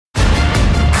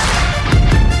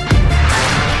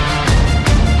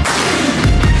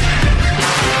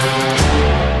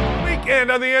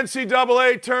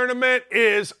NCAA tournament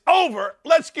is over.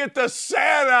 Let's get the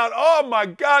sand out. Oh, my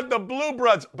God, the Blue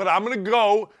Bloods. But I'm going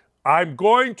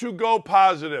to go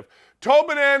positive.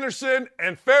 Tobin Anderson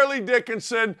and Fairleigh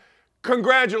Dickinson,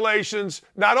 congratulations.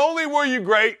 Not only were you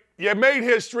great, you made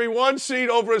history, 1 seed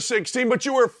over a 16, but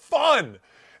you were fun.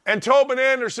 And Tobin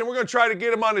Anderson, we're going to try to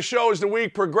get him on the show as the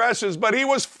week progresses, but he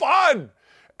was fun.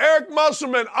 Eric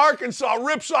Musselman, Arkansas,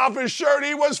 rips off his shirt.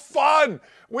 He was fun.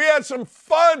 We had some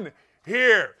fun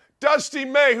here. Dusty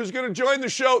May, who's going to join the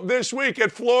show this week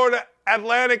at Florida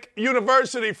Atlantic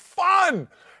University. Fun.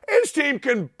 His team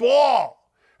can ball.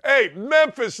 Hey,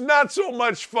 Memphis, not so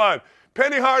much fun.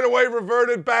 Penny Hardaway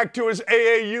reverted back to his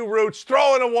AAU roots,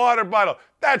 throwing a water bottle.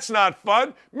 That's not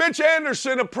fun. Mitch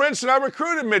Anderson of Princeton. I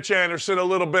recruited Mitch Anderson a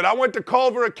little bit. I went to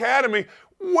Culver Academy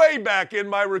way back in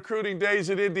my recruiting days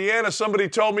at Indiana. Somebody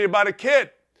told me about a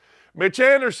kid. Mitch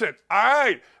Anderson. All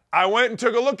right. I went and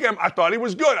took a look at him. I thought he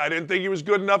was good. I didn't think he was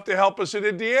good enough to help us at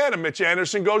Indiana. Mitch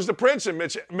Anderson goes to Princeton.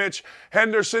 Mitch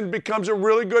Henderson becomes a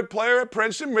really good player at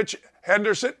Princeton. Mitch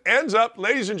Henderson ends up,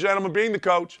 ladies and gentlemen, being the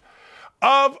coach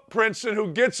of Princeton,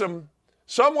 who gets him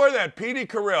somewhere that Petey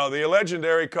Carell, the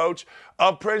legendary coach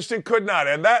of Princeton, could not.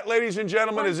 And that, ladies and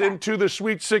gentlemen, is into the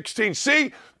Sweet 16.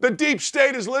 See, the deep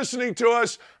state is listening to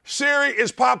us. Siri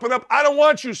is popping up. I don't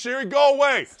want you, Siri. Go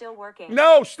away. Still working.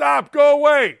 No, stop. Go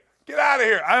away. Get out of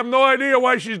here. I have no idea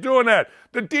why she's doing that.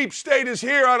 The deep state is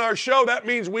here on our show. That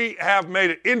means we have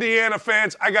made it. Indiana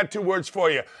fans, I got 2 words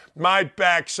for you. My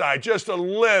backside. Just a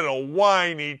little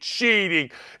whiny,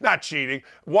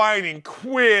 whining,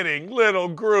 quitting little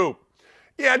group.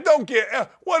 Yeah,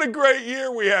 what a great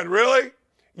year we had, really?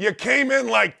 You came in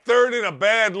like 3rd in a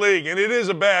bad league, and it is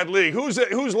a bad league.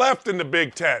 Who's left in the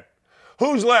Big Ten?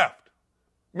 Who's left?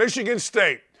 Michigan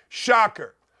State.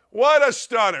 Shocker. What a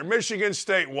stunner. Michigan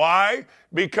State. Why?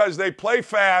 Because they play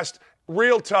fast,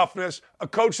 real toughness, a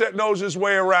coach that knows his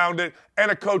way around it,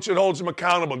 and a coach that holds him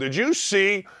accountable. Did you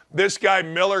see this guy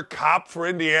Miller cop for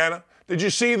Indiana? Did you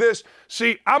see this?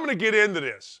 See, I'm going to get into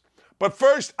this. But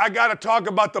first, I got to talk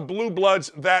about the Blue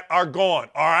Bloods that are gone,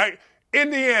 all right?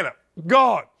 Indiana,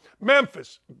 gone.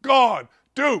 Memphis, gone.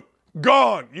 Duke,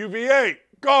 gone. UVA,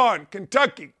 gone.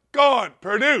 Kentucky, gone.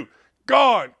 Purdue,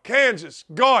 gone. Kansas,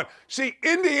 gone. See,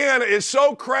 Indiana is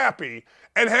so crappy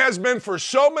and has been for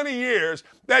so many years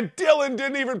that Dylan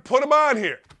didn't even put them on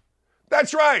here.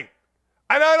 That's right.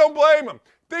 And I don't blame him.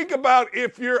 Think about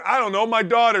if you're, I don't know, my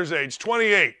daughter's age,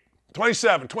 28,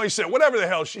 27, 27, whatever the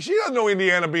hell. She doesn't know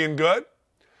Indiana being good.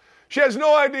 She has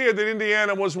no idea that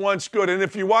Indiana was once good. And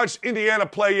if you watched Indiana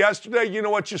play yesterday, you know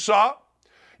what you saw?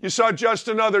 You saw just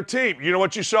another team. You know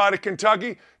what you saw out of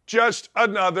Kentucky? Just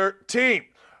another team.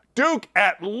 Duke,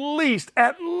 at least,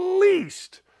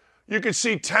 you could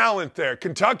see talent there.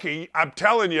 Kentucky, I'm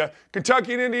telling you,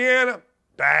 Kentucky and Indiana,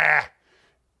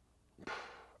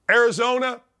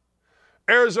 Arizona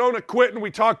quitting. We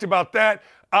talked about that.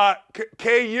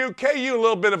 KU, a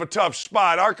little bit of a tough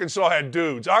spot. Arkansas had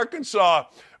dudes. Arkansas,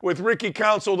 with Ricky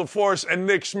Council, the Force, and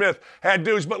Nick Smith, had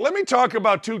dudes. But let me talk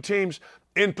about 2 teams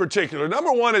in particular.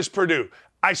 Number 1 is Purdue.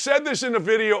 I said this in a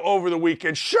video over the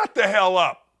weekend. Shut the hell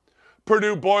up,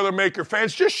 Purdue Boilermaker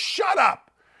fans. Just shut up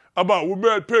about, well,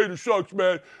 man, Pater sucks,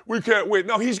 man. We can't win.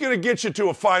 No, he's going to get you to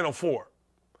a Final Four.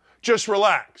 Just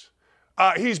relax.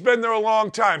 He's been there a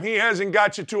long time. He hasn't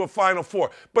got you to a Final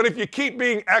Four. But if you keep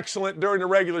being excellent during the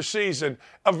regular season,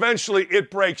 eventually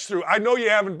it breaks through. I know you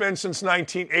haven't been since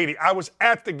 1980. I was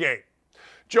at the game.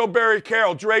 Joe Barry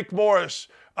Carroll, Drake Morris,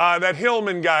 that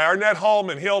Hillman guy, Arnett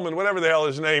Hillman, whatever the hell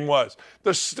his name was.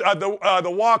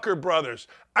 The Walker brothers.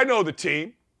 I know the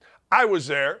team. I was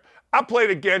there. I played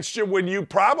against you when you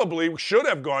probably should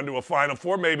have gone to a Final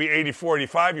Four, maybe 84,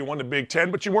 85. You won the Big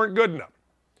Ten, but you weren't good enough.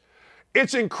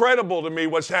 It's incredible to me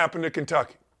what's happened to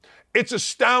Kentucky. It's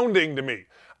astounding to me.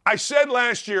 I said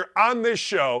last year on this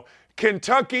show,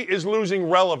 Kentucky is losing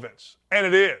relevance, and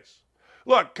it is.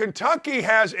 Look, Kentucky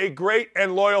has a great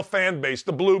and loyal fan base,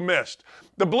 the Blue Mist.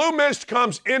 The Blue Mist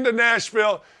comes into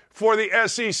Nashville for the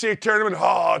SEC tournament.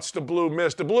 Oh, it's the Blue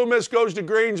Mist. The Blue Mist goes to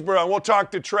Greensboro, and we'll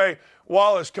talk to Trey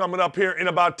Wallace coming up here in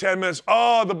about 10 minutes.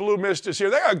 Oh, the Blue Mist is here.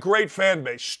 They got a great fan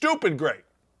base, stupid great.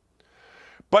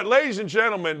 But, ladies and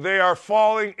gentlemen, they are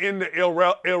falling into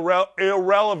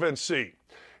irrelevancy.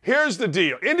 Here's the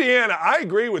deal. Indiana, I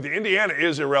agree with you. Indiana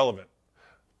is irrelevant.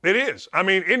 It is. I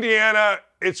mean, Indiana,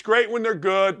 it's great when they're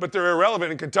good, but they're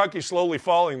irrelevant, and Kentucky's slowly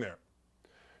falling there.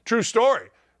 True story.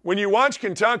 When you watch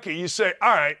Kentucky, you say,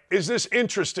 all right, is this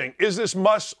interesting? Is this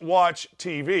must-watch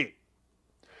TV?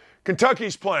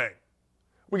 Kentucky's playing.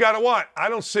 We got to watch. I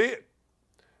don't see it.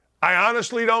 I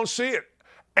honestly don't see it.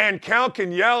 And Cal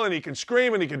can yell and he can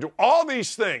scream and he can do all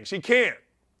these things. He can.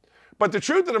 But the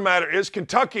truth of the matter is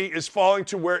Kentucky is falling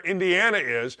to where Indiana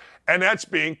is, and that's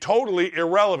being totally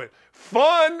irrelevant.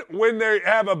 Fun when they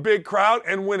have a big crowd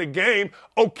and win a game.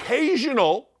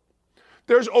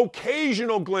 There's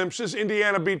occasional glimpses.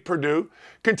 Indiana beat Purdue.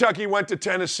 Kentucky went to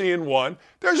Tennessee and won.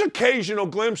 There's occasional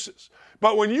glimpses.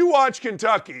 But when you watch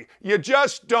Kentucky, you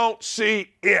just don't see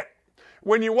it.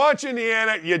 When you watch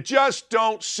Indiana, you just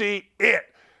don't see it.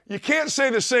 You can't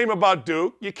say the same about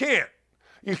Duke. You can't.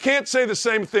 You can't say the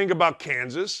same thing about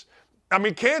Kansas. I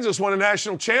mean, Kansas won a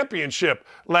national championship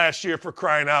last year, for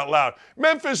crying out loud.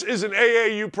 Memphis is an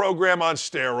AAU program on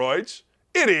steroids.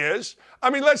 It is. I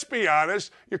mean, let's be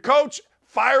honest. Your coach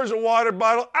fires a water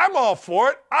bottle. I'm all for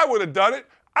it. I would have done it.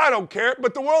 I don't care.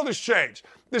 But the world has changed.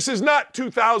 This is not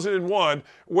 2001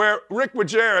 where Rick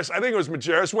Majerus, I think it was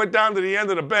Majerus, went down to the end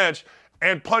of the bench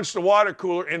and punched a water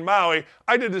cooler in Maui.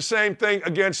 I did the same thing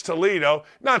against Toledo,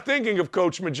 not thinking of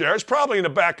Coach Majerus, probably in the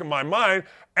back of my mind,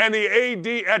 and the AD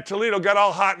at Toledo got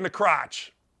all hot in the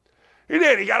crotch. He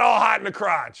did. He got all hot in the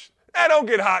crotch. I don't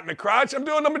get hot in the crotch. I'm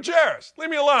doing the Majerus.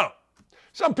 Leave me alone.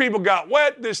 Some people got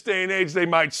wet. This day and age, they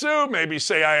might sue, maybe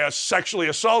say I sexually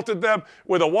assaulted them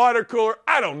with a water cooler.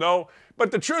 I don't know.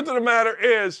 But the truth of the matter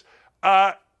is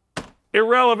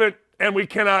irrelevant, and we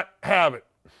cannot have it.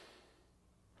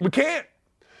 We can't.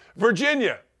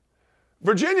 Virginia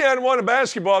hadn't won a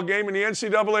basketball game in the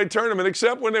NCAA tournament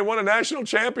except when they won a national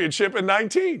championship in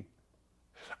 19.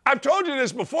 I've told you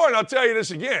this before, and I'll tell you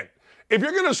this again. If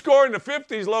you're going to score in the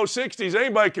 50s, low 60s,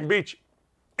 anybody can beat you.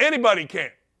 Anybody can.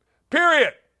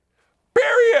 Period.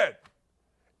 Period.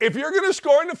 If you're going to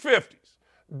score in the 50s,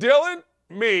 Dylan,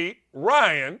 me,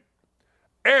 Ryan,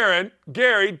 Aaron,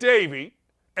 Gary, Davey,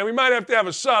 and we might have to have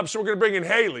a sub, so we're going to bring in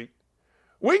Haley.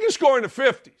 We can score in the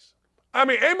 50s. I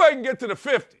mean, anybody can get to the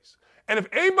 50s. And if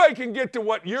anybody can get to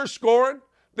what you're scoring,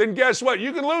 then guess what?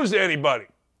 You can lose to anybody.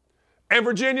 And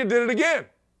Virginia did it again.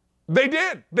 They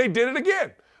did. They did it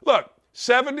again. Look,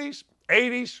 70s,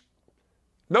 80s,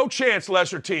 no chance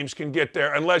lesser teams can get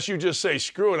there unless you just say,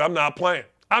 screw it, I'm not playing.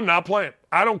 I'm not playing.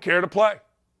 I don't care to play.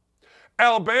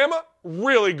 Alabama,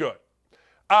 really good.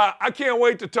 I can't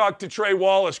wait to talk to Trey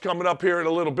Wallace coming up here in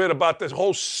a little bit about this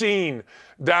whole scene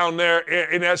down there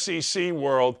in SEC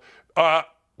world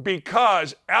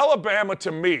because Alabama,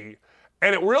 to me,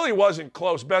 and it really wasn't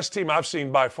close, best team I've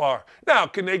seen by far. Now,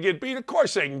 can they get beat? Of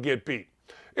course they can get beat.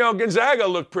 You know, Gonzaga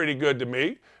looked pretty good to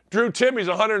me. Drew Timmy's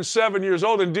 107 years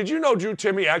old, and did you know Drew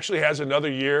Timmy actually has another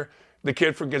year, the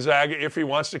kid from Gonzaga, if he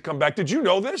wants to come back? Did you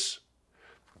know this?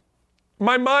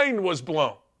 My mind was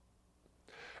blown.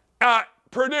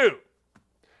 Purdue.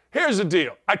 Here's the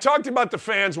deal. I talked about the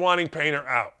fans wanting Painter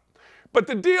out. But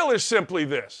the deal is simply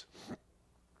this.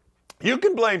 You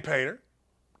can blame Painter.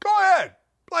 Go ahead.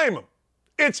 Blame him.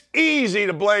 It's easy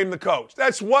to blame the coach.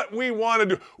 That's what we want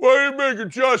to do. Well, you make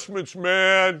adjustments,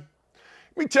 man.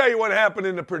 Let me tell you what happened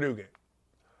in the Purdue game.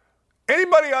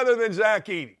 Anybody other than Zach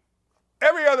Edey,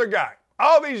 every other guy,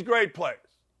 all these great players,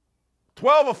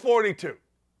 12 of 42.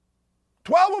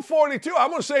 12 of 42. I'm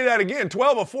going to say that again,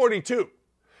 12 of 42.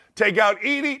 Take out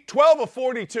Edey, 12 of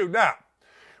 42. Now,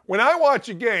 when I watch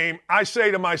a game, I say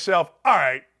to myself, all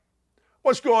right,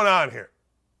 what's going on here?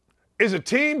 Is a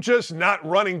team just not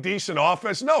running decent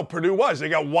offense? No, Purdue was. They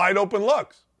got wide open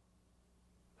looks.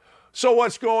 So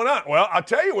what's going on? Well, I'll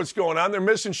tell you what's going on. They're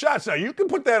missing shots. Now, you can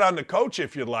put that on the coach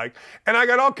if you'd like. And I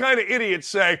got all kind of idiots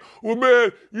say, well,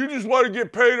 man, you just want to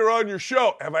get Painter on your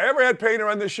show. Have I ever had Painter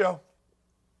on this show?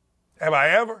 Have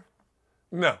I ever?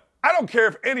 No. I don't care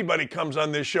if anybody comes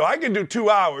on this show. I can do 2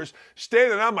 hours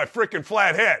standing on my freaking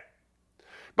flat head.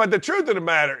 But the truth of the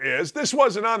matter is, this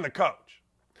wasn't on the coach.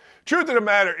 Truth of the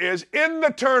matter is, in the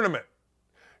tournament,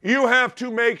 you have to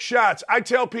make shots. I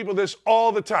tell people this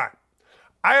all the time.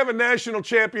 I have a national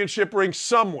championship ring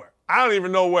somewhere. I don't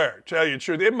even know where, to tell you the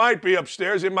truth. It might be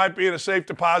upstairs. It might be in a safe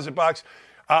deposit box.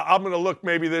 I'm going to look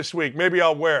maybe this week. Maybe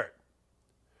I'll wear it.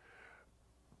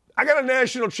 I got a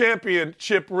national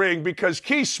championship ring because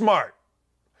Keith Smart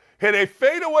hit a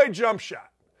fadeaway jump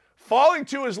shot, falling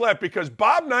to his left because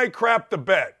Bob Knight crapped the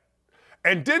bed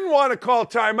and didn't want to call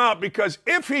timeout because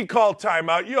if he called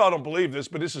timeout, you all don't believe this,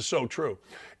 but this is so true.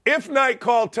 If Knight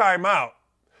called timeout,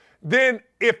 then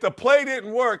if the play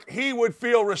didn't work, he would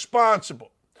feel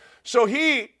responsible. So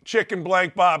he, chicken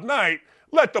blank Bob Knight,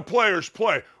 let the players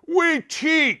play. We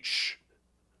teach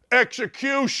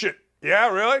execution. Yeah,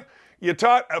 really? You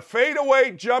taught a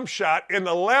fadeaway jump shot in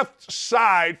the left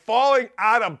side falling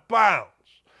out of bounds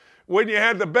when you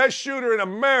had the best shooter in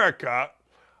America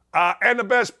and the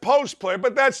best post player,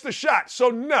 but that's the shot. So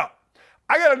no,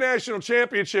 I got a national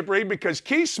championship ring because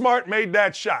Keith Smart made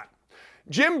that shot.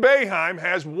 Jim Boeheim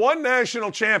has one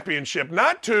national championship,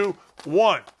 not two,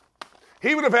 one.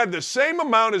 he would have had the same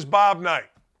amount as Bob Knight.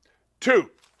 2,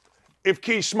 if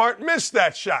Key Smart missed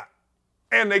that shot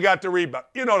and they got the rebound.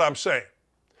 You know what I'm saying?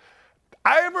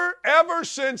 Ever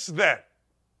since then,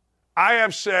 I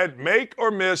have said make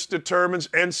or miss determines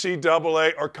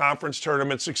NCAA or conference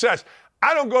tournament success.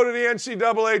 I don't go to the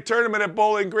NCAA tournament at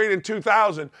Bowling Green in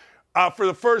 2000 for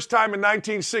the first time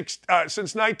since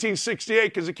 1968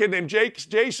 because a kid named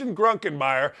Jason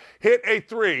Grunkenmeyer hit a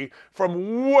 3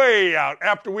 from way out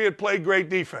after we had played great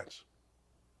defense.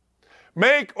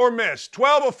 Make or miss,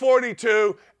 12 of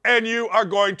 42, and you are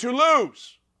going to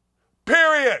lose.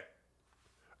 Period.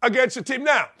 Against a team.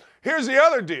 Now, here's the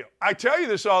other deal. I tell you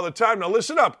this all the time. Now,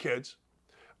 listen up, kids.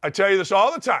 I tell you this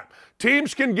all the time.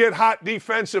 Teams can get hot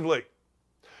defensively.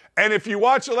 And if you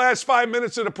watch the last 5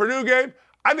 minutes of the Purdue game,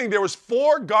 I think there was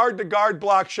 4 guard-to-guard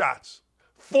block shots.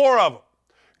 4 of them.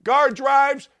 Guard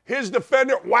drives, his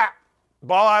defender, whap,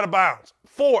 ball out of bounds.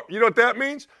 4. You know what that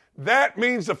means? That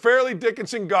means the Fairleigh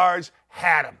Dickinson guards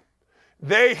had him.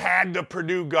 They had the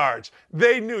Purdue guards.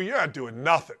 They knew you're not doing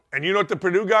nothing. And you know what the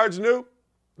Purdue guards knew?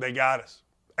 They got us.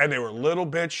 And they were a little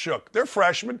bit shook. They're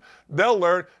freshmen. They'll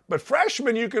learn. But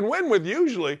freshmen you can win with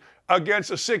usually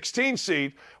against a 16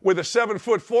 seed with a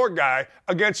 7'4" guy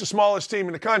against the smallest team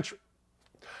in the country.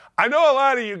 I know a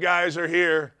lot of you guys are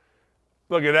here.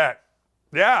 Look at that.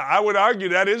 Yeah, I would argue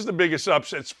that is the biggest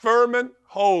upset. It's Furman.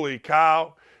 Holy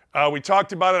cow. We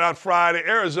talked about it on Friday.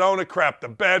 Arizona crapped the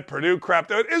bed. Purdue crapped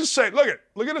the bed. It's insane. Look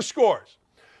at the scores.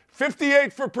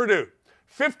 58 for Purdue.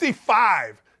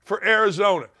 55 for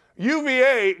Arizona.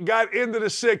 UVA got into the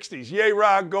 60s. Yay,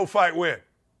 Rock, go fight, win.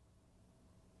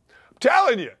 I'm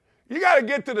telling you, you got to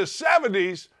get to the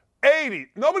 70s, 80s.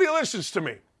 Nobody listens to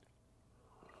me.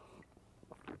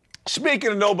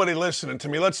 Speaking of nobody listening to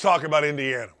me, let's talk about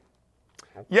Indiana.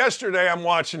 Yesterday, I'm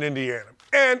watching Indiana.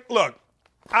 And look,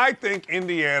 I think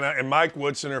Indiana and Mike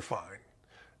Woodson are fine.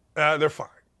 They're fine.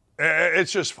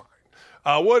 It's just fine.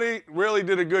 Woody really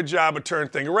did a good job of turning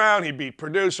things around. He beat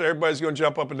Purdue, so everybody's going to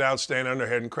jump up and down, stand on their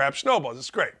head, and crap snowballs. It's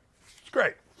great. It's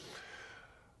great.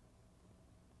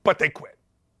 But they quit.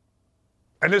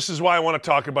 And this is why I want to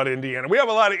talk about Indiana. We have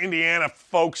a lot of Indiana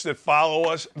folks that follow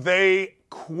us. They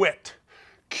quit.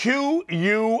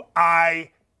 Q-U-I-T.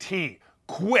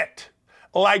 Quit.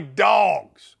 Like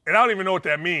dogs. And I don't even know what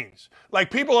that means. Like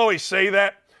people always say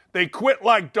that. They quit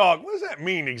like dogs. What does that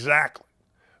mean exactly?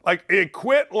 Like, it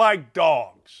quit like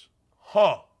dogs.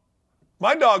 Huh.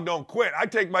 My dog don't quit. I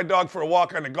take my dog for a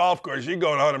walk on the golf course. You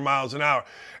go at 100 miles an hour.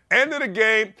 End of the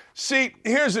game. See,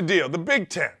 here's the deal. The Big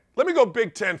Ten. Let me go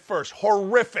Big Ten first.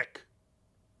 Horrific.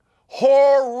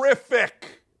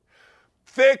 Horrific.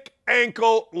 Thick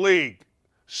ankle league.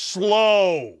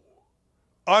 Slow.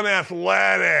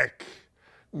 Unathletic.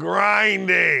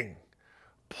 Grinding.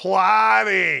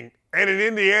 Plotting. And in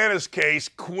Indiana's case,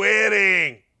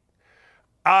 quitting.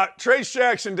 Trace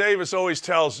Jackson Davis always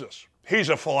tells us, he's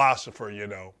a philosopher, you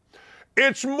know.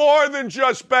 It's more than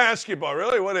just basketball.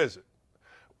 Really? What is it?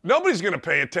 Nobody's going to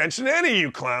pay attention to any of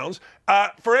you clowns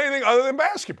for anything other than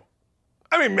basketball.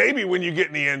 I mean, maybe when you get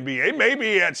in the NBA,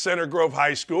 maybe at Center Grove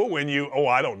High School when you,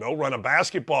 run a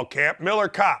basketball camp, Miller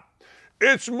Cop.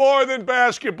 It's more than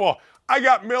basketball. I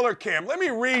got Miller Camp. Let me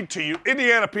read to you.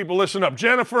 Indiana people, listen up.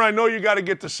 Jennifer, I know you got to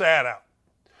get the SAT out.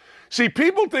 See,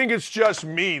 people think it's just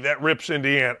me that rips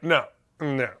Indiana.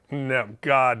 No,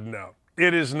 God, no.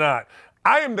 It is not.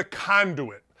 I am the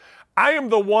conduit. I am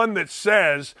the one that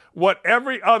says what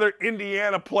every other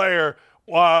Indiana player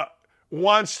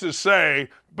wants to say,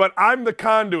 but I'm the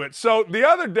conduit. So the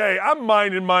other day, I'm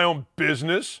minding my own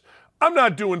business. I'm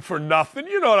not doing for nothing.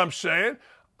 You know what I'm saying?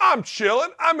 I'm chilling.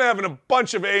 I'm having a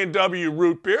bunch of A&W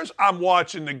root beers. I'm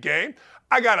watching the game.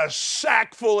 I got a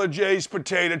sack full of Jay's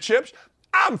potato chips.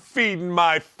 I'm feeding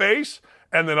my face,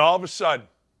 and then all of a sudden,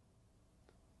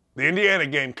 the Indiana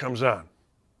game comes on.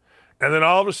 And then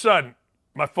all of a sudden,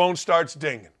 my phone starts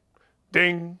dinging.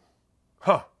 Ding,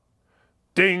 huh.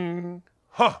 Ding,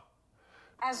 huh.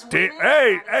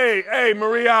 Hey,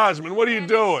 Marie Osmond, what are you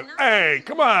doing? Hey,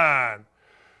 come on.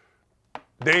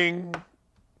 Ding.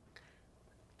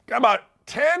 Got about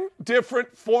 10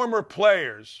 different former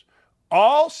players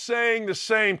all saying the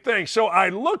same thing. So I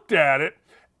looked at it,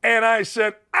 and I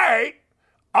said, hey,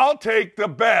 I'll take the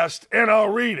best and I'll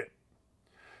read it.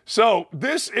 So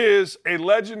this is a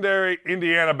legendary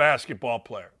Indiana basketball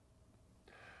player.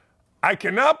 I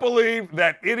cannot believe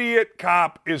that idiot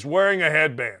cop is wearing a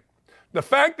headband. The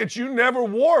fact that you never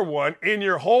wore one in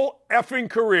your whole effing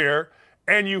career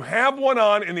and you have one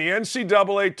on in the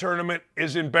NCAA tournament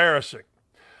is embarrassing.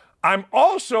 I'm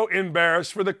also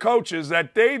embarrassed for the coaches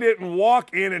that they didn't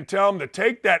walk in and tell them to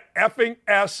take that effing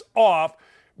S off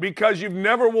because you've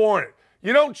never worn it.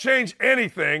 You don't change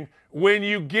anything when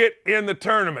you get in the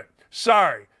tournament.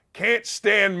 Sorry, can't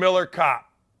stand Miller Kopp.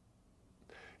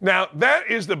 Now, that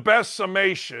is the best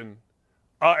summation,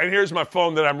 and here's my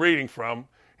phone that I'm reading from.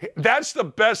 That's the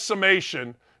best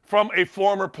summation from a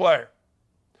former player.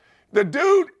 The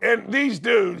dude and these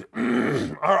dudes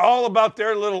are all about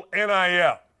their little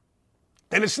NIL.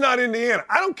 And it's not Indiana.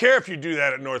 I don't care if you do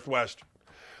that at Northwestern.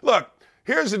 Look,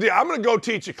 here's the deal. I'm going to go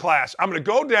teach a class. I'm going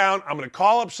to go down, I'm going to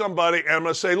call up somebody, and I'm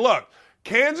going to say, look,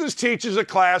 Kansas teaches a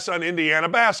class on Indiana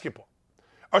basketball.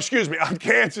 Or, excuse me, on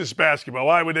Kansas basketball.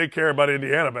 Why would they care about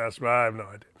Indiana basketball? I have no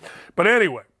idea. But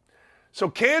anyway, so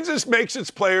Kansas makes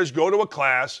its players go to a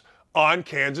class on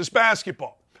Kansas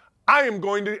basketball. I am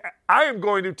going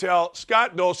to tell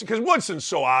Scott Dolson, because Woodson's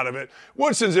so out of it.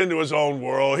 Woodson's into his own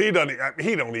world. He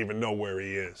don't even know where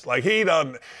he is. Like,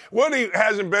 Woody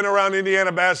hasn't been around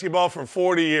Indiana basketball for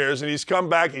 40 years, and he's come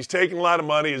back. He's taking a lot of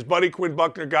money. His buddy Quinn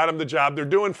Buckner got him the job. They're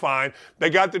doing fine. They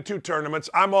got the 2 tournaments.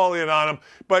 I'm all in on them.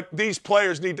 But these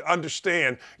players need to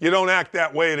understand you don't act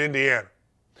that way at Indiana.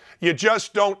 You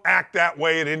just don't act that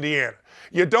way at Indiana.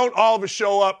 You don't all of a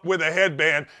show up with a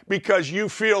headband because you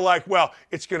feel like, well,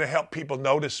 it's going to help people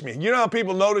notice me. You know how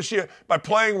people notice you? By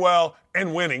playing well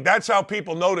and winning. That's how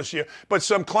people notice you. But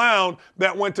some clown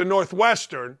that went to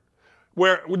Northwestern,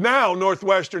 where now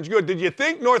Northwestern's good. Did you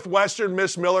think Northwestern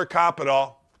missed Miller Kopp at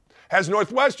all? Has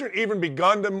Northwestern even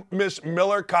begun to miss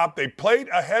Miller Kopp? They played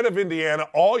ahead of Indiana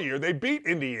all year. They beat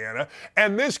Indiana.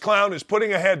 And this clown is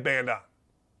putting a headband on.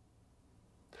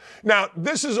 Now,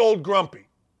 this is old Grumpy.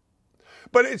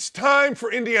 But it's time for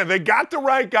Indiana. They got the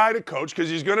right guy to coach because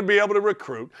he's going to be able to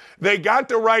recruit. They got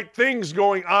the right things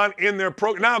going on in their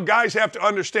program. Now guys have to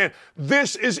understand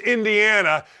this is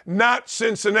Indiana, not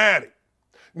Cincinnati,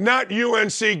 not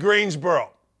UNC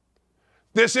Greensboro.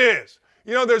 This is.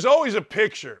 You know, there's always a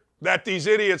picture that these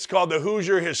idiots call the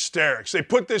Hoosier Hysterics. They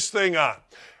put this thing on,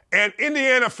 and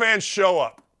Indiana fans show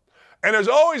up. And there's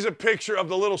always a picture of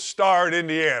the little star at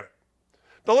Indiana.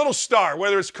 The little star,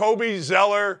 whether it's Kobe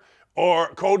Zeller, or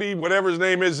Cody, whatever his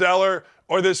name is, Zeller,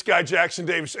 or this guy, Jackson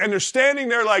Davis. And they're standing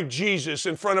there like Jesus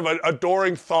in front of an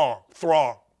adoring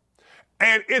throng.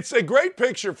 And it's a great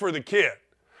picture for the kid.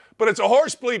 But it's a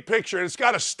horse-bleed picture, and it's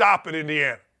got to stop at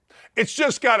Indiana. It's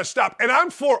just got to stop. And I'm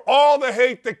for all the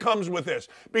hate that comes with this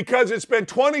because it's been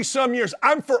 20-some years.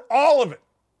 I'm for all of it.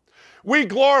 We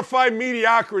glorify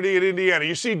mediocrity at Indiana.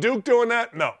 You see Duke doing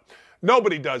that? No.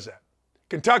 Nobody does that.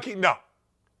 Kentucky? No.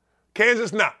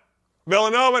 Kansas? No.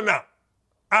 Villanova?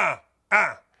 No.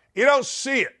 You don't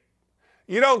see it.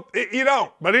 You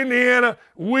don't. But Indiana,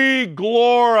 we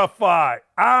glorify.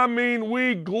 I mean,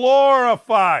 we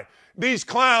glorify these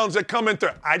clowns that come in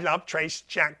through. I love Trace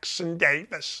Jackson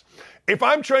Davis. If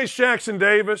I'm Trace Jackson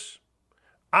Davis,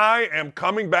 I am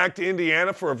coming back to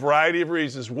Indiana for a variety of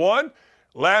reasons. One,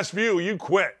 last view, you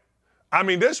quit. I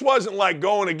mean, this wasn't like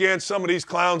going against some of these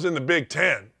clowns in the Big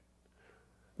Ten.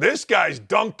 This guy's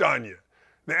dunked on you.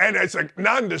 And it's a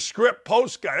nondescript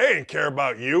post guy. They didn't care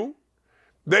about you.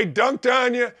 They dunked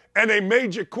on you, and they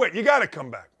made you quit. You got to come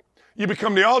back. You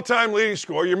become the all-time leading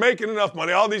scorer. You're making enough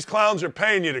money. All these clowns are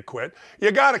paying you to quit.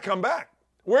 You got to come back.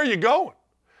 Where are you going?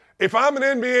 If I'm an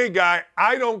NBA guy,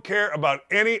 I don't care about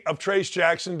any of Trace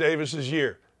Jackson Davis's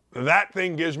year. That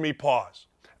thing gives me pause.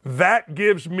 That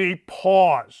gives me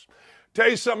pause. Tell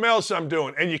you something else I'm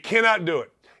doing, and you cannot do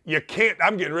it. You can't.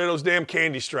 I'm getting rid of those damn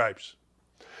candy stripes.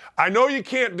 I know you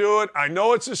can't do it. I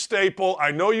know it's a staple. I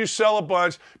know you sell a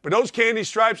bunch. But those candy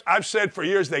stripes, I've said for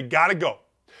years, they got to go.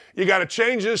 You got to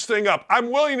change this thing up.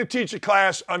 I'm willing to teach a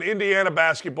class on Indiana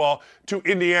basketball to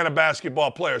Indiana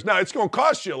basketball players. Now, it's going to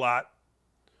cost you a lot,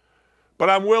 but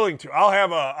I'm willing to. I'll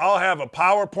have a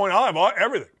PowerPoint. I'll have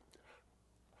everything.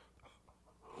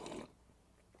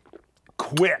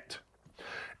 Quit.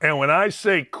 And when I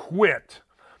say quit,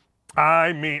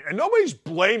 I mean, and nobody's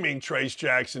blaming Trace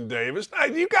Jackson Davis.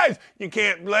 You guys, you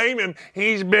can't blame him.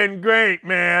 He's been great,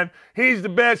 man. He's the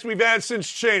best we've had since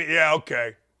Cheney. Yeah,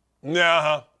 okay.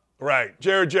 Uh-huh. Right.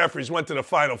 Jared Jeffries went to the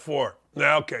Final Four.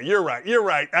 Yeah, okay. You're right. You're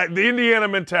right. The Indiana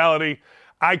mentality,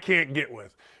 I can't get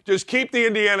with. Just keep the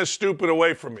Indiana stupid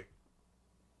away from me.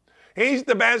 He's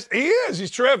the best. He is.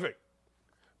 He's terrific.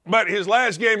 But his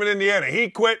last game in Indiana, he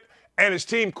quit and his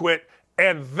team quit.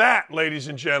 And that, ladies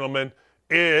and gentlemen,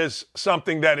 is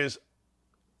something that is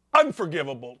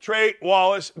unforgivable. Trey,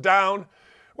 Wallace, down.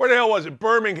 Where the hell was it?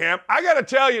 Birmingham. I got to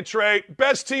tell you, Trey,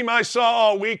 best team I saw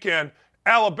all weekend,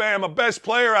 Alabama. Best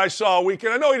player I saw all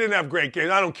weekend. I know he didn't have great games.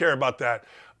 I don't care about that.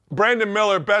 Brandon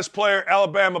Miller, best player,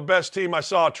 Alabama, best team I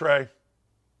saw, Trey.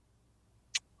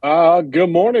 Good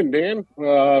morning, Dan,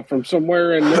 from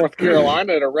somewhere in North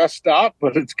Carolina at a rest stop,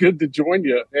 but it's good to join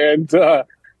you. And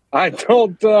I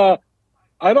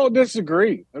don't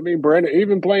disagree. I mean, Brandon,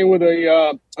 even playing with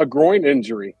a groin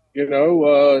injury,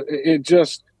 it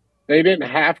just they didn't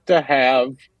have to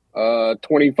have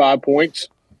 25 points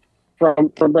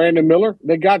from Brandon Miller.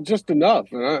 They got just enough,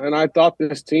 and I thought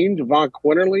this team, Javon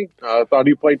Quinterly, thought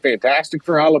he played fantastic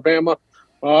for Alabama.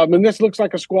 And this looks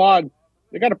like a squad.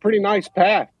 They got a pretty nice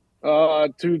path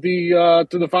to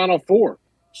the Final Four.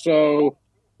 So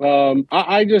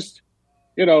I just,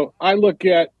 I look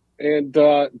at. And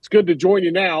it's good to join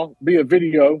you now via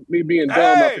video. Me being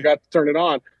dumb, I forgot to turn it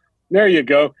on. There you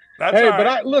go. That's all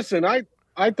right. But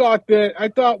I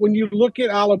thought when you look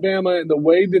at Alabama and the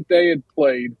way that they had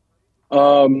played,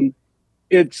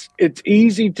 it's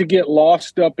easy to get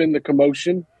lost up in the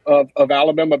commotion of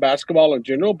Alabama basketball in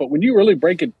general. But when you really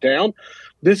break it down,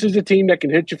 this is a team that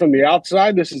can hit you from the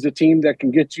outside. This is a team that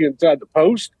can get you inside the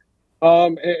post.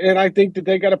 And I think that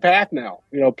they got a path now.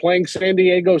 Playing San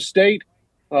Diego State.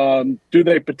 Do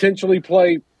they potentially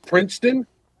play Princeton,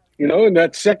 in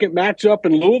that second matchup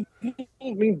in Louisville?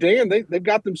 I mean, Dan, they've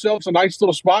got themselves a nice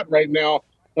little spot right now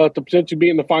to potentially be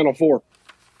in the Final Four.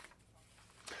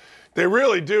 They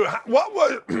really do. What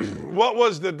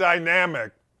was the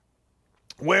dynamic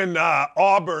when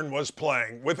Auburn was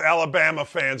playing with Alabama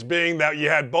fans, being that you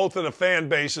had both of the fan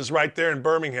bases right there in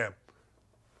Birmingham?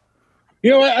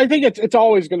 I think it's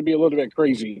always going to be a little bit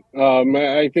crazy.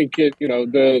 I think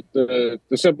the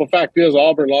simple fact is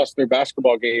Auburn lost their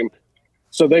basketball game,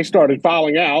 so they started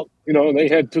filing out. And they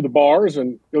head to the bars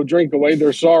and go drink away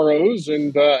their sorrows,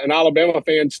 and Alabama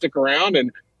fans stick around,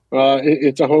 and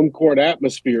it's a home court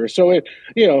atmosphere. So it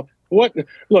wasn't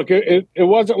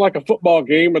like a football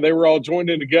game where they were all joined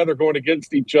in together going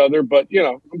against each other, but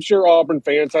I'm sure Auburn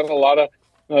fans had a lot of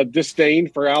disdain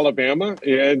for Alabama,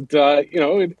 and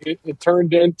it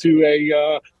turned into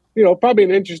a probably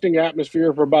an interesting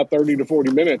atmosphere for about 30 to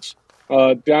 40 minutes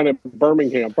down in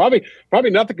Birmingham. Probably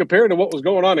nothing compared to what was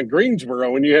going on in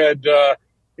Greensboro when you had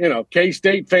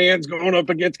K-State fans going up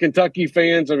against Kentucky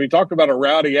fans. I mean, talk about a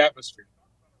rowdy atmosphere.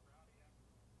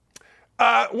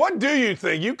 What do you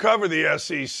think? You cover the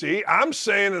SEC. I'm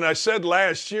saying, and I said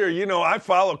last year, I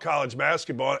follow college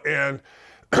basketball, and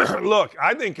look,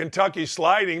 I think Kentucky's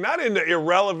sliding, not into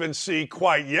irrelevancy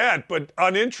quite yet, but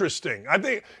uninteresting. I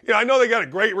think, I know they got a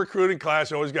great recruiting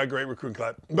class, always got a great recruiting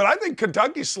class, but I think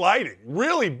Kentucky's sliding,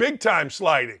 really big time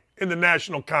sliding in the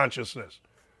national consciousness.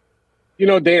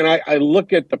 Dan, I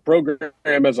look at the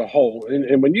program as a whole,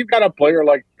 and when you've got a player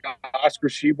like Oscar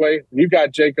Tshiebwe, you've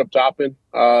got Jacob Toppin,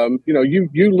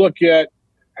 you look at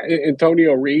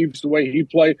Antonio Reeves, the way he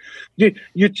played,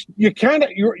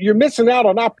 you're missing out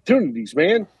on opportunities,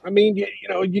 man. I mean,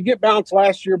 you get bounced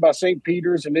last year by St.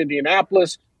 Peter's and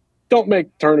Indianapolis. Don't make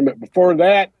the tournament before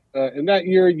that. And that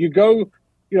year you go,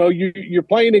 you're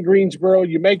playing in Greensboro.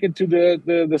 You make it to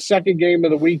the second game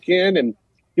of the weekend, and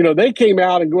they came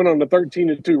out and went on the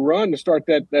 13-2 run to start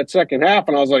that second half,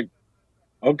 and I was like,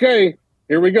 okay.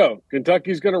 Here we go.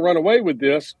 Kentucky's going to run away with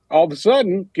this. All of a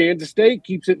sudden, Kansas State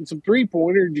keeps hitting some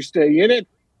three-pointers. You stay in it.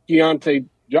 Keontae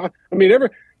John. I mean,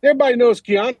 everybody knows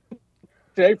Keontae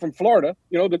from Florida.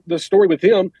 The story with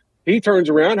him. He turns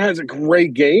around, has a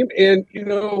great game. And you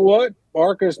know what?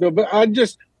 Marcus, but I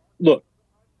just – look,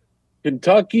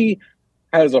 Kentucky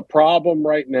has a problem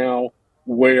right now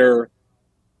where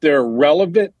they're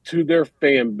relevant to their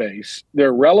fan base.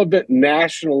 They're relevant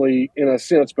nationally in a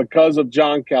sense because of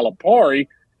John Calipari.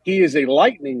 He is a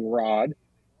lightning rod.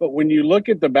 But when you look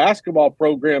at the basketball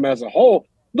program as a whole,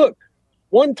 look,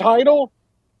 one title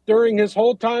during his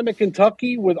whole time at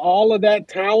Kentucky with all of that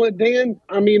talent, Dan.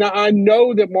 I mean, I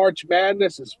know that March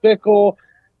Madness is fickle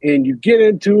and you get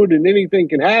into it and anything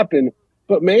can happen.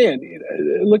 But, man,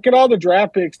 look at all the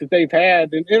draft picks that they've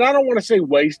had. And I don't want to say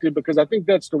wasted because I think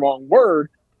that's the wrong word.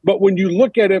 But when you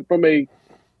look at it from a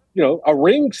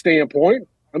ring standpoint,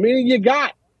 I mean,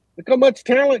 look how much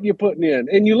talent you're putting in.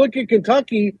 And you look at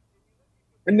Kentucky,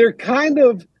 and they're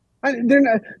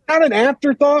they're not an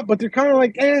afterthought, but they're kind of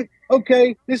like,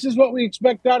 okay, this is what we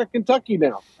expect out of Kentucky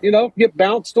now. Get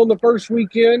bounced on the first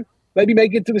weekend, maybe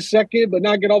make it to the second, but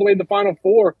not get all the way to the Final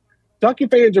Four. Kentucky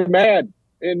fans are mad,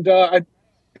 and I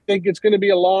think it's going to be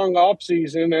a long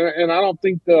offseason, and I don't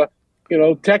think the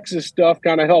Texas stuff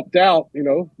kind of helped out,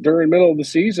 during the middle of the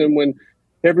season when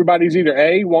everybody's either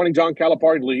A, wanting John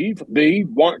Calipari to leave, B,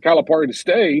 want Calipari to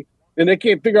stay, and they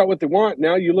can't figure out what they want.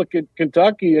 Now you look at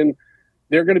Kentucky, and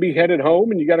they're going to be headed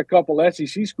home, and you got a couple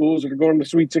SEC schools that are going to the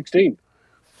Sweet 16.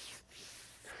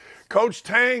 Coach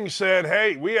Tang said,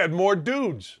 hey, we had more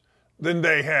dudes than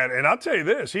they had. And I'll tell you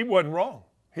this, he wasn't wrong.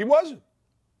 He wasn't.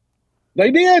 They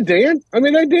did, Dan. I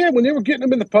mean, they did. When they were getting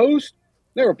them in the post,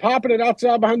 they were popping it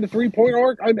outside behind the three-point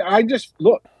arc. I just,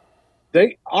 look,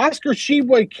 Oscar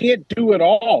Tshiebwe can't do it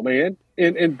all, man.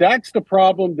 And that's the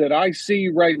problem that I see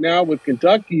right now with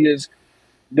Kentucky is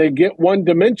they get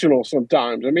one-dimensional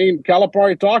sometimes. I mean,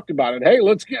 Calipari talked about it. Hey,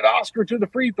 let's get Oscar to the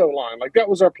free throw line. Like, that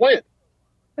was our plan.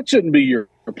 That shouldn't be your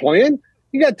plan.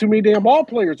 You got too many damn ball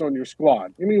players on your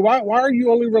squad. I mean, why are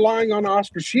you only relying on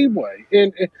Oscar Tshiebwe?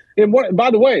 And what?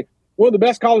 By the way, one of the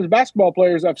best college basketball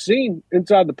players I've seen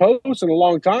inside the post in a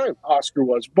long time, Oscar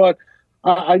was. But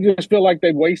I just feel like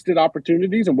they've wasted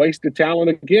opportunities and wasted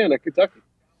talent again at Kentucky.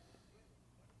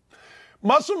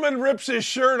 Musselman rips his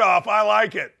shirt off. I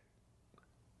like it.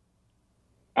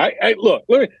 Look,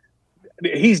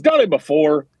 he's done it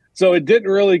before, so it didn't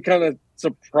really kind of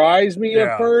surprise me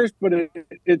at first, but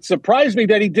it surprised me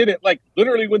that he did it like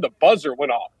literally when the buzzer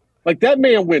went off. Like that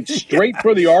man went straight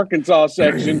for the Arkansas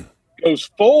section, goes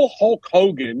full Hulk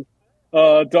Hogan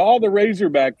to all the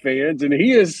Razorback fans, and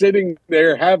he is sitting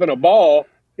there having a ball,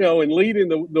 and leading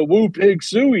the Woo Pig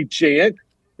Suey chant.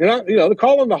 And they're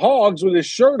calling the Hogs with his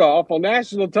shirt off on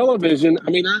national television. I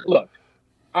mean,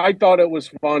 I thought it was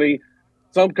funny.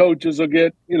 Some coaches will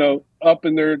get, up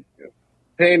in their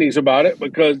panties about it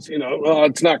because,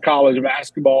 it's not college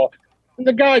basketball. And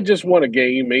the guy just won a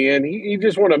game, man. He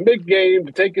just won a big game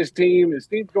to take his team. His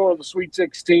team's going to the Sweet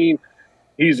 16.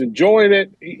 He's enjoying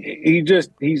it.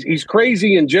 He's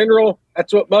crazy in general.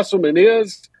 That's what Musselman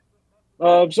is.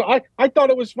 So I thought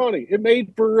it was funny. It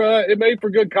made for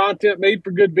good content, made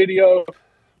for good video.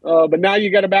 But now you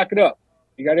got to back it up.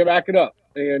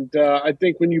 And I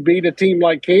think when you beat a team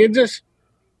like Kansas,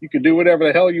 you can do whatever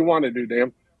the hell you want to do,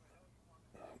 Dan.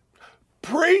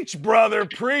 Preach, brother,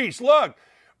 preach. Look,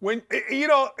 when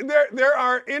there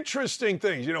are interesting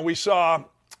things. We saw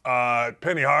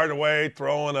Penny Hardaway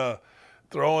throwing a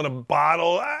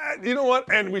bottle. You know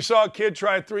what? And we saw a kid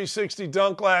try a 360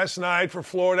 dunk last night for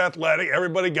Florida Atlantic.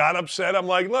 Everybody got upset. I'm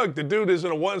like, look, the dude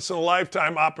isn't a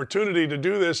once-in-a-lifetime opportunity to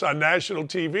do this on national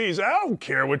TVs. I don't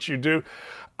care what you do.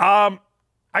 I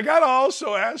got to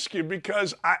also ask you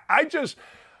because I just –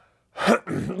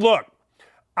 look,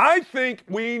 I think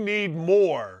we need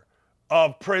more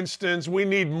of Princeton's. We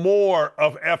need more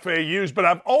of FAU's. But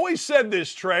I've always said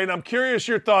this, Trey, and I'm curious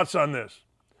your thoughts on this.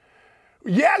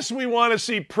 Yes, we want to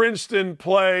see Princeton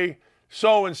play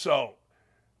so-and-so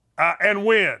and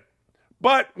win.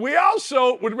 But we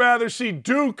also would rather see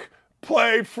Duke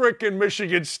play frickin'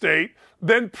 Michigan State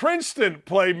than Princeton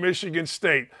play Michigan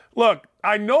State. Look,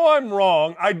 I know I'm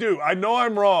wrong. I do. I know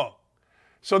I'm wrong.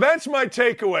 So that's my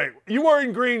takeaway. You were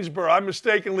in Greensboro. I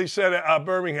mistakenly said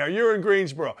Birmingham. You're in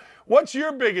Greensboro. What's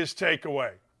your biggest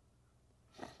takeaway?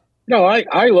 No,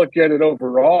 I look at it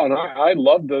overall, and I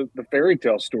love the fairy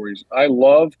tale stories. I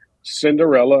love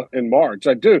Cinderella and March.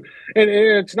 I do. And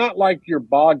it's not like you're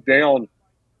bogged down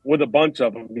with a bunch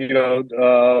of them.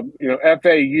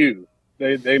 FAU,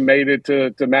 they made it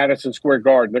to Madison Square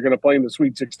Garden. They're going to play in the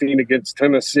Sweet 16 against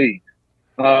Tennessee.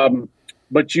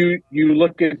 But you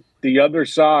look at the other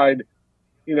side,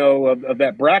 of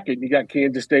that bracket, you got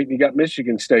Kansas State and you got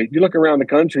Michigan State. You look around the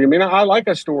country. I mean, I like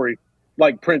a story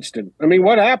like Princeton. I mean,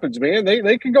 what happens, man?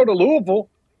 They can go to Louisville,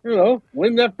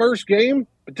 win that first game,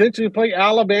 potentially play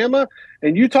Alabama.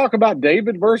 And you talk about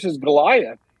David versus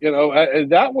Goliath,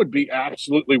 that would be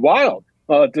absolutely wild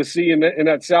to see in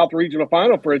that South Regional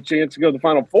Final for a chance to go to the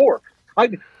Final Four.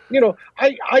 I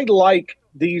like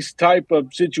these type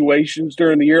of situations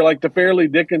during the year, like the Fairleigh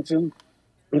Dickinson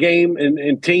game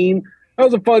and team. That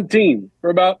was a fun team for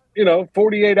about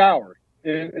 48 hours,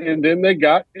 and then they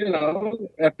got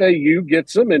FAU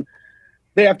gets them and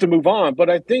they have to move on. But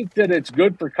I think that it's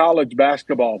good for college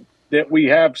basketball that we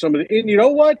have some of the. And you know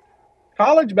what,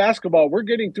 college basketball, we're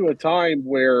getting to a time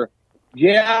where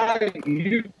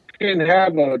you can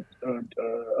have a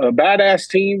badass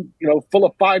team, full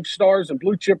of 5 stars and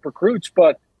blue chip recruits,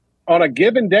 but on a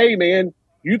given day, man,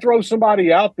 you throw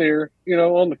somebody out there,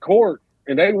 on the court,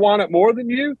 and they want it more than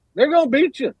you, they're going to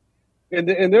beat you. And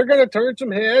they're going to turn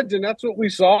some heads, and that's what we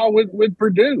saw with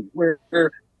Purdue, where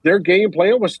their game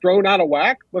plan was thrown out of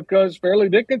whack because Fairleigh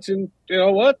Dickinson,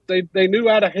 they knew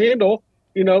how to handle,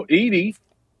 Edey,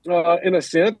 in a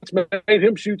sense, made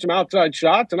him shoot some outside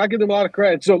shots, and I give them a lot of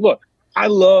credit. So, look, I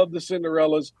love the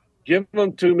Cinderellas. Give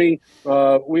them to me.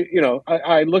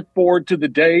 I look forward to the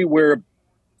day where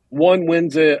one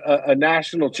wins a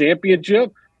national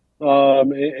championship,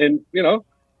 and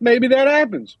maybe that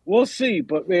happens. We'll see.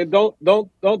 But man,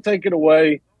 don't take it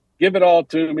away. Give it all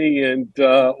to me, and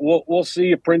we'll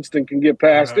see if Princeton can get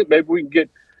past it. Maybe we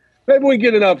can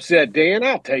get an upset, Dan.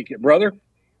 I'll take it, brother.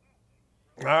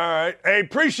 All right. Hey,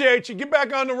 appreciate you. Get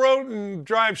back on the road and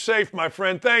drive safe, my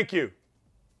friend. Thank you.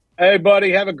 Hey,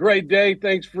 buddy. Have a great day.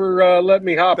 Thanks for letting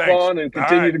me hop on and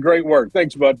continue the great work.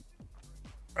 Thanks, bud.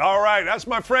 All right, that's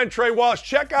my friend Trey Wallace.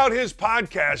 Check out his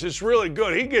podcast. It's really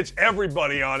good. He gets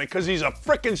everybody on it because he's a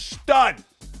freaking stud.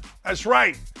 That's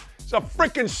right. He's a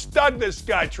freaking stud, this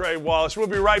guy, Trey Wallace. We'll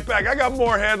be right back. I got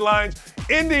more headlines.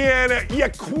 Indiana, you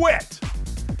quit.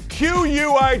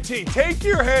 Q-U-I-T. Take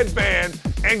your headband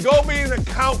and go be an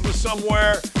accountant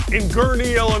somewhere in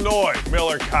Gurnee, Illinois.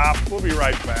 Miller Cop. We'll be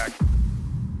right back.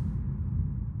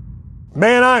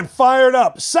 Man, I'm fired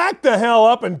up. Sack the hell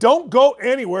up and don't go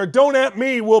anywhere. Don't at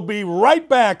me. We'll be right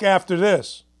back after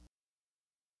this.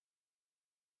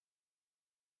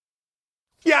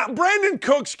 Yeah, Brandon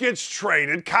Cooks gets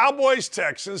traded. Cowboys,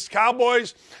 Texans.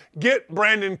 Cowboys get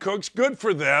Brandon Cooks. Good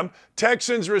for them.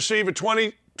 Texans receive a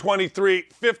 2023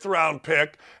 fifth-round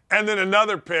pick and then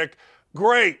another pick.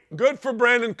 Great. Good for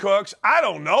Brandon Cooks. I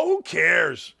don't know. Who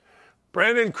cares?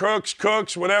 Brandon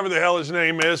Cooks, whatever the hell his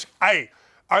name is.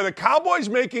 Are the Cowboys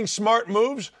making smart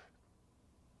moves?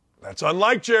 That's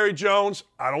unlike Jerry Jones.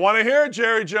 I don't want to hear it,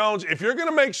 Jerry Jones. If you're going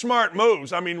to make smart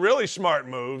moves, I mean really smart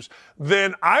moves,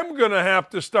 then I'm going to have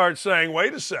to start saying,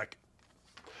 wait a second.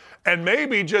 And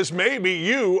maybe, just maybe,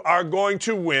 you are going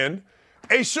to win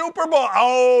a Super Bowl.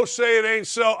 Oh, say it ain't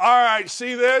so. All right,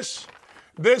 see this?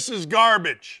 This is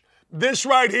garbage. This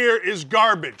right here is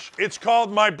garbage. It's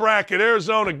called my bracket.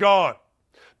 Arizona gone.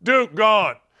 Duke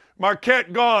gone.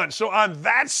 Marquette gone. So on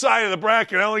that side of the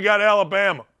bracket, I only got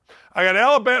Alabama. I got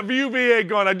Alabama, UVA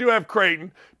gone. I do have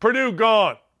Creighton. Purdue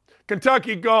gone.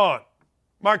 Kentucky gone.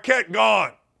 Marquette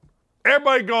gone.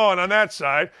 Everybody gone on that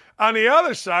side. On the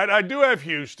other side, I do have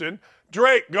Houston.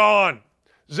 Drake gone.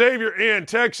 Xavier in.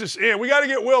 Texas in. We got to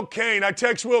get Will Kane. I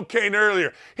texted Will Kane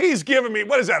earlier. He's giving me,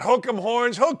 what is that, hook 'em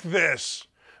horns? Hook this.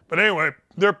 But anyway,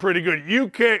 they're pretty good.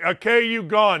 KU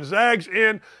gone. Zags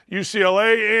in.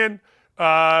 UCLA in.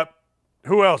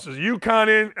 Who else is UConn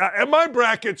in? And my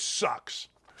bracket sucks.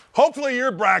 Hopefully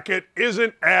your bracket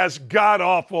isn't as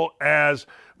god-awful as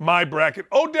my bracket.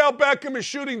 Odell Beckham is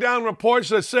shooting down reports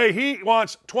that say he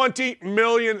wants $20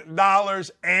 million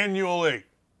annually.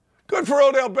 Good for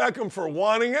Odell Beckham for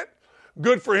wanting it.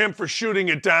 Good for him for shooting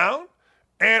it down.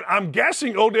 And I'm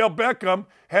guessing Odell Beckham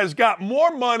has got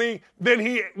more money than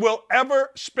he will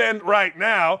ever spend right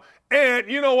now. And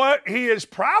you know what? He is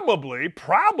probably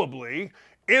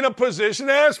in a position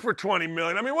to ask for $20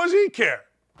 million. I mean, what does he care?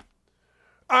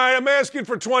 All right, I'm asking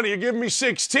for 20. You're giving me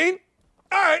 16?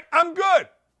 All right, I'm good.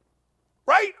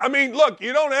 Right? I mean, look,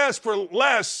 you don't ask for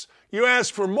less. You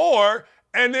ask for more.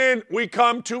 And then we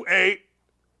come to a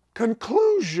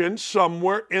conclusion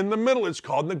somewhere in the middle. It's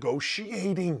called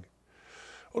negotiating.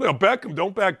 Odell Beckham,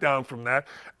 don't back down from that.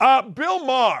 Bill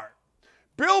Maher.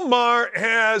 Bill Maher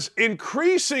has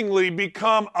increasingly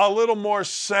become a little more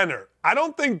center. I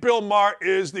don't think Bill Maher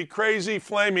is the crazy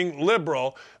flaming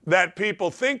liberal that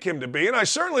people think him to be, and I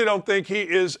certainly don't think he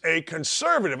is a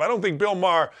conservative. I don't think Bill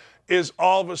Maher is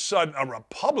all of a sudden a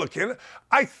Republican.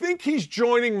 I think he's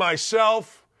joining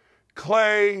myself,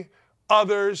 Clay,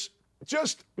 others,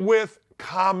 just with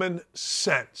common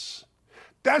sense.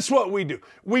 That's what we do.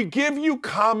 We give you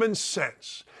common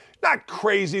sense. Not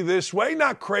crazy this way,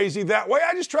 not crazy that way.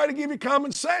 I just try to give you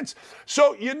common sense.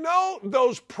 So, you know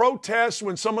those protests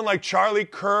when someone like Charlie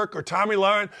Kirk or Tommy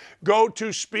Lauren go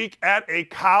to speak at a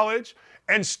college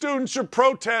and students are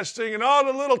protesting and all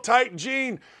the little tight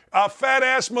jean,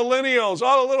 fat-ass millennials,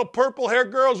 all the little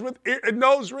purple-haired girls with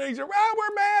nose rings are,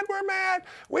 we're mad.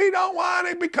 We don't want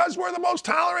it because we're the most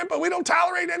tolerant, but we don't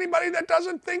tolerate anybody that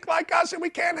doesn't think like us, and we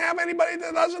can't have anybody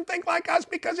that doesn't think like us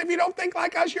because if you don't think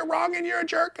like us, you're wrong and you're a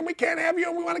jerk, and we can't have you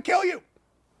and we want to kill you.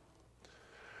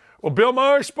 Well, Bill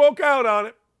Maher spoke out on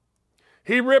it.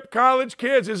 He ripped college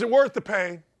kids. Is it worth the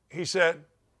pain? He said.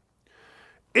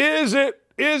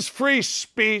 Is free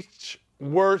speech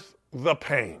worth the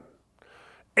pain?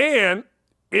 And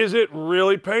is it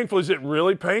really painful? Is it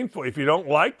really painful? If you don't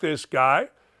like this guy,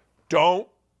 don't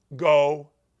go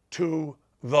to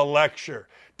the lecture.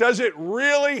 Does it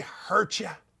really hurt you?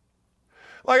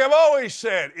 Like I've always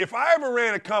said, if I ever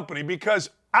ran a company, because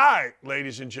I,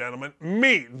 ladies and gentlemen,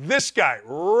 me, this guy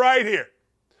right here,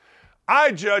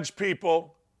 I judge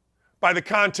people by the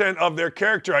content of their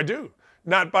character. I do,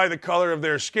 not by the color of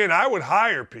their skin. I would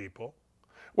hire people,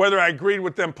 whether I agreed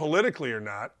with them politically or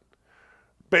not,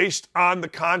 based on the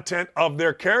content of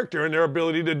their character and their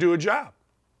ability to do a job.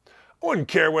 I wouldn't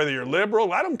care whether you're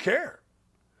liberal. I don't care.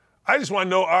 I just want to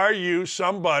know, are you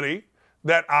somebody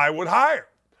that I would hire?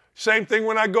 Same thing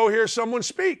when I go hear someone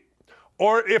speak,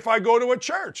 or if I go to a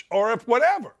church, or if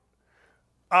whatever.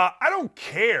 I don't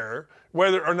care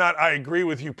whether or not I agree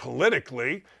with you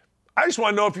politically. I just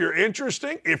want to know if you're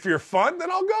interesting. If you're fun, then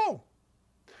I'll go.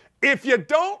 If you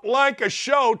don't like a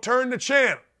show, turn the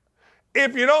channel.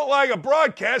 If you don't like a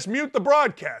broadcast, mute the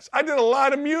broadcast. I did a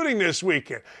lot of muting this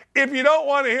weekend. If you don't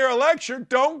want to hear a lecture,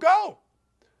 don't go.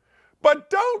 But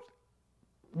don't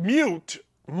mute,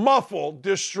 muffle,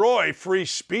 destroy free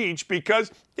speech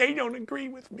because they don't agree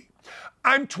with me.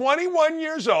 I'm 21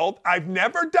 years old. I've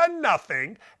never done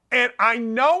nothing, and I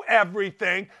know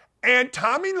everything, and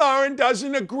Tomi Lahren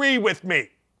doesn't agree with me.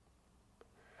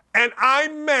 And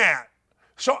I'm mad.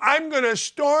 So I'm going to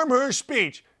storm her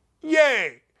speech.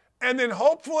 Yay. And then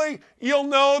hopefully you'll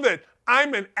know that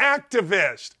I'm an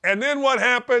activist. And then what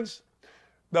happens?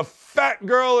 The fat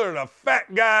girl or the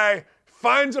fat guy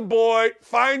finds a boy,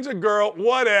 finds a girl,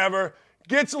 whatever,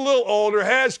 gets a little older,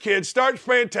 has kids, starts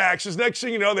paying taxes. Next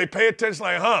thing you know, they pay attention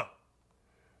like, huh,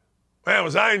 man,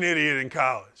 was I an idiot in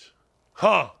college?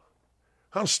 Huh,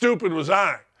 how stupid was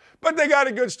I? But they got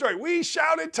a good story. We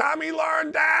shouted Tomi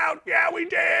Lahren down. Yeah, we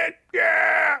did.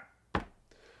 Yeah. And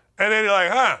then you're like,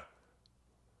 huh.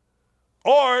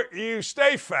 Or you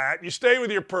stay fat, you stay with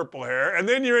your purple hair, and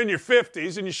then you're in your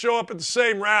 50s and you show up at the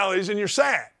same rallies and you're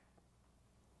sad.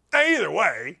 Now, either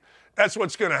way, that's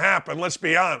what's going to happen, let's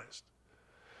be honest.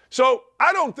 So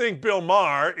I don't think Bill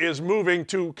Maher is moving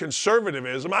to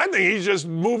conservatism. I think he's just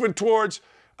moving towards,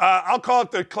 I'll call it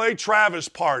the Clay Travis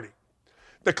party.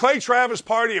 The Clay Travis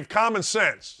party of common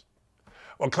sense.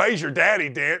 Well, Clay's your daddy,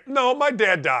 Dan. No, my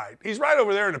dad died. He's right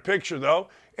over there in the picture, though,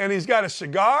 and he's got a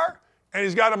cigar and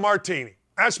he's got a martini.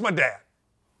 That's my dad.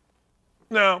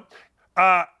 No.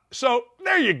 So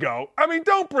there you go. I mean,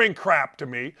 don't bring crap to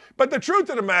me. But the truth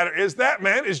of the matter is that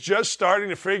man is just starting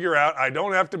to figure out I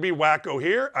don't have to be wacko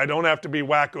here. I don't have to be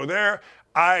wacko there.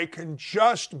 I can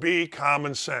just be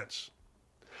common sense.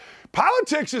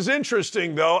 Politics is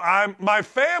interesting, though. My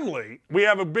family, we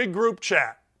have a big group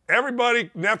chat. Everybody,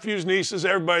 nephews, nieces,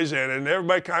 everybody's in it, and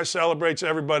everybody kind of celebrates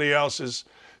everybody else's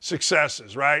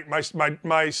successes, right?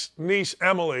 My niece,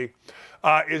 Emily,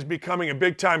 is becoming a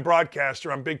big-time broadcaster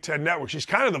on Big Ten Network. She's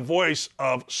kind of the voice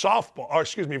of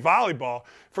volleyball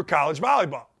for college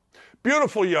volleyball.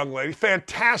 Beautiful young lady,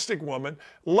 fantastic woman,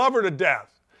 love her to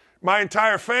death. My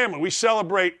entire family, we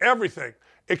celebrate everything,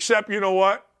 except, you know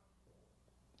what?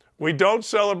 We don't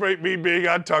celebrate me being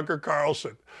on Tucker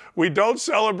Carlson. We don't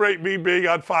celebrate me being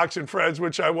on Fox and Friends,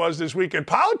 which I was this weekend.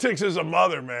 Politics is a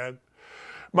mother, man.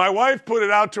 My wife put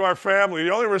it out to our family.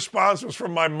 The only response was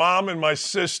from my mom and my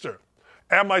sister,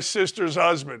 and my sister's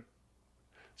husband.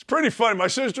 It's pretty funny. My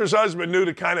sister's husband knew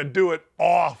to kind of do it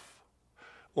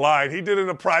offline. He did it in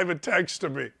a private text to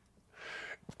me.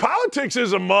 Politics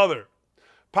is a mother.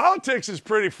 Politics is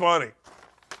pretty funny.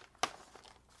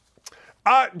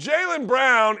 Jaylen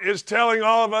Brown is telling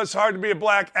all of us hard to be a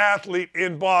black athlete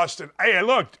in Boston. Hey,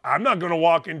 look, I'm not going to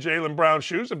walk in Jaylen Brown's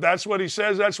shoes. If that's what he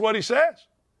says, that's what he says.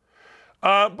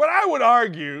 But I would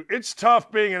argue it's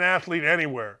tough being an athlete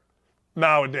anywhere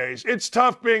nowadays. It's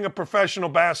tough being a professional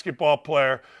basketball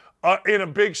player in a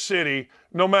big city,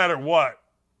 no matter what.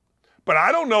 But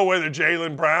I don't know whether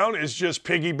Jaylen Brown is just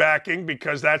piggybacking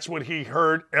because that's what he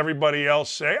heard everybody else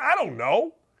say. I don't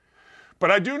know. But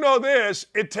I do know this,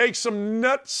 it takes some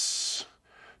nuts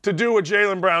to do what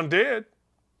Jaylen Brown did.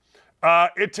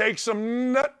 It takes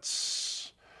some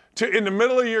nuts to, in the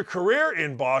middle of your career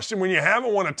in Boston, when you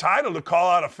haven't won a title, to call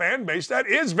out a fan base. That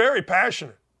is very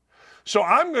passionate. So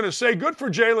I'm going to say good for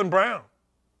Jaylen Brown.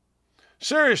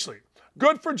 Seriously,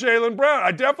 good for Jaylen Brown.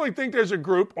 I definitely think there's a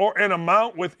group or an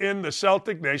amount within the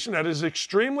Celtic Nation that is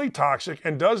extremely toxic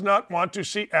and does not want to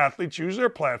see athletes use their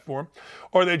platform,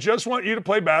 or they just want you to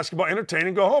play basketball, entertain,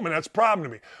 and go home, and that's a problem to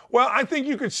me. Well, I think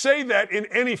you could say that in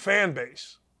any fan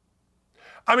base.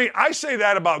 I mean, I say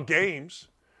that about games.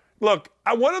 Look,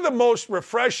 one of the most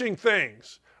refreshing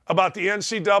things about the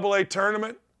NCAA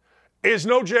tournament is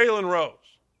no Jalen Rose,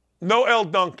 no L.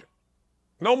 Duncan,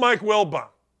 no Mike Wilbon,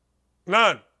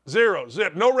 none. Zero,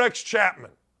 zip. No Rex Chapman.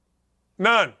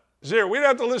 None. Zero. We'd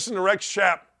have to listen to Rex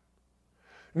Chapman.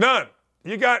 None.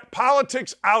 You got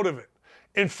politics out of it.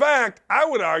 In fact, I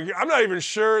would argue, I'm not even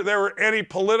sure there were any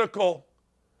political,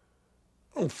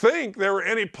 I don't think there were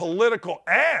any political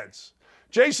ads.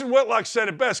 Jason Whitlock said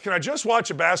it best. Can I just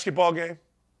watch a basketball game?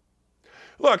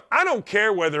 Look, I don't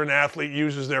care whether an athlete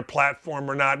uses their platform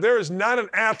or not. There is not an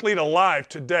athlete alive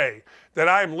today that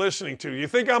I am listening to. You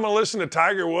think I'm going to listen to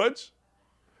Tiger Woods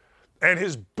and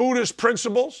his Buddhist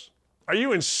principles? Are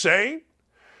you insane?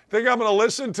 Think I'm going to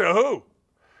listen to who?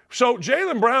 So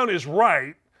Jaylen Brown is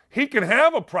right. He can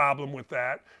have a problem with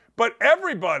that. But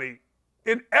everybody,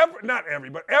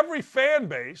 every fan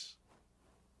base,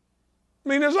 I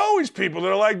mean, there's always people that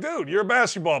are like, dude, you're a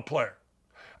basketball player.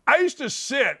 I used to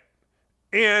sit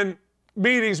in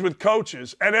meetings with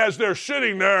coaches, and as they're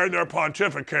sitting there and they're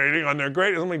pontificating on their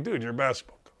greatness, I'm like, dude, you're a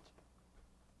basketball coach.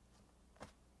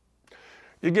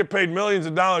 You get paid millions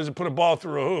of dollars to put a ball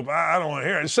through a hoop. I don't want to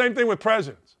hear it. Same thing with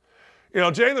presidents. You know,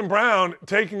 Jaylen Brown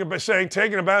taking a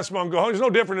basketball and go home is no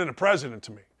different than a president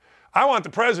to me. I want the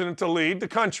president to lead the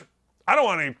country. I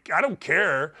don't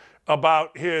care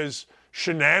about his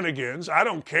shenanigans. I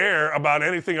don't care about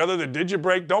anything other than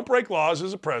don't break laws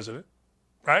as a president,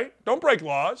 right? Don't break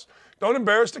laws. Don't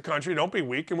embarrass the country. Don't be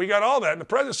weak. And we got all that in the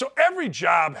president. So every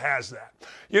job has that.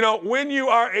 You know, when you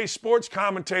are a sports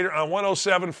commentator on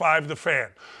 107.5 The Fan,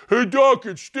 hey,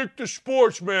 Dawkins, stick to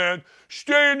sports, man.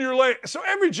 Stay in your lane. So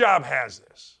every job has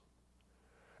this.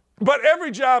 But every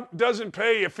job doesn't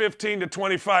pay you $15 to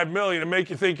 $25 million to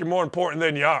make you think you're more important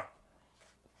than you are.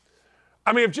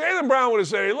 I mean, if Jaylen Brown would have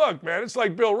said, hey, look, man, it's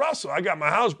like Bill Russell. I got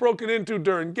my house broken into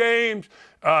during games,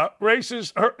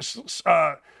 races, hurled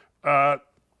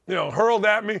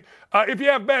at me. If you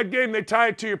have a bad game, they tie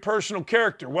it to your personal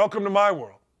character. Welcome to my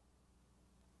world.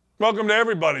 Welcome to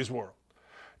everybody's world.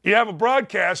 You have a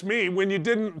broadcast, me, when you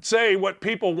didn't say what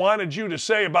people wanted you to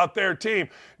say about their team.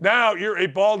 Now you're a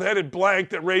bald-headed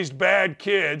blank that raised bad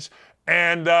kids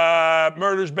and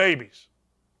murders babies.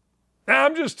 Now,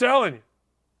 I'm just telling you.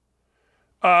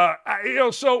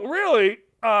 So really,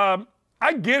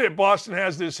 I get it. Boston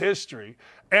has this history.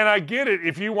 And I get it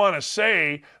if you want to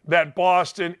say that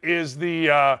Boston is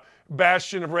the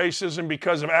bastion of racism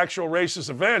because of actual racist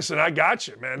events, and I got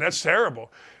you, man. That's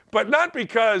terrible. But not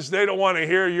because they don't want to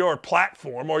hear your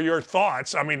platform or your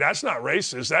thoughts. I mean, that's not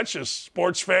racist. That's just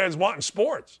sports fans wanting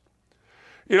sports.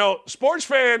 You know, sports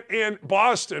fan in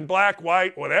Boston, black,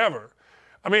 white, whatever.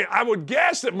 I mean, I would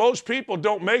guess that most people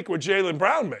don't make what Jaylen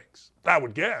Brown makes. I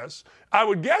would guess. I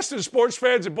would guess that sports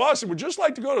fans in Boston would just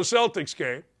like to go to a Celtics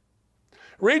game,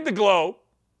 read the Globe,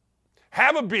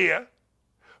 have a beer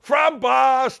from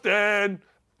Boston,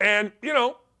 and,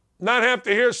 not have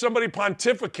to hear somebody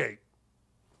pontificate.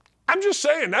 I'm just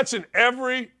saying that's in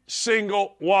every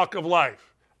single walk of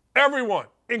life. Everyone,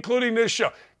 including this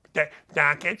show.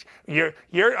 Dawkins,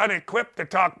 you're unequipped to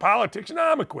talk politics. No,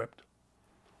 I'm equipped.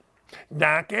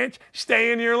 Dawkins,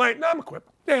 stay in your lane. No, I'm equipped.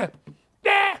 Yeah.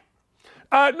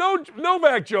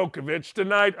 Novak Djokovic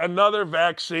denied another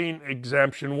vaccine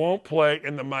exemption, won't play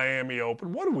in the Miami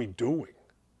Open. What are we doing?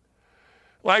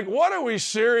 What are we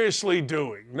seriously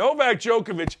doing? Novak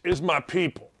Djokovic is my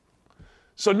people.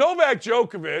 So Novak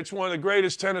Djokovic, one of the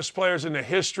greatest tennis players in the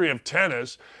history of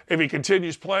tennis, if he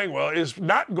continues playing well, is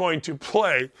not going to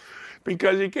play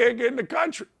because he can't get in the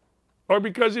country or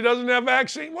because he doesn't have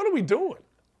vaccine. What are we doing?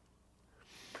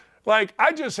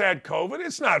 I just had COVID.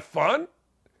 It's not fun.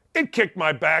 It kicked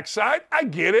my backside. I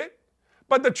get it.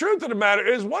 But the truth of the matter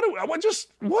is,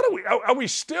 are we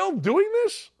still doing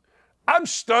this? I'm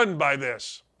stunned by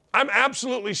this. I'm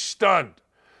absolutely stunned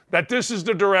that this is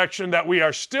the direction that we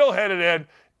are still headed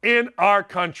in our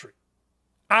country.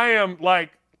 I am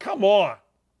come on.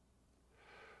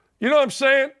 You know what I'm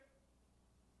saying?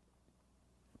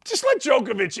 Just let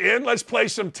Djokovic in. Let's play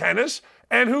some tennis.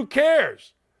 And who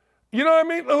cares? You know what I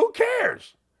mean? Who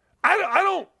cares?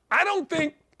 I don't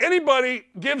think anybody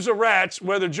gives a rat's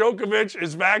whether Djokovic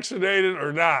is vaccinated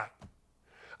or not.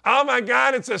 Oh, my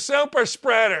God, it's a super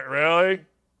spreader. Really?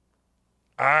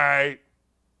 All right.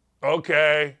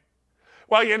 Okay.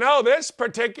 Well, this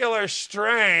particular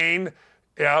strain,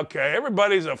 yeah, okay,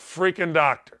 everybody's a freaking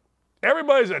doctor.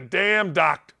 Everybody's a damn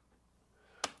doctor.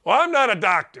 Well, I'm not a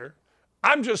doctor.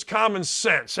 I'm just common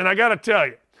sense. And I got to tell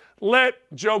you, let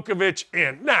Djokovic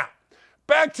in. Now,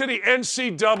 back to the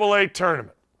NCAA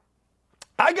tournament.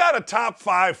 I got a top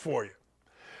 5 for you.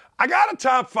 I got a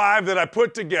top 5 that I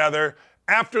put together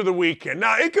after the weekend.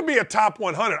 Now, it could be a top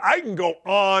 100. I can go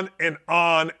on and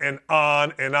on and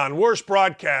on and on. Worst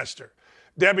broadcaster,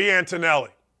 Debbie Antonelli.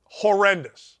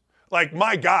 Horrendous.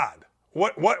 My God,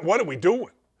 what are we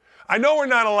doing? I know we're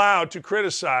not allowed to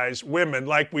criticize women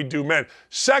like we do men.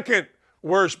 Second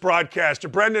worst broadcaster,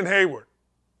 Brendan Hayward.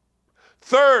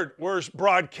 Third worst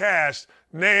broadcast,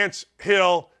 Nance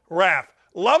Hill Raff.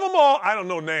 Love them all. I don't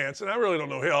know Nance, and I really don't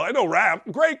know Hill. I know Raff.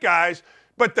 Great guys.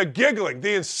 But the giggling,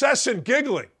 the incessant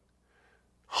giggling.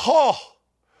 Oh,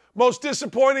 most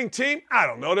disappointing team? I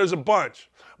don't know. There's a bunch.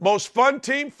 Most fun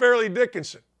team? Fairleigh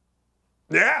Dickinson.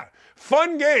 Yeah.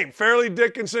 Fun game? Fairleigh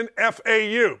Dickinson,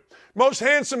 FAU. Most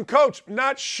handsome coach?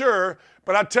 Not sure,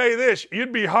 but I'll tell you this.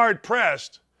 You'd be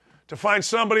hard-pressed to find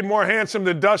somebody more handsome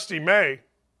than Dusty May.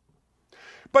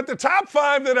 But the top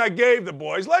 5 that I gave the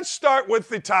boys, let's start with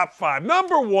the top 5.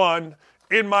 Number 1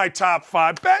 in my top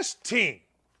 5, best team.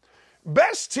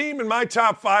 Best team in my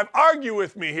top 5, argue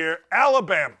with me here,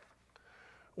 Alabama.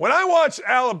 When I watched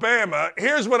Alabama,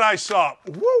 here's what I saw.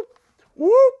 Whoop,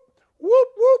 whoop, whoop,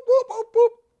 whoop, whoop, whoop,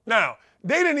 whoop. Now,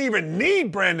 they didn't even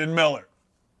need Brandon Miller.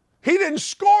 He didn't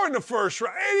score in the first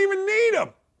round. They didn't even need him.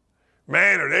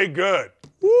 Man, are they good.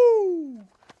 Woo!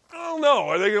 I don't know.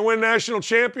 Are they going to win national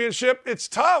championship? It's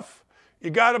tough. You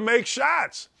got to make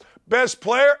shots. Best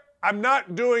player, I'm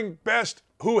not doing best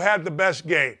who had the best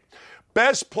game.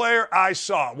 Best player I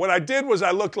saw. What I did was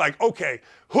I looked like, okay,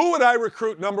 who would I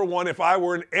recruit number one if I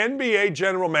were an NBA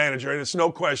general manager? And it's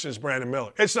no question it's Brandon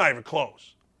Miller. It's not even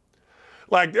close.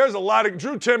 Like, there's a lot of –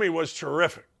 Drew Timme was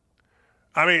terrific.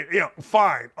 I mean,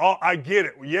 fine. I get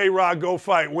it. Yay, Rod, go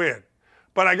fight, win.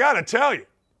 But I got to tell you,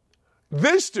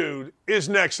 this dude is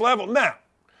next level.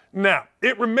 Now,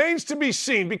 it remains to be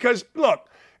seen because, look,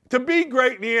 to be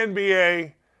great in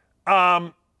the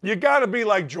NBA, you got to be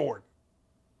like Jordan.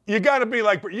 You got to be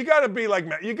like Matt. You got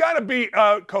to be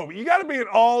Kobe. You got to be an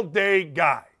all-day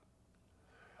guy.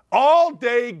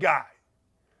 All-day guy.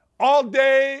 All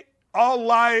day, all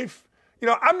life.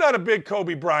 I'm not a big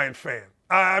Kobe Bryant fan.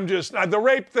 I'm just, the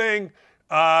rape thing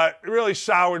really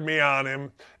soured me on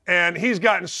him. And he's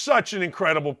gotten such an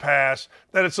incredible pass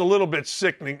that it's a little bit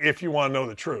sickening if you want to know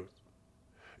the truth.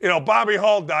 Bobby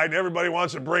Hall died and everybody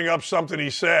wants to bring up something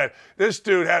he said. This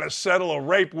dude had to settle a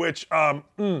rape, which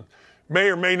may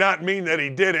or may not mean that he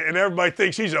did it. And everybody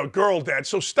thinks he's a girl dad.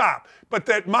 So stop. But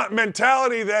that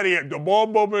mentality that he had, the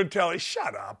Bobo mentality,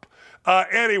 shut up.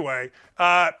 Anyway,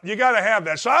 you got to have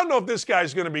that. So I don't know if this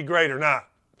guy's going to be great or not.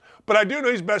 But I do know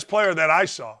he's the best player that I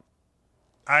saw.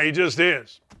 He just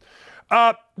is.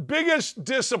 Biggest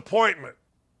disappointment.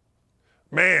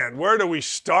 Man, where do we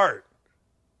start?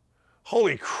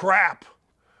 Holy crap.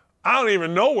 I don't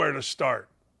even know where to start.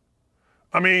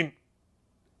 I mean,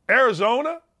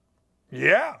 Arizona?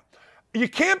 Yeah. You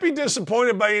can't be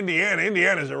disappointed by Indiana.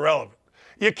 Indiana's irrelevant.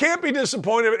 You can't be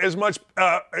disappointed as much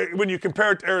when you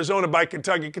compare it to Arizona by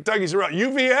Kentucky. Kentucky's irrelevant.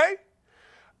 UVA?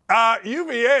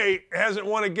 UVA hasn't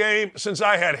won a game since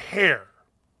I had hair.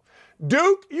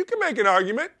 Duke, you can make an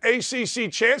argument,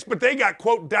 ACC chance, but they got,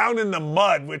 quote, down in the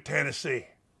mud with Tennessee.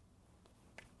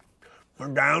 We're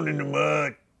down in the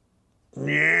mud.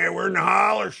 Yeah, we're in the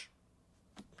hollers.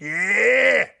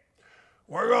 Yeah.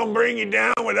 We're going to bring you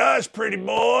down with us, pretty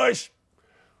boys.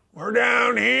 We're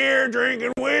down here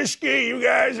drinking whiskey. You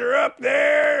guys are up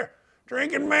there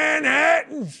drinking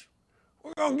Manhattans.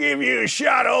 We're going to give you a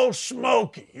shot of Old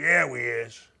Smoky. Yeah, we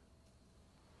is.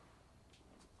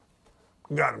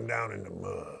 Got them down in the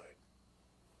mud.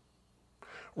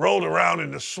 Rolled around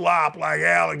in the slop like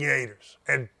alligators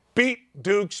and beat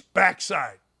Duke's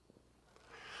backside.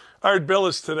 I heard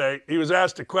Billis today. He was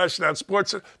asked a question on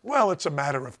sports. Well, it's a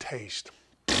matter of taste.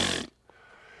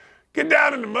 Get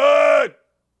down in the mud.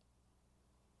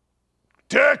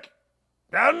 Tuck.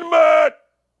 Down in the mud.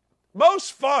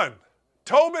 Most fun.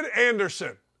 Tobin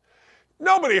Anderson.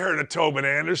 Nobody heard of Tobin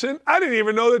Anderson. I didn't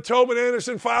even know that Tobin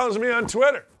Anderson follows me on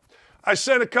Twitter. I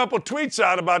sent a couple tweets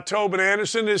out about Tobin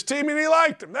Anderson and his team, and he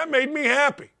liked him. That made me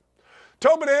happy.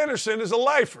 Tobin Anderson is a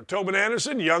lifer. Tobin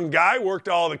Anderson, young guy, worked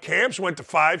all the camps, went to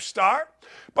 5-star.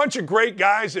 Bunch of great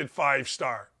guys at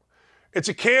 5-star. It's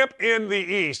a camp in the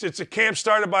East. It's a camp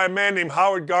started by a man named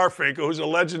Howard Garfinkel, who's a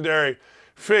legendary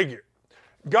figure.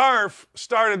 Garf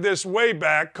started this way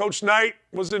back. Coach Knight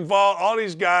was involved, all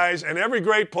these guys, and every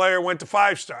great player went to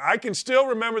 5-star. I can still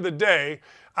remember the day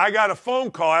I got a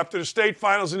phone call after the state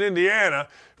finals in Indiana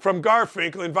from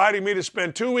Garfinkel inviting me to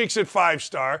spend 2 weeks at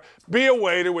 5-star, be a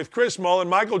waiter with Chris Mullen,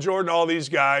 Michael Jordan, all these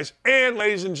guys, and,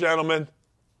 ladies and gentlemen,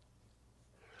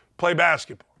 play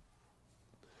basketball.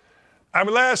 I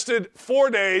lasted 4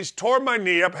 days, tore my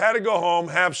knee up, had to go home,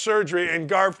 have surgery, and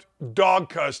Garf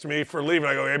dog-cussed me for leaving.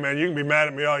 I go, hey, man, you can be mad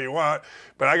at me all you want,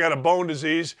 but I got a bone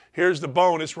disease. Here's the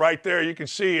bone. It's right there. You can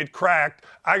see it cracked.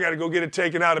 I got to go get it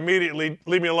taken out immediately.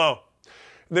 Leave me alone.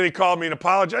 Then he called me and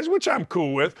apologized, which I'm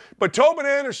cool with. But Tobin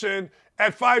Anderson,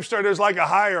 at 5-star, there's like a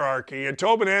hierarchy. And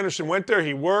Tobin Anderson went there.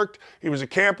 He worked. He was a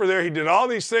camper there. He did all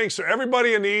these things. So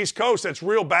everybody in the East Coast that's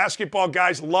real basketball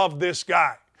guys love this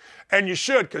guy. And you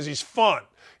should, because he's fun.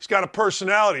 He's got a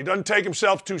personality. He doesn't take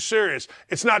himself too serious.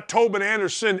 It's not Tobin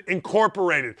Anderson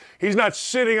Incorporated. He's not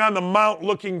sitting on the mount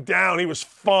looking down. He was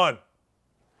fun.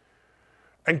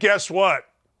 And guess what?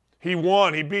 He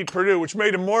won. He beat Purdue, which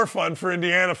made him more fun for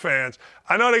Indiana fans.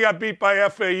 I know they got beat by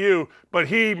FAU, but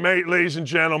he, ladies and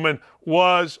gentlemen,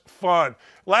 was fun.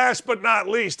 Last but not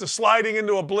least, the Sliding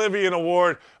into Oblivion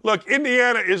Award. Look,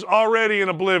 Indiana is already in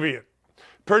oblivion.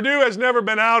 Purdue has never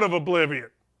been out of oblivion.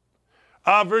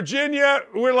 Virginia,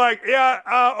 we're like,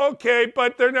 yeah, okay,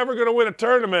 but they're never going to win a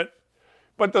tournament.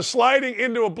 But the Sliding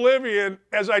into Oblivion,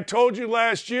 as I told you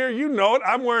last year, you know it.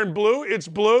 I'm wearing blue. It's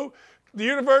blue. The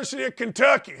University of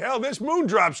Kentucky. Hell, this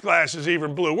Moondrops glass is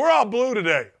even blue. We're all blue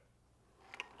today.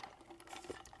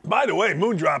 By the way,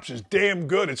 Moondrops is damn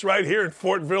good. It's right here in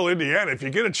Fortville, Indiana. If you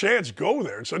get a chance, go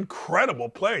there. It's an incredible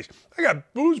place. I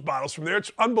got booze bottles from there.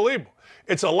 It's unbelievable.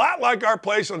 It's a lot like our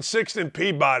place on 6th and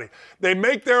Peabody. They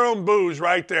make their own booze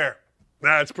right there.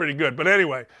 That's pretty good. But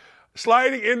anyway,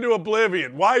 sliding into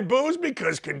oblivion. Why booze?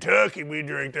 Because Kentucky, we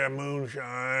drink that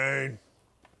moonshine.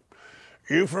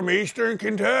 You from Eastern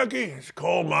Kentucky? It's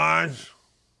coal mines.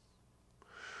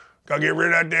 Gotta get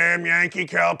rid of that damn Yankee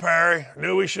Calipari.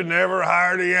 Knew we should never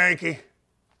hire the Yankee.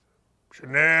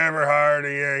 Should never hire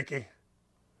the Yankee.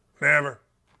 Never.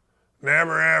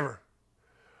 Never, ever.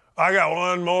 I got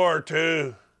one more,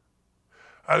 too.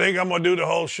 I think I'm gonna do the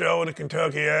whole show in a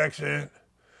Kentucky accent.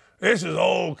 This is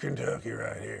old Kentucky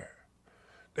right here.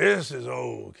 This is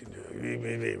old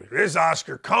Kentucky. This is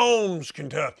Oscar Combs,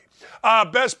 Kentucky.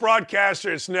 Best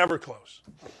broadcaster, it's never close.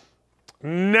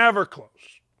 Never close.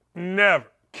 Never.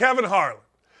 Kevin Harlan.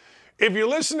 If you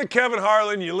listen to Kevin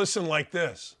Harlan, you listen like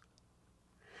this.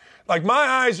 Like my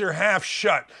eyes are half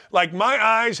shut. Like my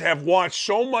eyes have watched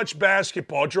so much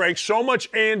basketball, drank so much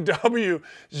A&W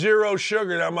Zero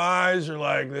Sugar that my eyes are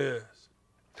like this.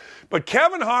 But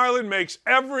Kevin Harlan makes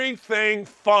everything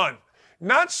fun.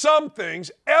 Not some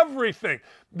things, everything.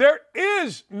 There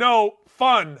is no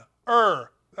funner,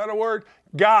 is that a word?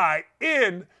 Guy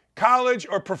in college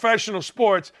or professional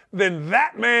sports than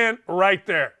that man right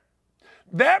there.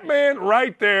 That man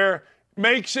right there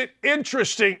makes it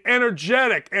interesting,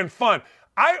 energetic, and fun.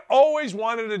 I always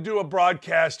wanted to do a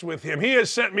broadcast with him. He has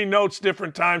sent me notes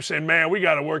different times saying, man, we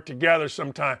got to work together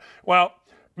sometime. Well,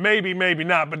 maybe, maybe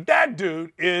not. But that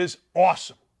dude is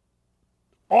awesome.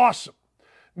 Awesome.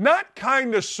 Not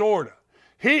kind of, sort of.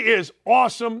 He is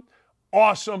awesome,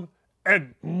 awesome,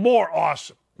 and more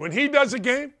awesome. When he does a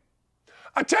game,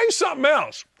 I'll tell you something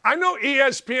else. I know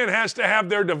ESPN has to have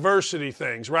their diversity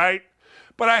things, right?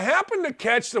 But I happened to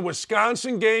catch the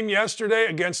Wisconsin game yesterday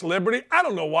against Liberty. I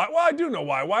don't know why. Well, I do know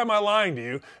why. Why am I lying to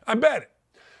you? I bet it.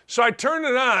 So I turn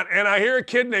it on, and I hear a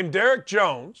kid named Derek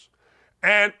Jones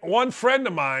and one friend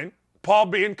of mine, Paul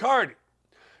Biancardi.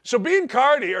 So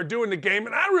Biancardi are doing the game,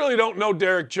 and I really don't know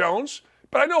Derek Jones,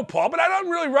 but I know Paul, but I don't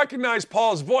really recognize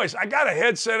Paul's voice. I got a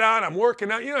headset on. I'm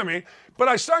working out, you know what I mean? But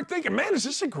I start thinking, man, is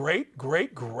this a great,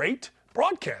 great, great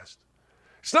broadcast?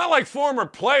 It's not like former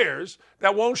players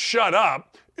that won't shut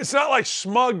up. It's not like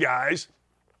smug guys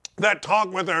that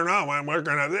talk with their, no, I'm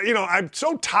working out. You know, I'm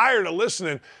so tired of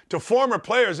listening to former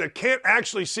players that can't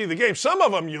actually see the game. Some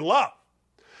of them you love.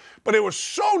 But it was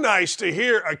so nice to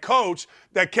hear a coach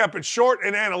that kept it short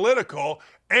and analytical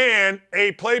and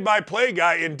a play-by-play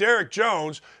guy in Derek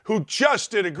Jones who just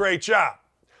did a great job.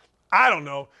 I don't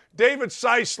know. David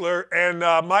Seisler and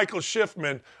Michael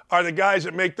Schiffman are the guys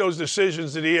that make those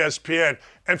decisions at ESPN.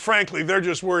 And frankly, they're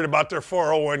just worried about their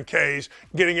 401ks,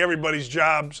 getting everybody's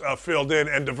jobs filled in,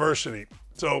 and diversity.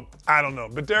 So I don't know.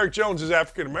 But Derek Jones is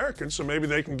African-American, so maybe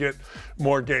they can get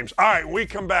more games. All right, when we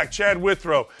come back, Chad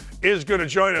Withrow is going to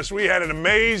join us. We had an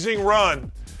amazing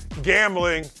run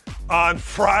gambling on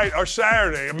Friday or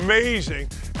Saturday. Amazing.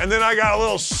 And then I got a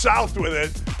little south with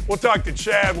it. We'll talk to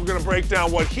Chad. We're going to break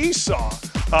down what he saw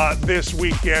this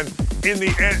weekend in the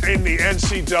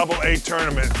NCAA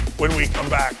tournament when we come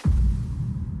back.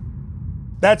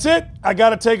 That's it. I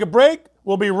got to take a break.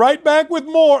 We'll be right back with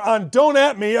more on Don't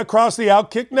At Me across the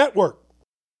OutKick Network.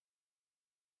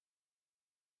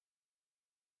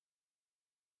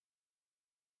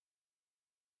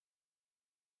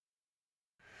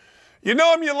 You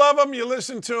know him, you love him, you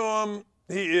listen to him.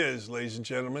 He is, ladies and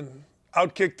gentlemen,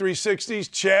 OutKick 360's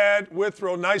Chad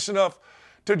Withrow, nice enough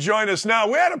to join us now.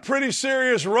 We had a pretty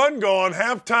serious run going,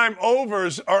 halftime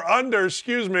overs or under,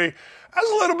 excuse me. That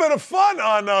was a little bit of fun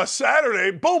on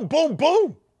Saturday. Boom, boom,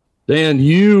 boom. Dan,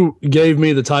 you gave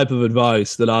me the type of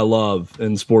advice that I love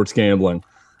in sports gambling,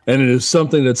 and it is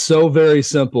something that's so very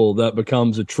simple that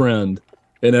becomes a trend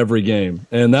in every game.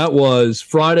 And that was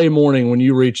Friday morning when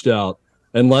you reached out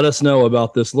and let us know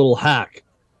about this little hack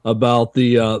about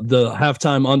the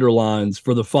halftime underlines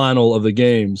for the final of the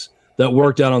games that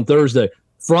worked out on Thursday.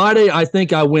 Friday, I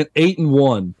think I went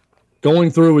 8-1 going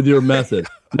through with your method.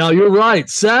 Now, you're right.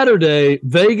 Saturday,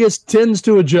 Vegas tends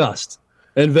to adjust.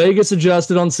 And Vegas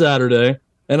adjusted on Saturday,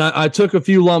 and I took a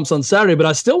few lumps on Saturday, but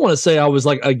I still want to say I was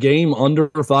like a game under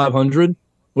 500,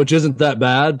 which isn't that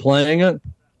bad playing it.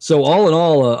 So all in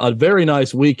all, a very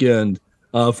nice weekend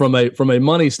from a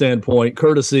money standpoint,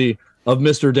 courtesy of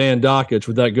Mr. Dan Dockich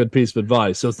with that good piece of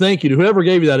advice. So thank you to whoever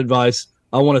gave you that advice.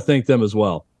 I want to thank them as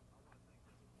well.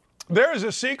 There is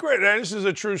a secret, and this is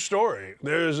a true story.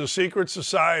 There is a secret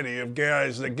society of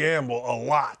guys that gamble a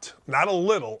lot, not a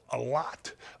little, a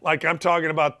lot. Like I'm talking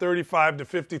about 35 to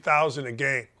 50,000 a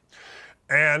game.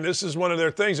 And this is one of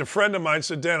their things. A friend of mine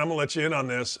said, Dan, I'm going to let you in on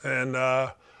this.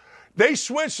 And they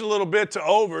switched a little bit to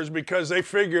overs because they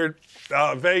figured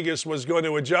Vegas was going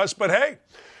to adjust. But, hey,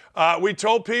 we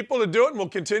told people to do it, and we'll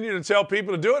continue to tell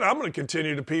people to do it. I'm going to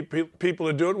continue to people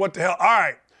to do it. What the hell?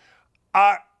 All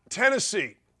right.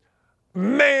 Tennessee.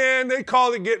 Man, they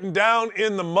call it getting down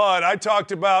in the mud. I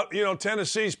talked about,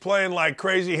 Tennessee's playing like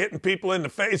crazy, hitting people in the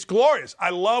face. It's glorious. I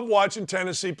love watching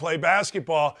Tennessee play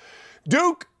basketball.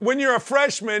 Duke, when you're a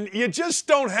freshman, you just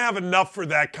don't have enough for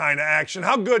that kind of action.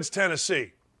 How good's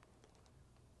Tennessee?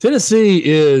 Tennessee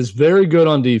is very good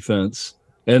on defense,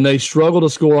 and they struggle to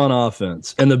score on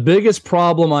offense. And the biggest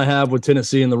problem I have with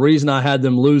Tennessee, and the reason I had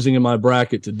them losing in my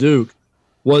bracket to Duke,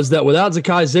 was that without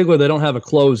Zakai Ziegler, they don't have a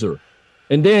closer.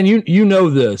 And Dan, you know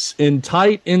this. In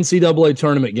tight NCAA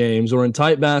tournament games or in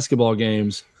tight basketball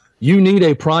games, you need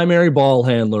a primary ball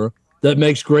handler that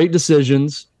makes great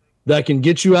decisions, that can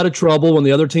get you out of trouble when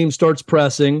the other team starts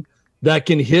pressing, that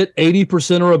can hit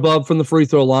 80% or above from the free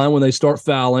throw line when they start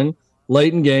fouling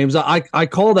late in games. I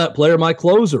call that player my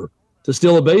closer. To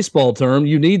steal a baseball term,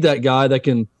 you need that guy that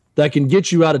can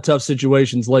get you out of tough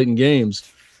situations late in games.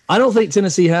 I don't think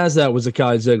Tennessee has that with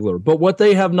Zakai Ziegler, but what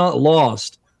they have not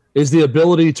lost is the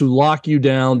ability to lock you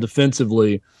down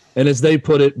defensively and, as they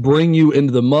put it, bring you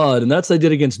into the mud, and that's what they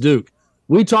did against Duke.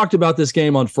 We talked about this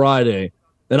game on Friday,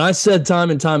 and I said time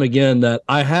and time again that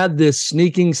I had this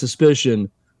sneaking suspicion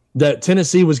that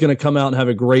Tennessee was going to come out and have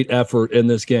a great effort in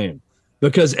this game,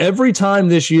 because every time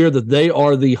this year that they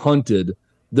are the hunted,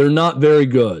 they're not very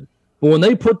good. But when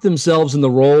they put themselves in the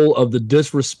role of the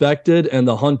disrespected and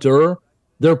the hunter,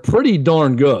 they're pretty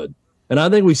darn good. And I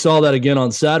think we saw that again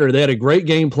on Saturday. They had a great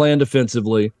game plan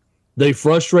defensively. They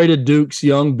frustrated Duke's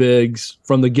young bigs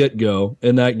from the get-go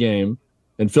in that game.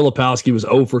 And Filipowski was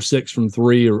 0 for 6 from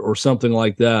 3 or something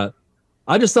like that.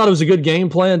 I just thought it was a good game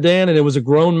plan, Dan, and it was a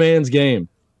grown man's game.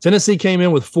 Tennessee came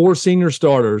in with 4 senior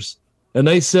starters, and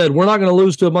they said, we're not going to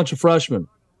lose to a bunch of freshmen.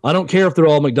 I don't care if they're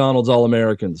all McDonald's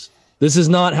All-Americans. This is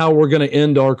not how we're going to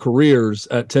end our careers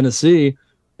at Tennessee.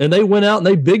 And they went out and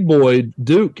they big-boyed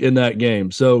Duke in that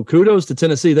game. So kudos to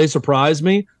Tennessee. They surprised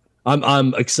me.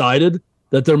 I'm excited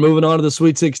that they're moving on to the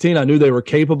Sweet 16. I knew they were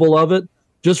capable of it.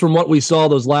 Just from what we saw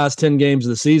those last 10 games of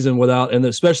the season without, and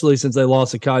especially since they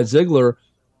lost to Kai Ziegler,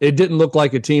 it didn't look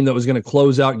like a team that was going to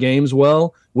close out games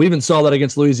well. We even saw that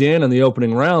against Louisiana in the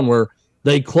opening round where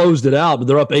they closed it out, but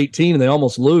they're up 18 and they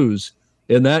almost lose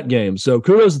in that game. So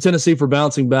kudos to Tennessee for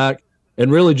bouncing back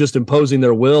and really just imposing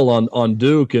their will on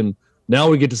Duke. And now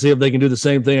we get to see if they can do the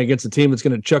same thing against a team that's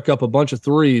going to chuck up a bunch of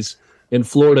threes in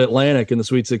Florida Atlantic in the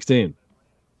Sweet 16.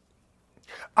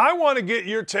 I want to get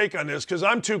your take on this because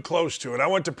I'm too close to it. I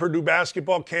went to Purdue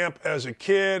basketball camp as a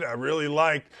kid. I really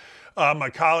liked my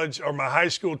college or my high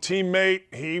school teammate.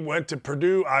 He went to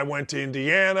Purdue. I went to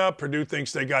Indiana. Purdue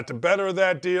thinks they got the better of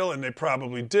that deal, and they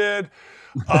probably did.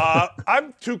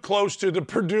 I'm too close to the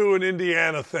Purdue and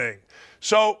Indiana thing.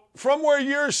 So from where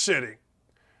you're sitting,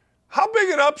 how big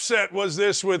an upset was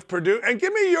this with Purdue? And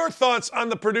give me your thoughts on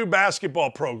the Purdue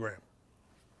basketball program.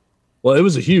 Well, it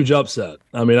was a huge upset.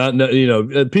 I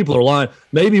mean, people are lying.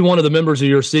 Maybe one of the members of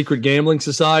your secret gambling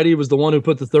society was the one who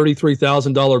put the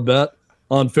 $33,000 bet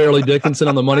on Fairleigh Dickinson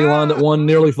on the money line that won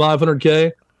nearly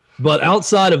 $500K. But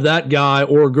outside of that guy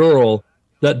or girl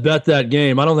that bet that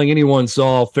game, I don't think anyone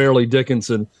saw Fairleigh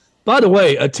Dickinson. By the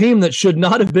way, a team that should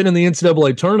not have been in the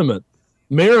NCAA tournament.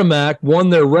 Merrimack won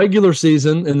their regular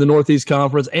season in the Northeast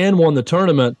Conference and won the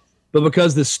tournament, but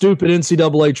because the stupid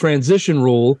NCAA transition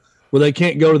rule where they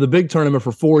can't go to the big tournament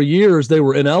for 4 years, they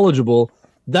were ineligible.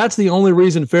 That's the only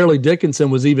reason Fairleigh Dickinson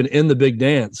was even in the big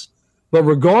dance. But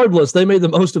regardless, they made the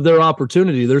most of their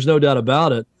opportunity. There's no doubt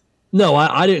about it. No,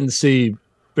 I didn't see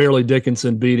Fairleigh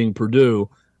Dickinson beating Purdue.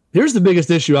 Here's the biggest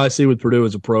issue I see with Purdue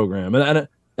as a program. And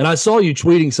I saw you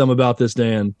tweeting some about this,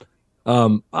 Dan.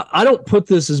 I don't put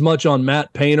this as much on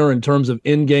Matt Painter in terms of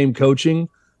in-game coaching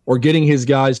or getting his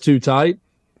guys too tight.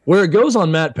 Where it goes on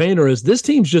Matt Painter is this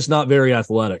team's just not very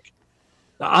athletic.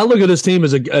 I look at this team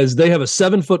as they have a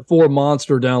 7'4"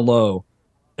 monster down low.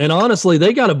 And honestly,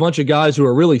 they got a bunch of guys who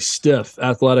are really stiff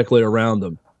athletically around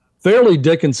them. Fairleigh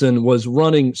Dickinson was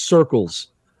running circles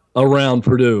around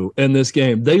Purdue in this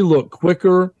game. They look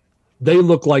quicker. They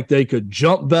look like they could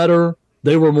jump better.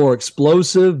 They were more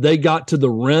explosive. They got to the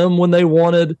rim when they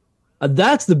wanted.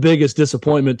 That's the biggest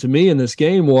disappointment to me in this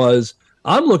game was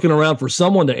I'm looking around for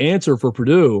someone to answer for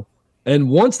Purdue. And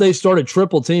once they started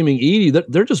triple teaming Edey,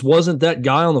 there just wasn't that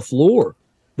guy on the floor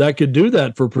that could do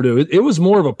that for Purdue. It was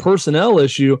more of a personnel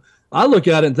issue. I look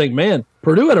at it and think, man,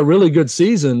 Purdue had a really good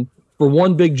season for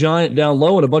one big giant down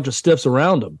low and a bunch of stiffs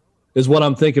around him is what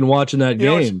I'm thinking watching that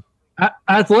game.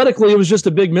 Athletically, it was just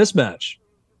a big mismatch.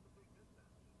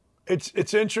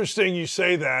 It's interesting you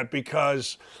say that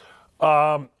because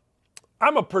I'm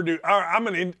a Purdue.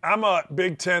 I'm a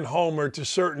Big Ten homer to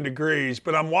certain degrees,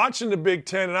 but I'm watching the Big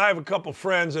Ten, and I have a couple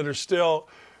friends that are still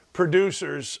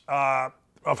producers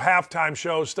of halftime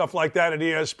shows, stuff like that at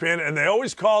ESPN, and they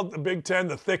always called the Big Ten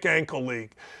the thick ankle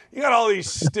league. You got all these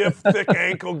stiff, thick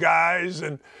ankle guys,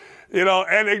 and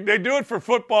and they do it for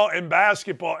football and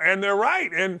basketball, and they're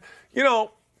right. And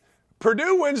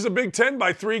Purdue wins the Big Ten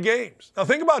by 3 games. Now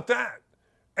think about that.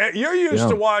 You're used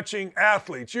to watching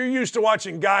athletes. You're used to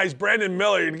watching guys, Brandon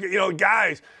Miller,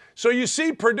 guys. So you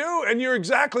see Purdue, and you're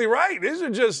exactly right. These are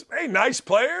just, nice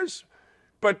players,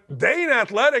 but they ain't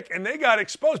athletic, and they got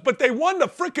exposed. But they won the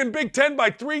freaking Big Ten by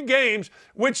 3 games,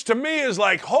 which to me is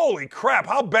like, holy crap,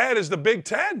 how bad is the Big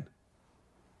Ten?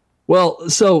 Well,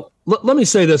 so let me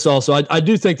say this also. I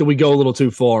do think that we go a little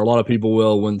too far. A lot of people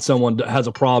will when someone has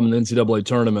a problem in the NCAA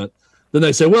tournament. Then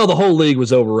they say, well, the whole league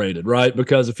was overrated, right?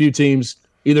 Because a few teams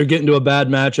either get into a bad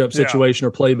matchup situation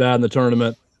or play bad in the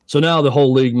tournament. So now the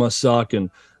whole league must suck. And,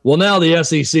 well, now the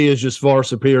SEC is just far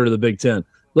superior to the Big Ten.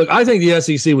 Look, I think the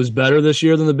SEC was better this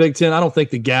year than the Big Ten. I don't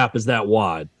think the gap is that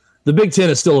wide. The Big Ten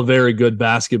is still a very good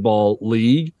basketball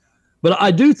league. But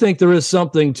I do think there is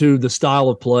something to the style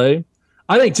of play.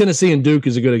 I think Tennessee and Duke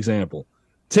is a good example.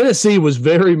 Tennessee was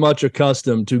very much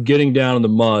accustomed to getting down in the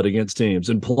mud against teams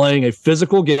and playing a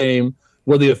physical game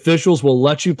where the officials will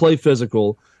let you play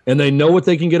physical and they know what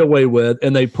they can get away with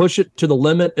and they push it to the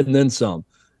limit and then some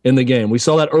in the game. We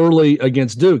saw that early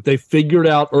against Duke. They figured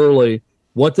out early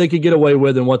what they could get away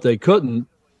with and what they couldn't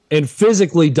and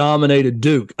physically dominated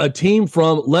Duke, a team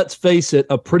from, let's face it,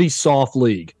 a pretty soft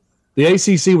league. The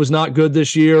ACC was not good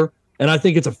this year, and I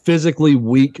think it's a physically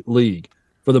weak league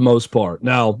for the most part.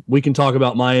 Now, we can talk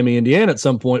about Miami, Indiana at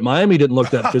some point. Miami didn't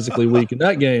look that physically weak in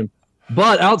that game.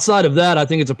 But outside of that, I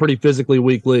think it's a pretty physically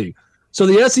weak league. So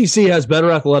the SEC has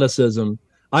better athleticism.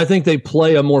 I think they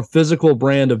play a more physical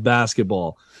brand of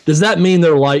basketball. Does that mean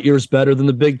they're light years better than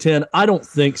the Big Ten? I don't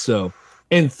think so.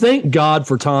 And thank God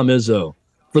for Tom Izzo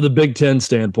for the Big Ten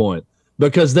standpoint,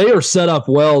 because they are set up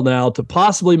well now to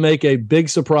possibly make a big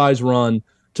surprise run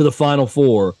to the Final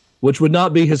Four, which would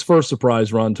not be his first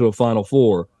surprise run to a Final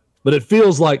Four. But it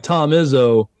feels like Tom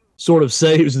Izzo sort of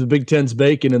saves the Big Ten's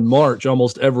bacon in March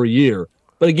almost every year.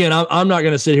 But again, I'm not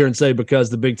going to sit here and say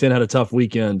because the Big Ten had a tough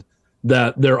weekend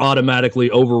that they're automatically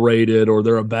overrated or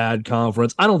they're a bad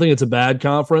conference. I don't think it's a bad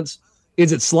conference.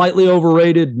 Is it slightly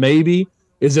overrated? Maybe.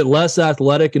 Is it less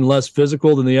athletic and less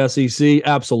physical than the SEC?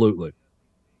 Absolutely.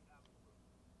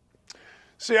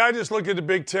 See, I just looked at the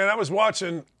Big Ten. I was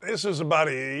watching. This was about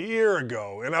a year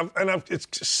ago, and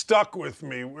it's stuck with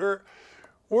me. We're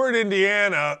at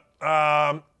Indiana,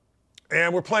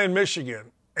 and we're playing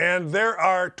Michigan, and there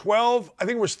are 12. I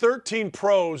think it was 13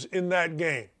 pros in that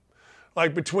game.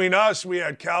 Like between us, we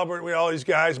had Calvert, we had all these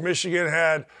guys. Michigan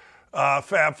had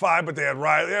Fab Five, but they had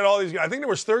Riley. They had all these guys. I think there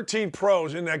was 13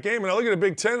 pros in that game, and I look at the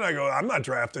Big Ten and I go, I'm not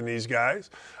drafting these guys.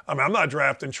 I mean, I'm not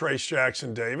drafting Trace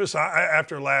Jackson Davis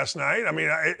after last night. I mean,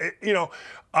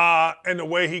 and the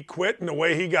way he quit and the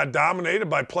way he got dominated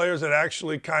by players that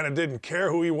actually kind of didn't care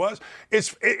who he was.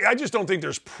 I just don't think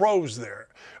there's pros there.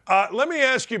 Let me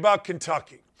ask you about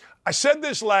Kentucky. I said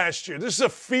this last year. This is a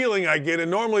feeling I get, and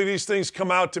normally these things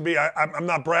come out to be, I'm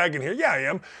not bragging here. Yeah, I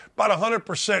am. About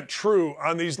 100% true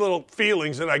on these little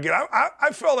feelings that I get.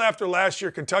 I felt after last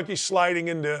year Kentucky sliding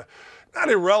into, not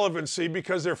irrelevancy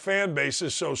because their fan base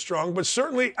is so strong, but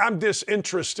certainly I'm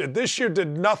disinterested. This year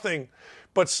did nothing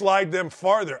but slide them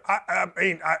farther. I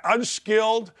mean,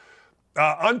 unskilled,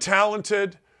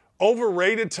 untalented,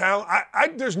 overrated talent.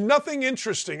 There's nothing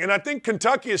interesting. And I think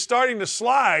Kentucky is starting to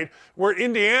slide where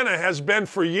Indiana has been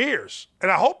for years.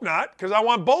 And I hope not, because I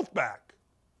want both back.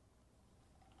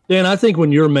 Dan, I think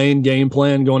when your main game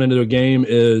plan going into a game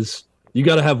is you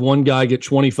got to have one guy get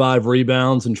 25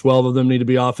 rebounds and 12 of them need to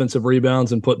be offensive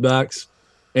rebounds and putbacks,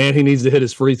 and he needs to hit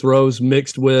his free throws,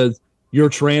 mixed with your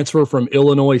transfer from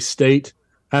Illinois State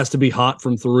has to be hot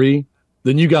from three,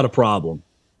 then you got a problem.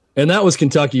 And that was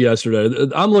Kentucky yesterday.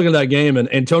 I'm looking at that game,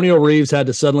 and Antonio Reeves had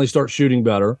to suddenly start shooting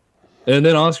better. And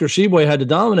then Oscar Tshiebwe had to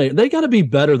dominate. They got to be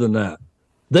better than that.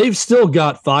 They've still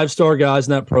got five-star guys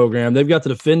in that program. They've got the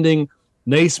defending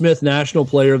Naismith National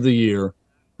Player of the Year.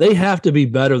 They have to be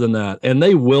better than that. And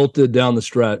they wilted down the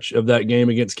stretch of that game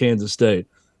against Kansas State.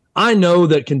 I know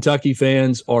that Kentucky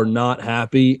fans are not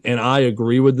happy, and I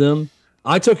agree with them.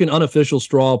 I took an unofficial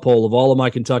straw poll of all of my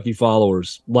Kentucky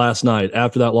followers last night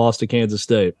after that loss to Kansas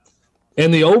State.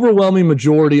 And the overwhelming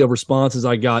majority of responses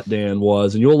I got, Dan,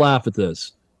 was, and you'll laugh at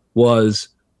this, was,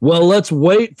 well, let's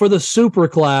wait for the super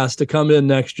class to come in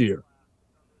next year.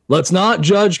 Let's not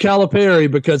judge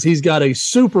Calipari because he's got a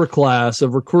super class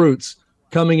of recruits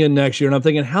coming in next year. And I'm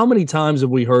thinking, how many times have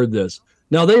we heard this?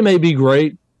 Now, they may be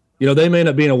great. They may end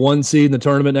up being a 1 seed in the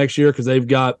tournament next year because they've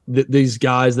got these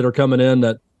guys that are coming in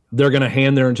that they're going to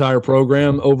hand their entire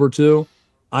program over to.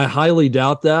 I highly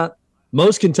doubt that.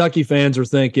 Most Kentucky fans are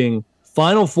thinking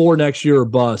Final Four next year or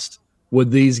bust with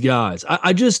these guys.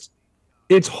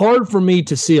 It's hard for me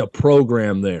to see a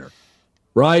program there,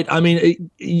 right? I mean,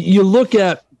 you look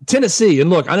at Tennessee,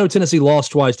 and look, I know Tennessee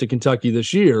lost twice to Kentucky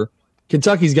this year.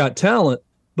 Kentucky's got talent,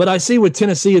 but I see with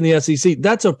Tennessee and the SEC,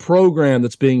 that's a program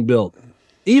that's being built.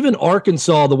 Even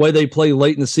Arkansas, the way they play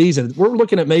late in the season, we're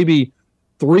looking at maybe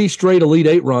 3 straight Elite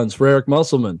Eight runs for Eric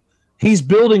Musselman. He's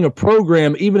building a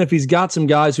program, even if he's got some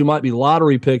guys who might be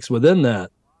lottery picks within that.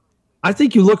 I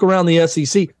think you look around the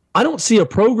SEC, I don't see a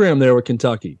program there with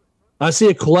Kentucky. I see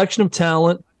a collection of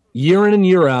talent year in and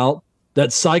year out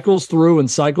that cycles through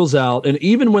and cycles out. And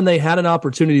even when they had an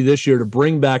opportunity this year to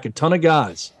bring back a ton of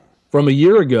guys from a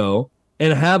year ago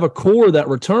and have a core that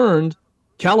returned,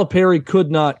 Calipari could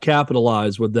not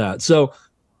capitalize with that. So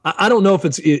I don't know if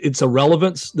it's a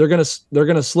relevance they're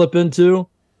gonna slip into,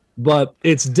 but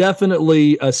it's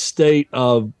definitely a state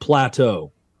of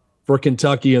plateau for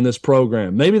Kentucky in this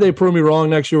program. Maybe they prove me wrong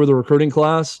next year with the recruiting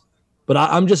class, but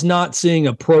I'm just not seeing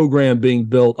a program being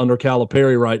built under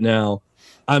Calipari right now.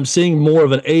 I'm seeing more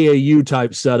of an AAU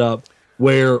type setup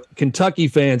where Kentucky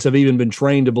fans have even been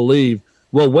trained to believe,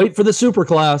 well, wait for the super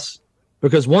class,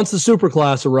 because once the super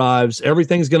class arrives,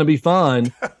 everything's going to be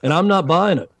fine, and I'm not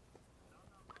buying it.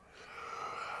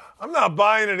 I'm not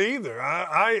buying it either.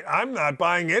 I'm not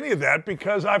buying any of that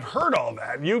because I've heard all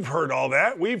that. You've heard all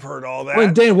that. We've heard all that.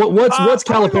 Wait, Dan, what's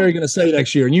Calipari going to say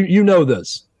next year? And you know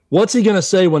this. What's he going to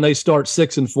say when they start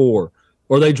 6-4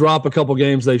 or they drop a couple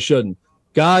games they shouldn't?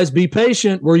 Guys, be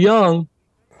patient. We're young,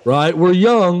 right? We're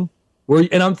young.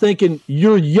 And I'm thinking,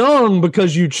 you're young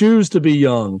because you choose to be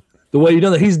young. The way you've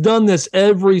done that. He's done this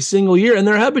every single year. And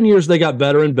there have been years they got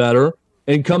better and better.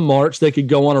 And come March, they could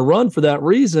go on a run for that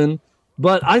reason.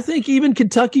 But I think even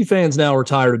Kentucky fans now are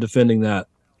tired of defending that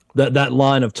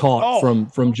line of talk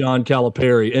from John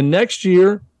Calipari. And next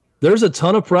year, there's a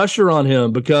ton of pressure on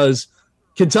him because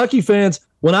Kentucky fans,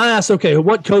 when I asked, okay,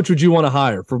 what coach would you want to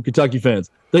hire from Kentucky fans?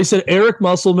 They said Eric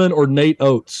Musselman or Nate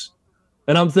Oates.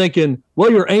 And I'm thinking, well,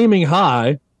 you're aiming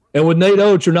high. And with Nate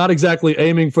Oates, you're not exactly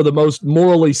aiming for the most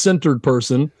morally centered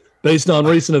person based on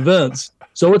recent events.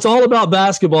 So it's all about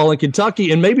basketball in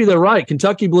Kentucky, and maybe they're right.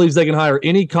 Kentucky believes they can hire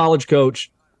any college coach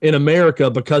in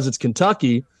America because it's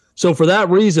Kentucky. So for that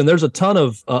reason, there's a ton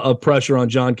of pressure on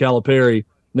John Calipari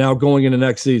now going into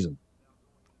next season.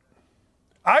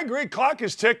 I agree. Clock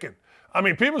is ticking. I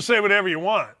mean, people say whatever you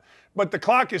want, but the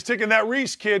clock is ticking. That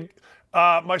Reese kid,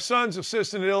 my son's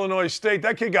assistant at Illinois State,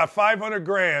 that kid got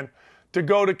 $500,000 to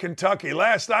go to Kentucky.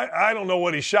 I don't know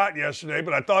what he shot yesterday,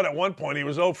 but I thought at one point he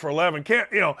was 0 for 11.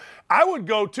 I would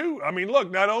go too. I mean,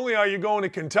 look, not only are you going to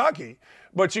Kentucky,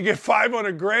 but you get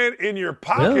 $500,000 in your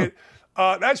pocket.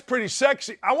 Yeah. That's pretty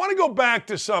sexy. I want to go back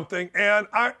to something, and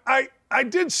I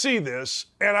did see this,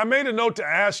 and I made a note to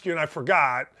ask you, and I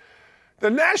forgot. The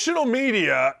national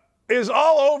media is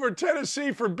all over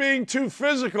Tennessee for being too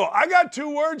physical. I got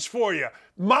 2 words for you.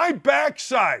 My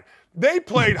backside. They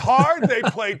played hard, they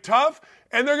played tough,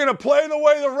 and they're going to play the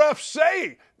way the refs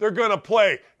say they're going to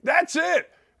play. That's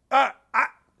it.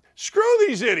 Screw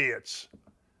these idiots.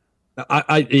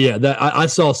 I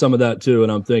saw some of that too,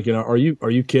 and I'm thinking, are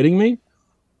you kidding me?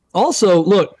 Also,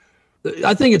 look,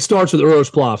 I think it starts with Uros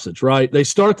Plavsic, right? They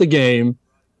start the game,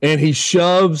 and he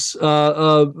shoves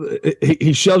the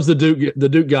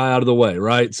Duke guy out of the way,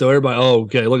 right? So everybody,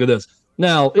 okay, look at this.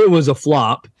 Now it was a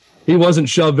flop. He wasn't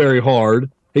shoved very hard.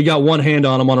 He got one hand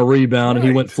on him on a rebound, and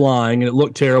he went flying, and it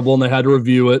looked terrible, and they had to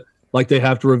review it like they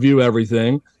have to review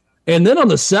everything. And then on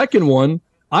the second one,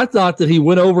 I thought that he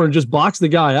went over and just boxed the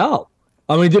guy out.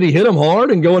 I mean, did he hit him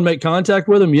hard and go and make contact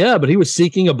with him? Yeah, but he was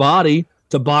seeking a body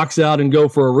to box out and go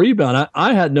for a rebound.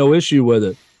 I had no issue with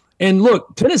it. And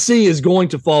look, Tennessee is going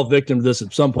to fall victim to this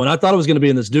at some point. I thought it was going to be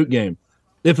in this Duke game.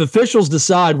 If officials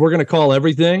decide we're going to call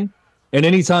everything, and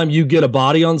anytime you get a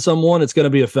body on someone, it's going to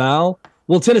be a foul,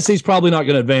 well, Tennessee's probably not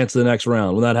going to advance to the next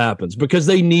round when that happens because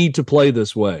they need to play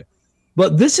this way.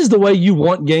 But this is the way you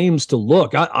want games to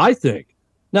look, I think.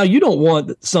 Now, you don't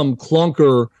want some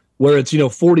clunker where it's,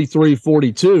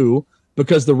 43-42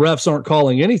 because the refs aren't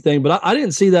calling anything, but I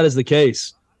didn't see that as the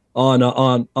case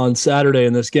on Saturday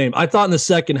in this game. I thought in the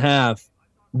second half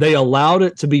they allowed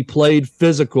it to be played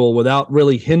physical without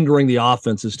really hindering the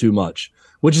offenses too much,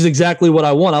 which is exactly what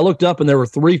I want. I looked up and there were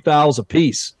 3 fouls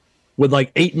apiece with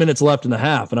like 8 minutes left in the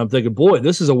half. And I'm thinking, boy,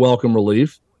 this is a welcome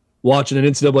relief. watching an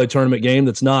NCAA tournament game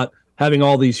that's not having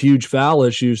all these huge foul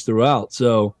issues throughout.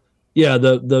 So, yeah,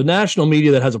 the national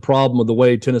media that has a problem with the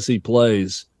way Tennessee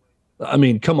plays, I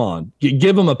mean, come on.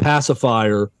 Give them a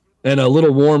pacifier and a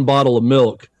little warm bottle of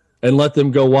milk and let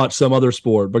them go watch some other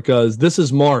sport, because this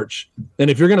is March.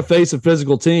 And if you're going to face a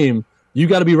physical team, you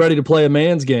got to be ready to play a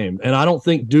man's game. And I don't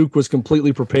think Duke was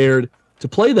completely prepared to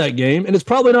play that game. And it's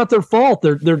probably not their fault.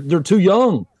 They're too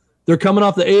young. They're coming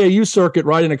off the AAU circuit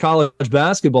right into college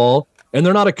basketball, and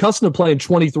they're not accustomed to playing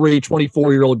 23,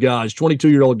 24-year-old guys,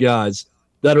 22-year-old guys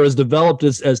that are as developed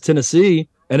as Tennessee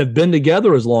and have been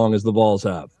together as long as the Vols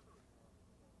have.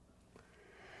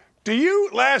 Do you,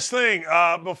 last thing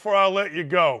before I let you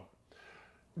go,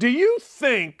 do you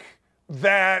think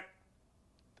that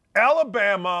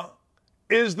Alabama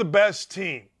is the best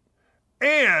team?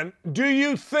 And do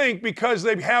you think, because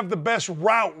they have the best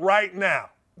route right now,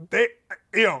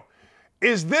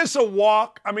 is this a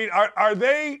walk? I mean, are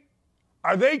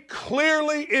they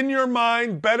clearly, in your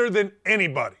mind, better than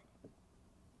anybody?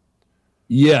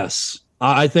 Yes,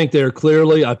 I think they're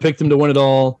clearly. I picked them to win it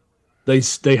all.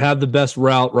 They have the best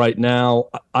route right now.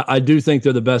 I do think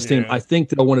they're the best team. I think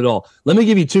they'll win it all. Let me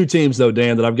give you two teams, though,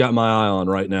 Dan, that I've got my eye on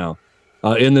right now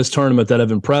in this tournament that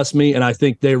have impressed me, and I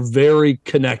think they're very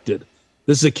connected.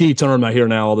 This is a key term I hear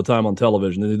now all the time on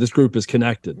television. This group is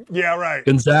connected. Yeah, right.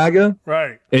 Gonzaga,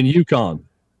 right, and UConn.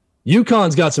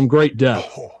 UConn's got some great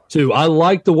depth, too. I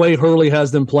like the way Hurley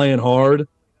has them playing hard.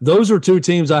 Those are two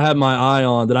teams I have my eye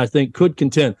on that I think could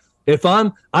contend.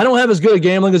 I don't have as good a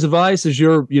gambling advice as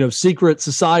your, secret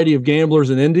society of gamblers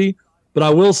in Indy, but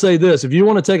I will say this: if you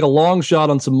want to take a long shot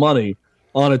on some money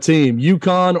on a team,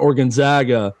 UConn or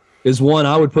Gonzaga is one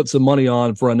I would put some money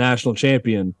on for a national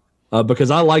champion,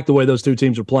 because I like the way those two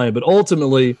teams are playing. But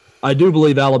ultimately, I do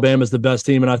believe Alabama is the best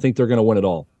team, and I think they're going to win it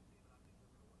all.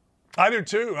 I do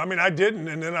too. I mean, I didn't,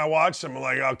 and then I watched them. I'm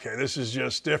like, okay, this is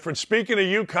just different. Speaking of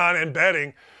UConn and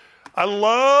betting, I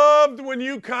loved when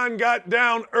UConn got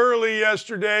down early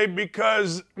yesterday,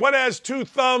 because what has two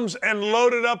thumbs and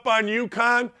loaded up on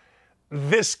UConn?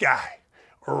 This guy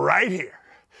right here.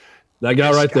 That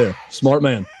guy right there. Smart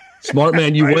man. Smart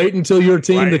man. You wait until your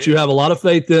team that you have a lot of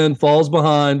faith in falls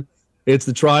behind. It's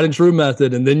the tried and true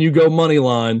method, and then you go money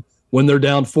line when they're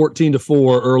down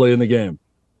 14-4 early in the game.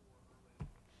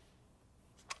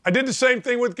 I did the same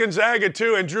thing with Gonzaga,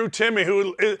 too, and Drew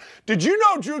Timme. Did you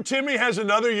know Drew Timme has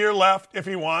another year left if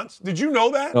he wants? Did you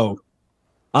know that? Oh,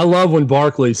 I love when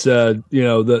Barkley said,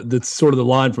 that's sort of the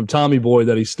line from Tommy Boy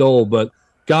that he stole, but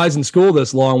guys in school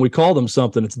this long, we call them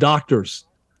something. It's doctors.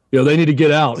 They need to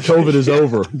get out. COVID is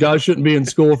over. Guys shouldn't be in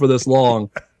school for this long.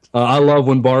 I love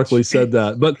when Barkley said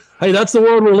that. But, hey, that's the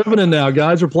world we're living in now.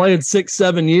 Guys are playing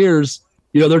 6-7 years.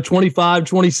 They're 25,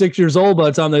 26 years old by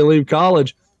the time they leave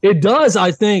college. It does,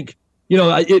 I think,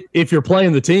 if you're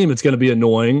playing the team, it's going to be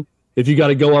annoying if you got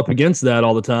to go up against that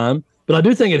all the time. But I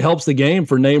do think it helps the game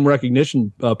for name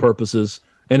recognition purposes,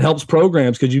 and helps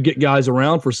programs, because you get guys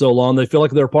around for so long, they feel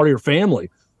like they're part of your family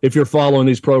if you're following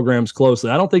these programs closely.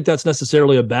 I don't think that's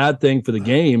necessarily a bad thing for the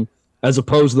game, as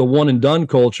opposed to the one-and-done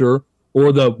culture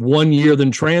or the one-year then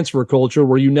transfer culture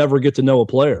where you never get to know a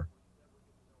player.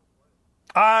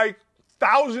 I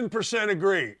 1,000%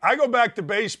 agree. I go back to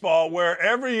baseball, where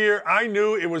every year I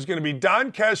knew it was going to be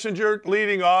Don Kessinger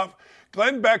leading off,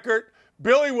 Glenn Beckert,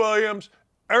 Billy Williams,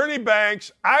 Ernie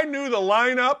Banks. I knew the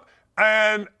lineup,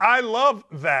 and I love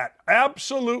that.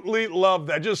 Absolutely love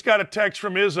that. Just got a text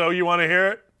from Izzo. You want to hear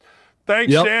it?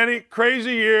 Thanks, Yep. Danny.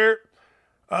 Crazy year.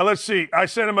 Let's see. I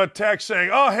sent him a text saying,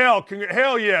 oh,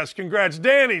 hell yes. Congrats.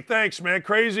 Danny, thanks, man.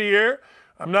 Crazy year.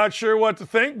 I'm not sure what to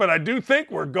think, but I do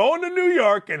think we're going to New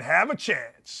York and have a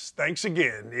chance. Thanks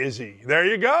again, Izzy. There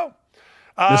you go.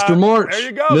 Mr. March. There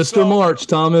you go. Mr. March,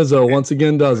 Tom Izzo, once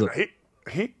again does it.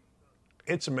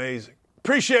 It's amazing.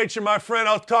 Appreciate you, my friend.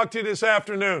 I'll talk to you this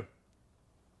afternoon.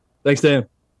 Thanks, Dan.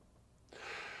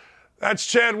 That's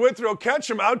Chad Withrow. Catch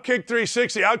him. OutKick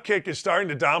 360. OutKick is starting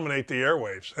to dominate the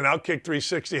airwaves, and OutKick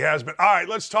 360 has been. All right,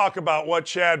 let's talk about what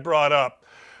Chad brought up.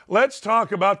 Let's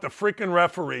talk about the freaking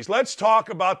referees. Let's talk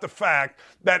about the fact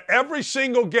that every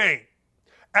single game,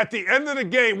 at the end of the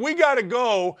game, we got to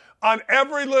go on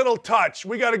every little touch.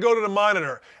 We got to go to the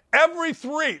monitor. Every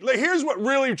three. Here's what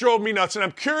really drove me nuts, and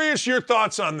I'm curious your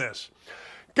thoughts on this.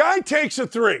 Guy takes a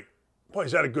three. Boy,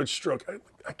 is that a good stroke.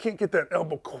 I can't get that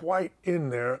elbow quite in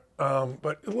there,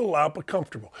 but a little out, but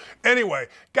comfortable. Anyway,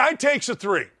 guy takes a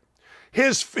three.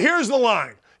 Here's the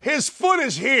line. His foot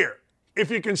is here. If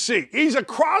you can see, he's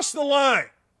across the line.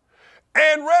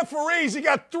 And referees, he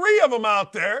got three of them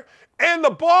out there, and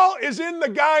the ball is in the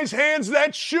guy's hands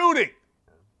that's shooting.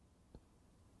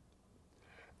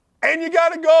 And you got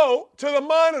to go to the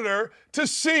monitor to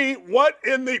see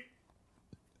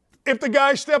if the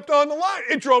guy stepped on the line.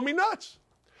 It drove me nuts.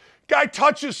 Guy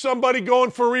touches somebody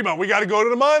going for a rebound. We got to go to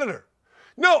the monitor.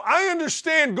 No, I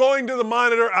understand going to the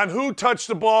monitor on who touched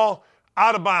the ball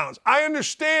out of bounds. I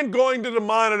understand going to the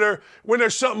monitor when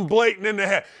there's something blatant in the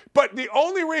head. But the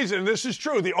only reason, and this is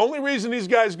true, the only reason these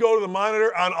guys go to the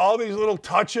monitor on all these little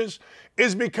touches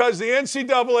is because the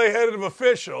NCAA head of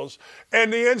officials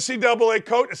and the NCAA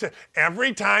coach said,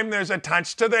 every time there's a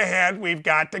touch to the head, we've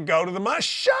got to go to the monitor.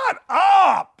 Shut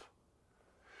up!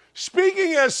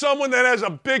 Speaking as someone that has a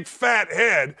big fat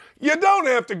head, you don't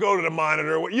have to go to the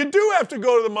monitor. You do have to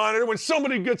go to the monitor when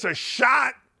somebody gets a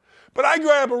shot. But I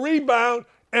grab a rebound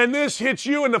and this hits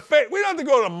you in the face. We don't have to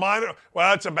go to the monitor.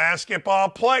 Well, it's a basketball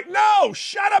play. No,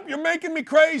 shut up. You're making me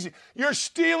crazy. You're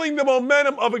stealing the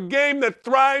momentum of a game that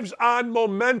thrives on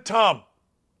momentum.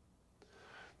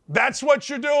 That's what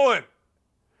you're doing.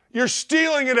 You're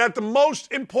stealing it at the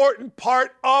most important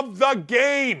part of the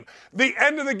game, the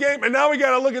end of the game. And now we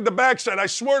got to look at the backside. I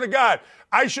swear to God,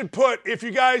 I should put, if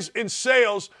you guys in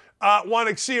sales want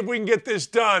to see if we can get this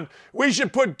done, we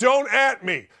should put "Don't At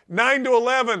Me" 9 to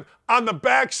 11 on the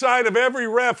backside of every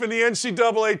ref in the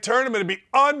NCAA tournament. It'd be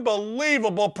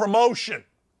unbelievable promotion.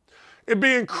 It'd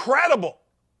be incredible.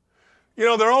 You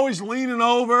know, they're always leaning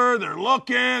over, they're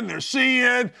looking, they're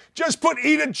seeing. Just put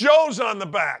 "Eat It Joe's" on the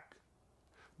back.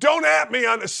 Don't at me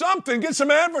on something. Get some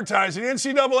advertising. The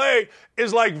NCAA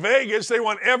is like Vegas. They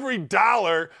want every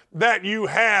dollar that you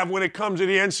have when it comes to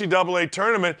the NCAA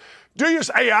tournament.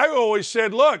 Hey, I always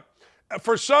said, look,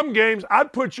 for some games,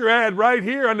 I'd put your ad right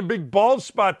here on the big bald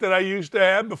spot that I used to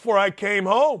have before I came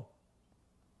home.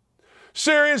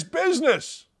 Serious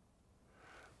business.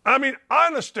 I mean,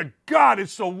 honest to God,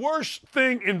 it's the worst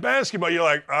thing in basketball. You're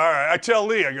like, all right, I tell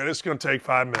Lee, I go, this is going to take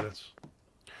 5 minutes.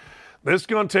 This is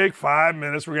going to take 5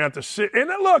 minutes. We're going to have to sit. And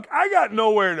then, look, I got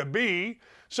nowhere to be,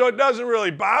 so it doesn't really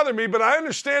bother me, but I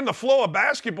understand the flow of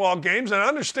basketball games, and I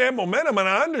understand momentum, and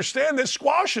I understand this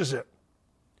squashes it.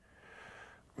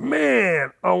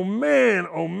 Man, oh, man,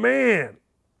 oh, man.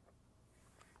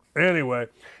 Anyway,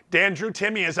 Dan Drew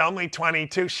Timmy is only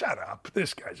 22. Shut up.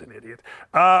 This guy's an idiot.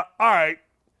 All right.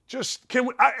 Just, can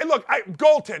we,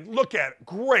 goaltend, look at it.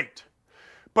 Great.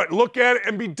 But look at it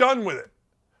and be done with it.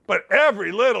 But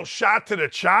every little shot to the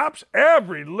chops,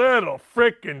 every little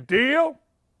freaking deal,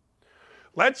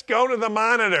 let's go to the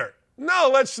monitor. No,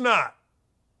 let's not.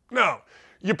 No.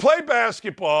 You play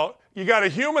basketball, you got a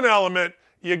human element,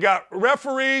 you got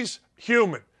referees,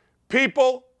 human.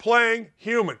 People playing,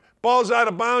 human. Ball's out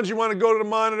of bounds, you want to go to the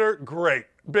monitor? Great.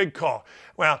 Big call.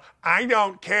 Well, I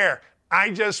don't care.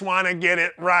 I just want to get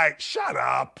it right. Shut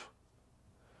up.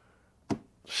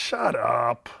 Shut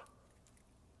up.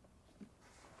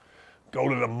 Go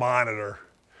to the monitor.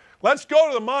 Let's go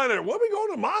to the monitor. What are we going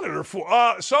to the monitor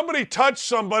for? Somebody touched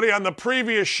somebody on the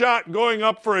previous shot going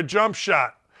up for a jump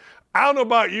shot. I don't know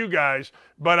about you guys,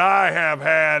 but I have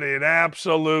had an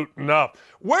absolute enough.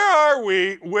 Where are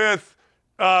we with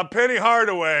Penny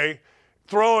Hardaway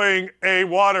throwing a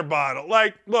water bottle?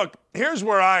 Like, look, here's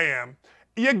where I am.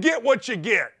 You get what you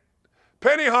get.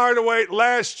 Penny Hardaway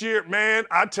last year, man,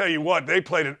 I tell you what, they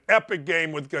played an epic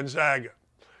game with Gonzaga.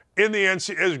 In the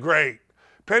NCAA, it was great.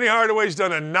 Penny Hardaway's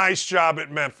done a nice job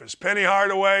at Memphis. Penny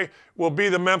Hardaway will be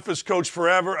the Memphis coach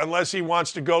forever unless he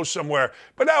wants to go somewhere.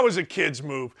 But that was a kid's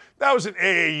move. That was an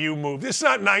AAU move. This is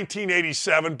not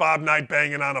 1987, Bob Knight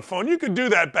banging on a phone. You could do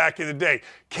that back in the day.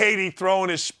 Katie throwing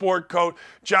his sport coat.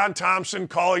 John Thompson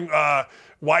calling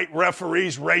white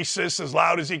referees racist as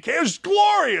loud as he can. It was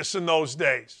glorious in those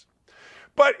days.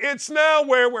 But it's now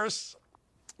where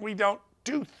we don't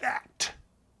do that.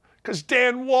 Because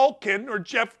Dan Wolkin or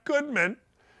Jeff Goodman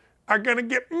are going to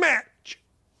get mad.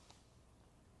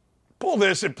 Pull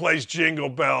this and plays Jingle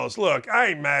Bells. Look, I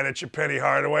ain't mad at you, Penny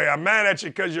Hardaway. I'm mad at you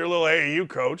because you're a little AAU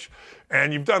coach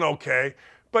and you've done okay.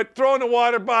 But throwing a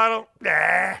water bottle,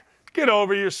 get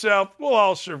over yourself. We'll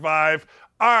all survive.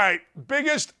 All right,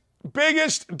 biggest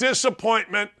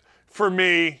disappointment for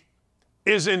me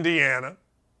is Indiana.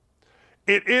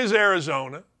 It is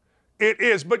Arizona. It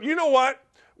is. But you know what?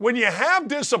 When you have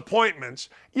disappointments,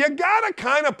 you got to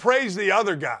kind of praise the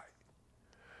other guy.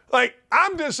 Like,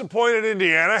 I'm disappointed in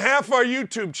Indiana. Half our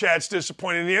YouTube chat's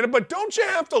disappointed in Indiana. But don't you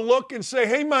have to look and say,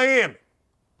 hey, Miami,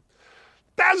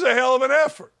 that's a hell of an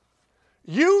effort.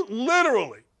 You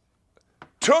literally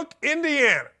took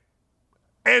Indiana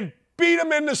and beat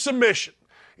them into submission.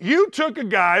 You took a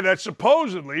guy that's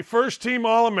supposedly first-team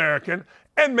All-American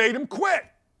and made him quit.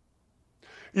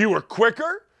 You were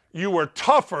quicker. You were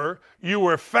tougher, you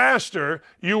were faster,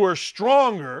 you were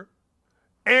stronger,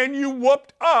 and you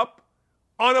whooped up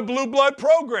on a blue blood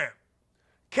program.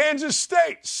 Kansas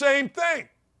State, same thing.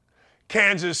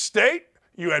 Kansas State,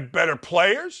 you had better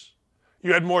players.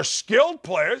 You had more skilled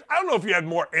players. I don't know if you had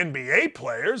more NBA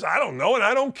players. I don't know, and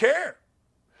I don't care.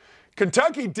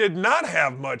 Kentucky did not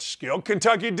have much skill.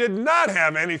 Kentucky did not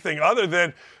have anything other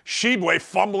than Sheboy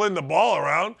fumbling the ball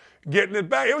around, getting it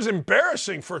back. It was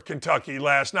embarrassing for Kentucky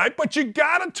last night, but you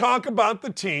got to talk about the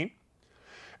team,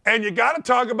 and you got to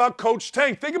talk about Coach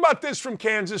Tank. Think about this from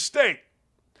Kansas State.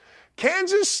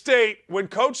 Kansas State, when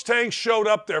Coach Tank showed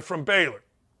up there from Baylor,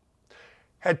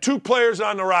 had 2 players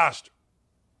on the roster.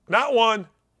 Not 1,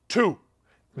 2.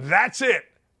 That's it.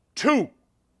 2.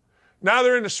 Now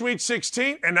they're in the Sweet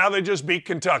 16, and now they just beat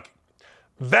Kentucky.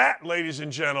 That, ladies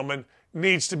and gentlemen,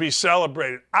 needs to be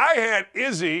celebrated. I had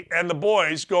Izzy and the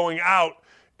boys going out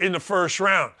in the first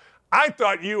round. I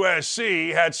thought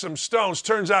USC had some stones.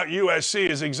 Turns out USC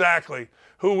is exactly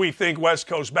who we think West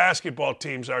Coast basketball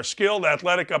teams are. Skilled,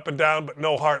 athletic, up and down, but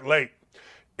no heart late.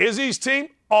 Izzy's team,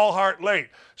 all heart late.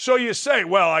 So you say,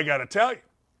 well, I got to tell you,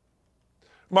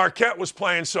 Marquette was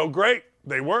playing so great.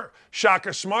 They were.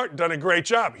 Shaka Smart done a great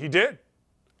job. He did.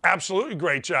 Absolutely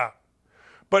great job.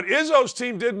 But Izzo's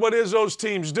team did what Izzo's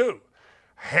teams do.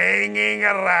 Hanging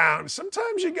around.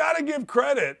 Sometimes you got to give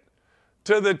credit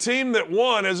to the team that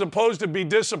won as opposed to be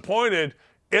disappointed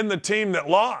in the team that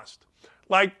lost.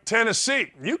 Like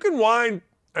Tennessee. You can whine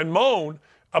and moan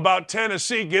about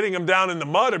Tennessee getting them down in the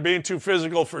mud or being too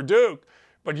physical for Duke.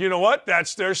 But you know what?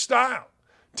 That's their style.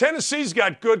 Tennessee's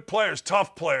got good players,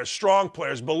 tough players, strong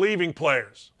players, believing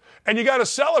players. And you got to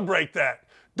celebrate that.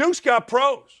 Duke's got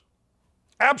pros.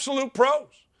 Absolute pros.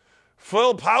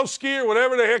 Filipowski or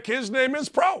whatever the heck his name is,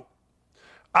 pro.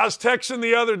 I was texting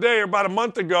the other day, or about a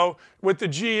month ago, with the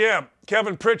GM,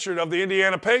 Kevin Pritchard of the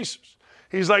Indiana Pacers.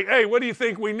 He's like, hey, what do you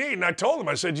think we need? And I told him,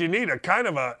 I said, you need a kind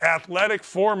of a athletic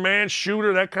 4-man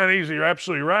shooter, that kind of easy. You're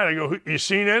absolutely right. I go, you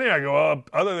seen any? I go,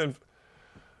 other than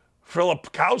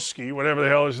Filipowski, whatever the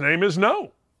hell his name is,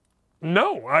 no.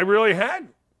 No, I really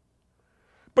hadn't.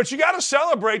 But you got to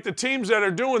celebrate the teams that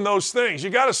are doing those things. You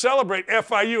got to celebrate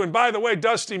FIU. And by the way,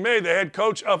 Dusty May, the head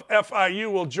coach of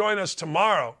FIU, will join us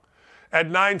tomorrow at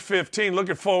 9:15.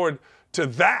 Looking forward to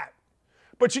that.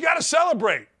 But you got to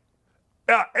celebrate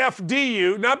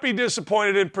FDU, not be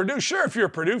disappointed in Purdue. Sure, if you're a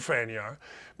Purdue fan, you are.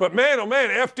 But man, oh man,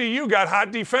 FDU got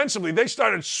hot defensively. They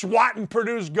started swatting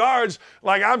Purdue's guards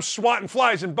like I'm swatting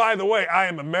flies. And by the way, I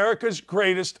am America's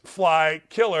greatest fly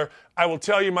killer. I will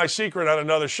tell you my secret on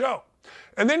another show.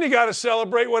 And then you got to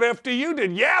celebrate what FDU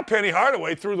did. Yeah, Penny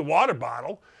Hardaway threw the water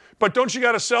bottle. But don't you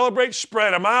got to celebrate,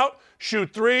 spread them out,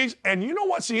 shoot threes. And you know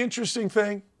what's the interesting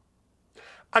thing?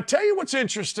 I tell you what's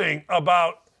interesting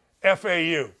about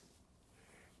FAU.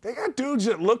 They got dudes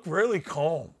that look really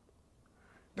calm.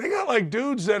 They got like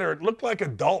dudes that look like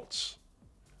adults.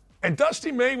 And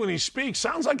Dusty May, when he speaks,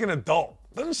 sounds like an adult.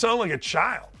 Doesn't sound like a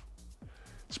child.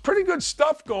 It's pretty good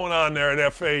stuff going on there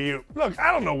at FAU. Look,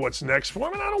 I don't know what's next for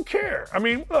them, and I don't care. I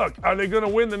mean, look, are they going to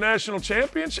win the national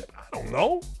championship? I don't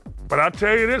know. But I'll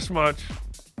tell you this much.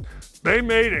 They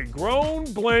made a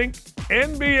grown, blank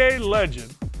NBA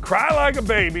legend cry like a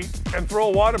baby and throw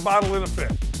a water bottle in a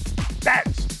fit.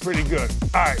 That's pretty good.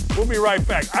 All right, we'll be right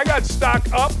back. I got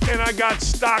stock up and I got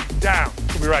stock down.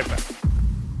 We'll be right back.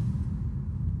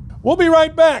 We'll be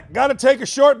right back. Got to take a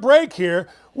short break here.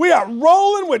 We are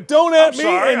rolling with Don't At Me,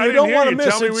 and you don't want to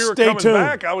miss it. Stay tuned.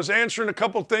 Back. I was answering a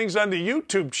couple things on the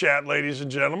YouTube chat, ladies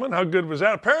and gentlemen. How good was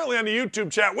that? Apparently on the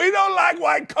YouTube chat, we don't like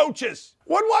white coaches.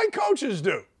 What white coaches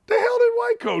do? The hell did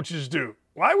white coaches do?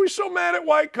 Why are we so mad at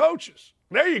white coaches?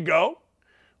 There you go.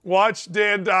 Watch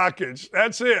Dan Dawkins.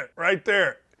 That's it right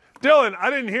there. Dylan, I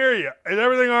didn't hear you. Is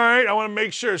everything all right? I want to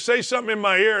make sure. Say something in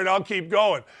my ear and I'll keep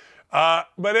going.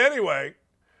 But anyway,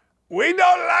 we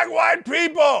don't like white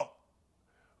people.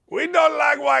 We don't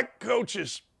like white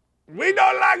coaches. We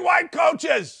don't like white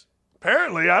coaches.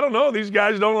 Apparently, I don't know. These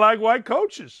guys don't like white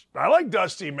coaches. I like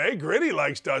Dusty May. Gritty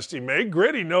likes Dusty May.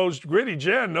 Gritty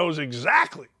Jen knows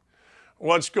exactly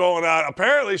what's going on.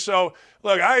 Apparently, so,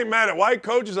 look, I ain't mad at white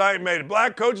coaches. I ain't mad at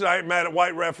black coaches. I ain't mad at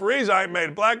white referees. I ain't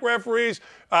mad at black referees.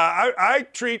 I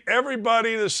treat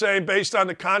everybody the same based on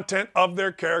the content of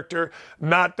their character,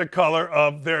 not the color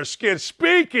of their skin.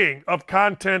 Speaking of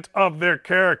content of their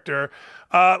character,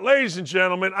 ladies and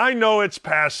gentlemen, I know it's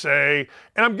passé,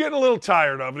 and I'm getting a little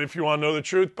tired of it, if you want to know the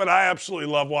truth, but I absolutely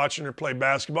love watching her play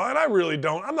basketball, and I really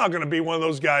don't. I'm not going to be one of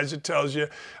those guys that tells you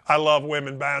I love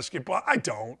women basketball. I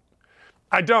don't.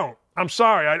 I'm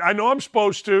sorry. I know I'm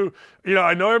supposed to. You know,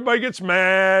 I know everybody gets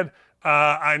mad.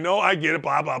 I know I get it,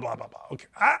 blah, blah, blah, blah, blah. Okay.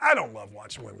 I don't love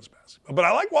watching women's basketball, but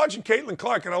I like watching Caitlin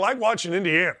Clark, and I like watching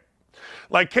Indiana.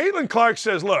 Like Caitlin Clark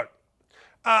says, look,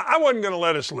 I wasn't going to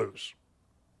let us lose.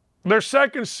 They're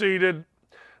second seeded.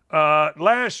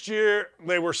 Last year,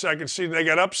 they were second seeded. They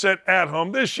got upset at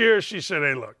home. This year, she said,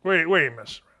 hey, look, we ain't messing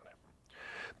around.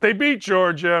 They beat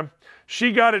Georgia.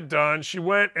 She got it done. She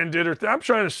went and did her thing. I'm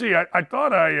trying to see. I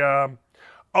thought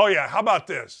oh, yeah, how about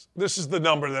this? This is the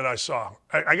number that I saw.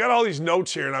 I got all these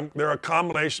notes here, and they're a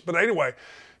combination. But anyway,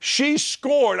 she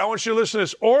scored, I want you to listen to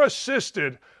this, or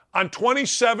assisted on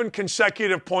 27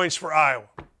 consecutive points for Iowa.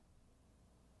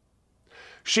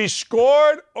 She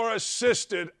scored or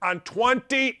assisted on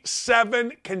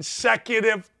 27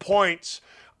 consecutive points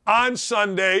on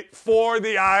Sunday for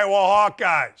the Iowa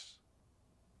Hawkeyes.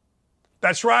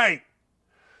 That's right.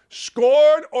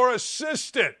 Scored or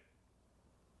assisted.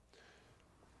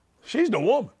 She's the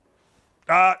woman.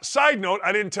 Side note,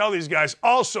 I didn't tell these guys.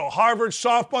 Also, Harvard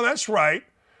softball, that's right.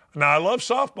 Now, I love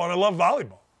softball and I love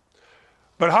volleyball.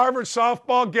 But Harvard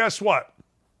softball, guess what?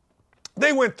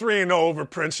 They went 3-0 over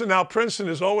Princeton. Now, Princeton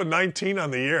is 0-19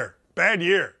 on the year. Bad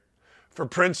year for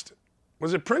Princeton.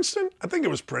 Was it Princeton? I think it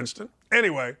was Princeton.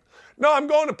 Anyway, no, I'm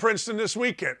going to Princeton this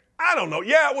weekend. I don't know.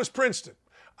 Yeah, it was Princeton.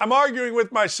 I'm arguing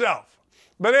with myself.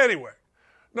 But anyway,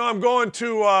 no, I'm going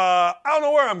to, I don't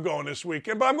know where I'm going this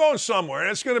weekend, but I'm going somewhere.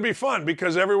 And it's going to be fun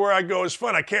because everywhere I go is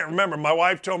fun. I can't remember. My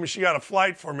wife told me she got a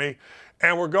flight for me,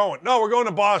 and we're going. No, we're going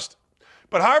to Boston.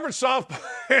 But Harvard softball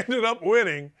ended up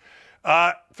winning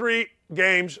 3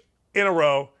 games in a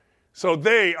row. So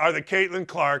they are the Caitlin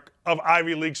Clark of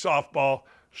Ivy League softball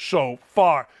so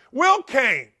far. Will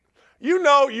Kane. You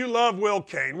know you love Will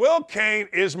Kane. Will Kane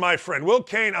is my friend. Will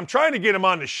Kane, I'm trying to get him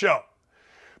on the show.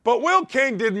 But Will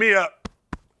Kane did me a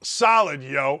solid,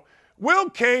 yo. Will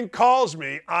Kane calls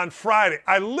me on Friday.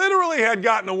 I literally had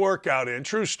gotten a workout in.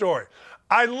 True story.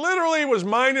 I literally was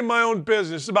minding my own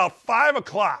business. It's about 5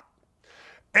 o'clock.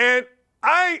 And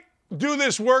I do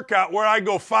this workout where I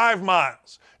go 5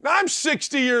 miles. Now, I'm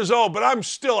 60 years old, but I'm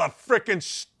still a freaking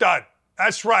stud.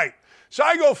 That's right. So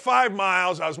I go 5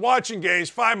 miles. I was watching games,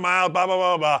 5 miles, blah, blah,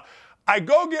 blah, blah. I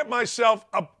go get myself,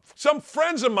 some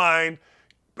friends of mine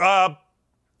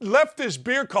left this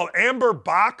beer called Amber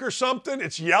Bock or something.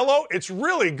 It's yellow. It's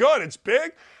really good. It's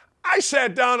big. I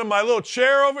sat down in my little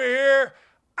chair over here.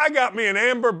 I got me an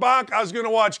Amber Bock. I was going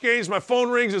to watch games. My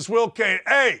phone rings. It's Will Kane.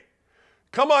 Hey,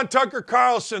 come on Tucker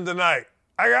Carlson tonight.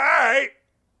 I go, all right.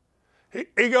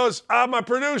 He goes, my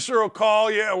producer will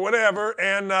call you, whatever.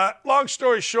 And long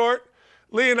story short,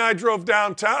 Lee and I drove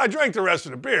downtown. I drank the rest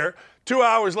of the beer. 2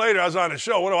 hours later, I was on the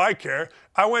show. What do I care?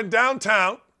 I went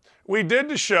downtown. We did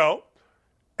the show.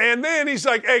 And then he's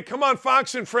like, hey, come on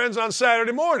Fox and Friends on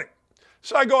Saturday morning.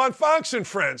 So I go on Fox and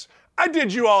Friends. I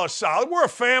did you all a solid. We're a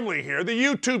family here. The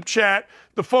YouTube chat,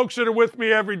 the folks that are with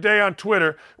me every day on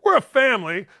Twitter, we're a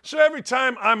family. So every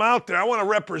time I'm out there, I want to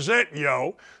represent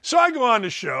yo. So I go on the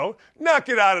show, knock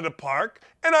it out of the park,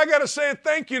 and I got to say a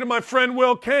thank you to my friend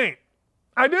Will Kane.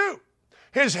 I do.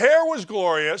 His hair was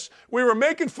glorious. We were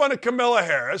making fun of Camilla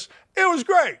Harris. It was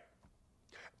great.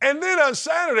 And then on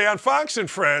Saturday on Fox and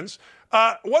Friends,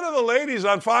 one of the ladies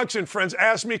on Fox and Friends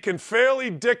asked me, can Fairleigh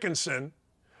Dickinson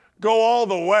go all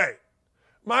the way?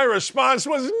 My response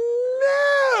was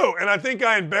no. And I think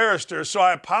I embarrassed her, so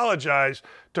I apologize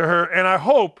to her, and I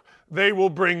hope they will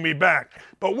bring me back.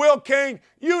 But Will Kane,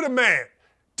 you the man.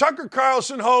 Tucker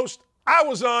Carlson host. I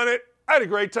was on it. I had a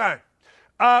great time.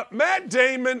 Matt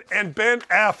Damon and Ben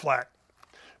Affleck.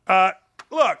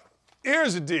 Look,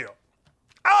 here's the deal.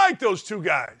 I like those two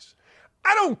guys.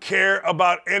 I don't care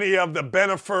about any of the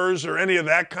benefers or any of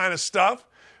that kind of stuff,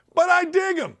 but I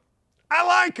dig them. I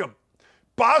like them.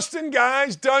 Boston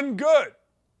guys done good.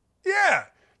 Yeah,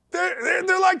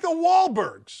 they're like the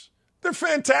Wahlbergs. They're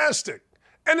fantastic.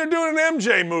 And they're doing an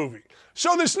MJ movie.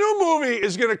 So this new movie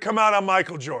is going to come out on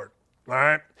Michael Jordan, all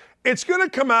right? It's going to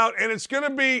come out, and it's going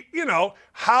to be, you know,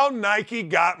 how Nike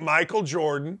got Michael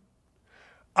Jordan.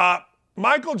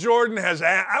 Michael Jordan has,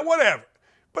 whatever.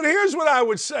 But here's what I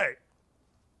would say.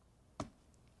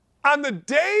 On the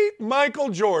day Michael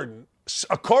Jordan,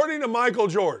 according to Michael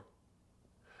Jordan,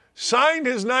 signed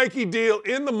his Nike deal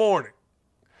in the morning,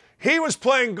 he was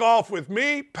playing golf with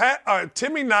me,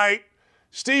 Timmy Knight,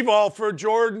 Steve Alford,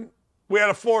 Jordan. We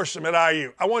had a foursome at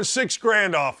IU. I won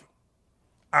 $6,000 off him.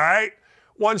 All right?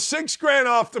 Won $6,000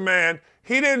 off the man.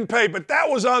 He didn't pay, but that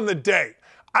was on the day.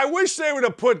 I wish they would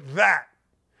have put that.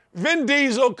 Vin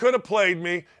Diesel could have played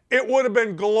me. It would have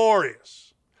been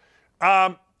glorious.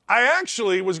 I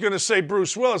actually was going to say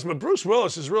Bruce Willis, but Bruce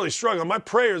Willis is really struggling. My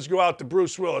prayers go out to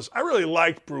Bruce Willis. I really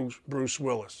like Bruce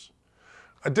Willis.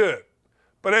 I did.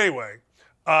 But anyway,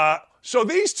 so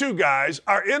these two guys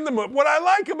are in the movie. What I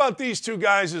like about these two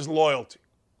guys is loyalty.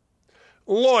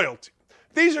 Loyalty.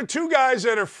 These are two guys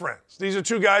that are friends. These are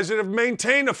two guys that have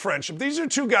maintained a friendship. These are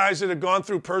two guys that have gone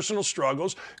through personal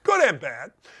struggles, good and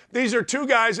bad. These are two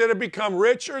guys that have become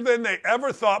richer than they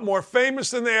ever thought, more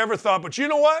famous than they ever thought. But you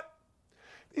know what?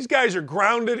 These guys are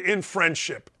grounded in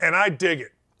friendship, and I dig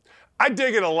it. I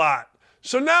dig it a lot.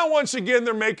 So now, once again,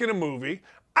 they're making a movie.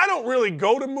 I don't really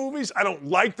go to movies. I don't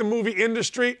like the movie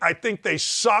industry. I think they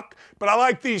suck, but I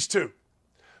like these two.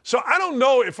 So I don't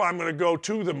know if I'm going to go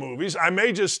to the movies. I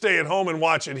may just stay at home and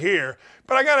watch it here.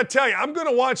 But I got to tell you, I'm going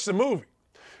to watch the movie.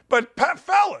 But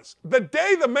fellas, the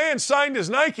day the man signed his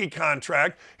Nike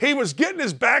contract, he was getting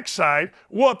his backside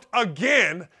whooped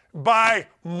again by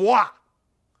moi.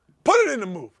 Put it in the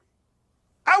movie.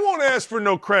 I won't ask for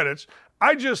no credits.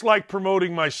 I just like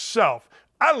promoting myself.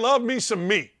 I love me some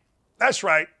me. That's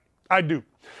right, I do.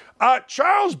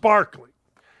 Charles Barkley.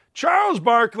 Charles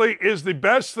Barkley is the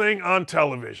best thing on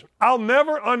television. I'll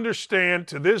never understand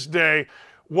to this day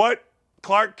what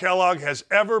Clark Kellogg has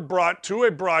ever brought to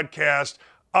a broadcast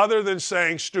other than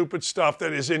saying stupid stuff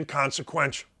that is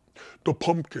inconsequential. The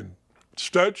pumpkin,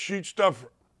 stat sheet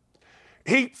stuffer.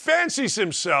 He fancies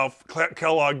himself,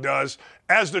 Kellogg does,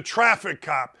 as the traffic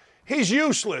cop. He's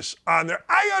useless on there.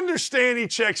 I understand he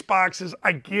checks boxes.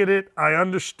 I get it. I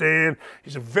understand.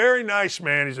 He's a very nice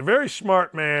man. He's a very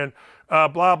smart man.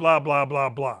 Blah, blah, blah, blah,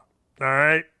 blah. All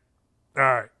right? All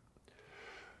right.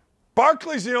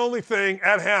 Barkley's the only thing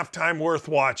at halftime worth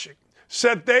watching.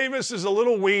 Seth Davis is a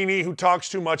little weenie who talks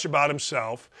too much about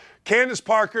himself. Candace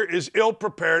Parker is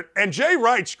ill-prepared. And Jay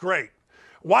Wright's great.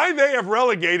 Why they have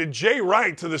relegated Jay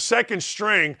Wright to the second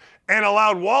string and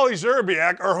allowed Wally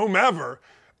Zerbiak or whomever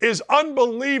is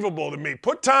unbelievable to me.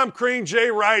 Put Tom Crean, Jay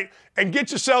Wright, and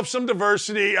get yourself some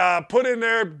diversity. Put in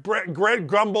there Greg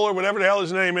Gumbel or whatever the hell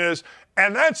his name is,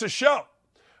 and that's a show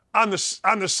on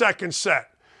the second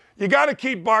set. You got to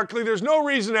keep Barkley. There's no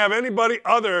reason to have anybody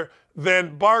other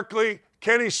than Barkley,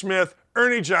 Kenny Smith,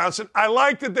 Ernie Johnson. I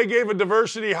like that they gave a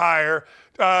diversity hire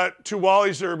to Wally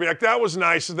Zerbiak. That was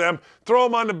nice of them. Throw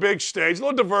him on the big stage. A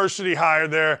little diversity hire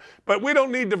there. But we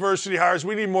don't need diversity hires.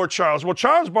 We need more Charles. Well,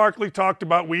 Charles Barkley talked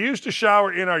about we used to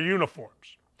shower in our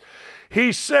uniforms.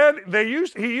 He said he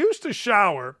used to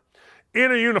shower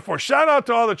in a uniform. Shout out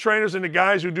to all the trainers and the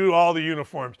guys who do all the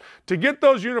uniforms. To get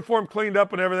those uniforms cleaned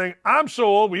up and everything, I'm so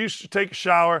old, we used to take a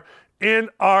shower in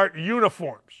our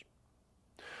uniforms.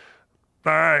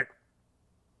 All right.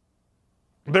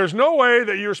 There's no way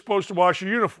that you're supposed to wash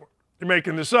your uniform. You're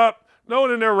making this up. No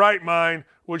one in their right mind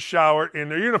would shower in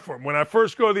their uniform. When I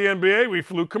first go to the NBA, we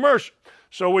flew commercial.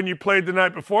 So when you played the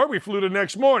night before, we flew the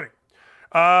next morning.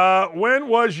 When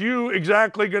was you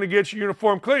exactly going to get your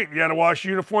uniform clean? You had to wash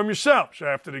your uniform yourself. So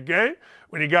after the game,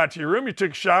 when you got to your room, you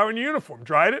took a shower in your uniform,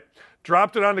 dried it,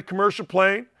 dropped it on the commercial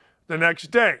plane the next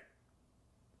day.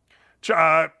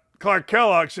 Clark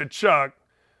Kellogg said, Chuck,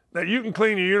 that you can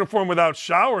clean your uniform without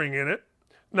showering in it.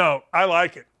 No, I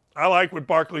like it. I like what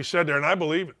Barkley said there, and I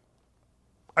believe it.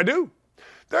 I do.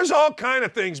 There's all kind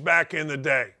of things back in the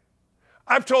day.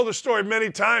 I've told the story many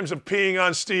times of peeing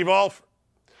on Steve Alford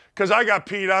because I got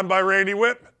peed on by Randy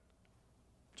Whitman.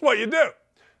 It's what you do.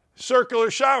 Circular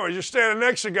showers. You're standing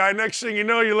next to a guy. Next thing you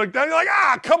know, you look down. You're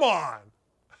like, come on.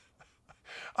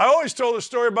 I always told the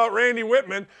story about Randy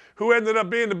Whitman, who ended up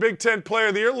being the Big Ten Player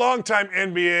of the Year, longtime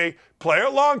NBA player,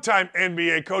 longtime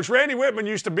NBA coach. Randy Whitman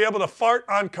used to be able to fart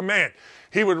on command.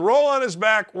 He would roll on his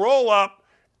back, roll up,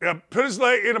 put his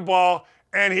leg in a ball,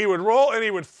 and he would roll and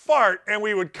he would fart, and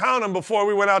we would count him before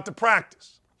we went out to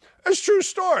practice. That's a true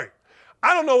story.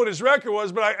 I don't know what his record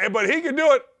was, but he could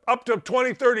do it up to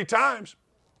 20, 30 times.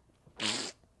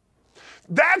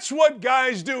 That's what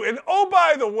guys do. And oh,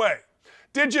 by the way,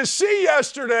 did you see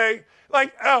yesterday,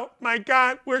 like, oh, my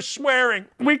God, we're swearing.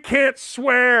 We can't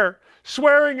swear.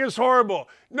 Swearing is horrible.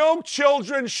 No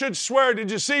children should swear. Did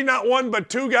you see not one but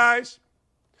two guys?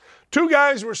 Two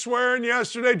guys were swearing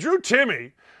yesterday. Drew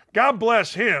Timme, God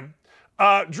bless him.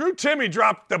 Drew Timme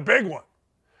dropped the big one.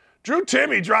 Drew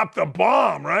Timme dropped the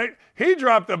bomb, right? He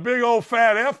dropped the big old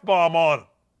fat F-bomb on him.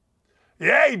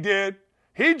 Yeah, he did.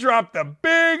 He dropped the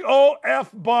big old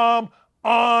F-bomb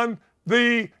on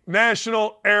the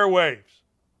national airwaves.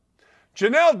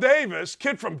 Janelle Davis,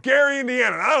 kid from Gary,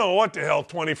 Indiana. I don't know what the hell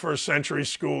 21st century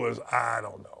school is. I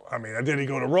don't know. I mean, did he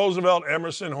go to Roosevelt,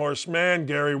 Emerson, Horace Mann,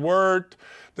 Gary Wirt?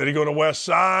 Did he go to West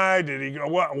Side? Did he go,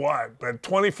 what? But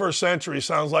 21st century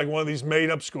sounds like one of these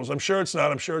made-up schools. I'm sure it's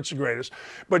not. I'm sure it's the greatest.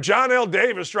 But John L.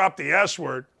 Davis dropped the S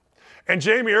word. And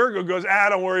Jamie Ergo goes,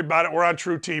 don't worry about it. We're on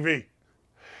True TV.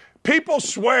 People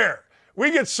swear.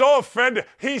 We get so offended.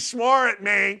 He swore at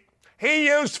me. He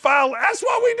used foul. That's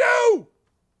what we do.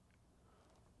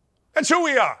 That's who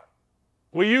we are.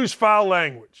 We use foul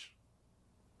language.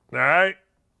 All right?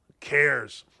 Who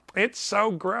cares? It's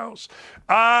so gross.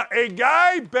 A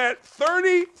guy bet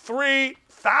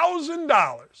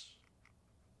 $33,000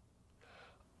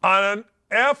 on an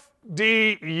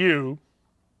FDU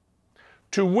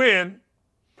to win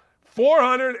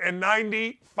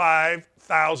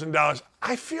 $495,000.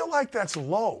 I feel like that's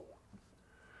low.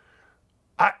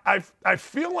 I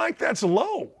feel like that's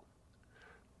low.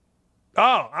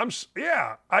 Oh,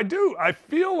 I do. I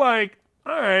feel like,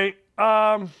 all right,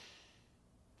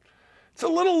 it's a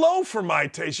little low for my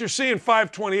taste. You're seeing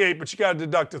 528, but you got to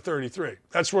deduct the 33.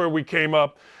 That's where we came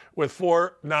up with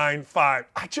 495.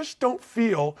 I just don't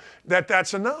feel that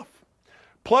that's enough.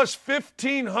 Plus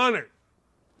 1,500.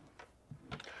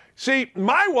 See,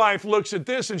 my wife looks at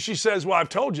this and she says, well, I've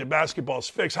told you basketball's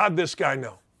fixed. How'd this guy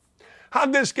know?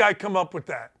 How'd this guy come up with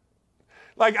that?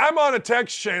 Like, I'm on a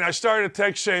text chain. I started a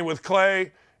text chain with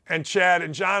Clay and Chad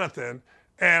and Jonathan.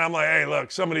 And I'm like, hey,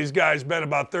 look, some of these guys bet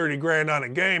about 30 grand on a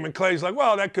game. And Clay's like,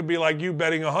 well, that could be like you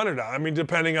betting $100. I mean,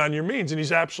 depending on your means. And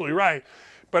he's absolutely right.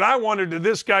 But I wondered, did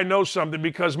this guy know something?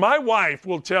 Because my wife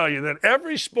will tell you that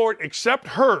every sport except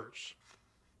hers,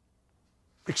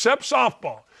 except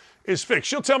softball, is fixed.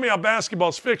 She'll tell me how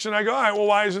basketball's fixed. And I go, all right, well,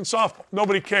 why isn't softball?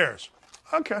 Nobody cares.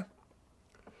 Okay.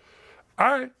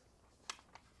 All right.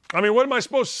 I mean, what am I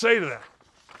supposed to say to that?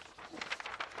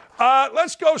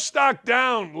 Let's go stock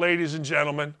down, ladies and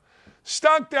gentlemen.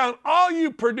 Stock down, all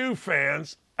you Purdue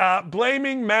fans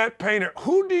blaming Matt Painter.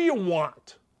 Who do you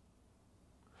want?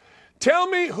 Tell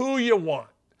me who you want.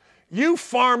 You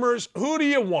farmers, who do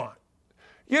you want?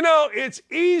 You know, it's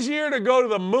easier to go to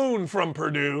the moon from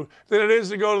Purdue than it is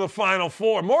to go to the Final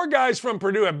Four. More guys from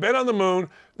Purdue have been on the moon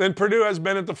than Purdue has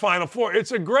been at the Final Four.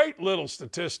 It's a great little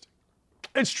statistic.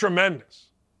 It's tremendous.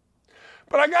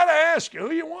 But I got to ask you,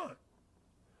 who you want?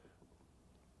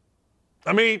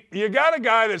 I mean, you got a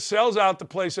guy that sells out the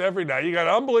place every night. You got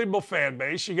an unbelievable fan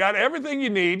base. You got everything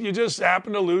you need. You just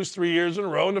happen to lose 3 years in a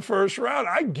row in the first round.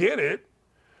 I get it.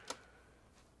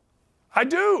 I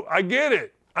do. I get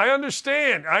it. I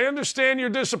understand. I understand your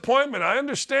disappointment. I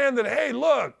understand that, hey,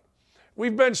 look,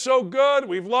 we've been so good.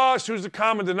 We've lost. Who's the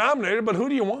common denominator? But who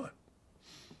do you want?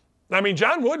 I mean,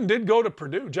 John Wooden did go to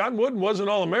Purdue. John Wooden was an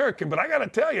All-American. But I got to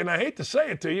tell you, and I hate to say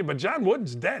it to you, but John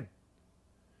Wooden's dead.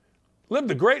 Lived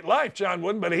a great life, John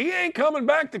Wooden, but he ain't coming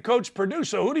back to coach Purdue,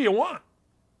 so who do you want?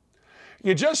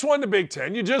 You just won the Big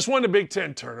Ten. You just won the Big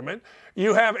Ten tournament.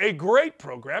 You have a great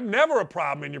program, never a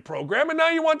problem in your program, and now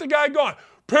you want the guy gone.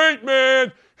 Pate,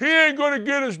 man, he ain't going to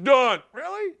get us done.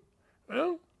 Really?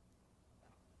 Well,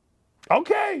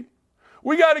 okay.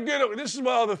 We got to get – this is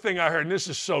one other thing I heard, and this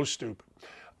is so stupid.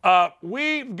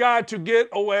 We've got to get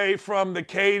away from the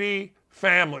Katie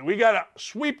family. We got to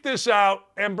sweep this out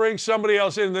and bring somebody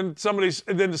else in. And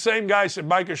then the same guy said,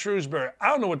 Micah Shrewsbury. I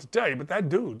don't know what to tell you, but that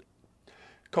dude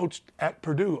coached at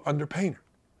Purdue under Painter.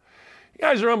 You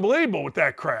guys are unbelievable with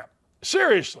that crap.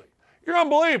 Seriously, you're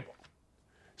unbelievable.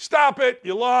 Stop it.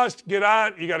 You lost. Get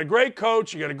on. You got a great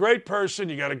coach. You got a great person.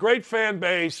 You got a great fan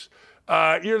base.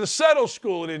 You're the settle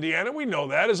school in Indiana. We know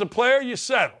that. As a player, you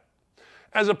settle.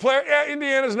 As a player, yeah,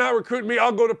 Indiana's not recruiting me.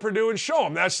 I'll go to Purdue and show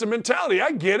them. That's the mentality.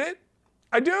 I get it.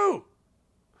 I do.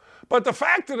 But the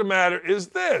fact of the matter is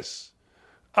this.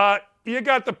 You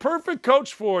got the perfect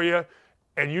coach for you,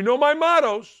 and you know my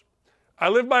mottos. I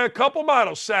live by a couple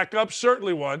mottos. Sack up,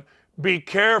 certainly one. Be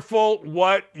careful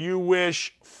what you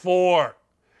wish for.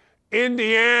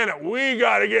 Indiana, we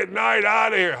got to get Knight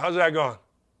out of here. How's that going?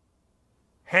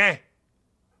 Huh?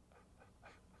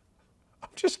 I'm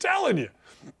just telling you.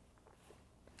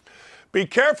 Be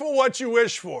careful what you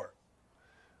wish for.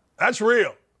 That's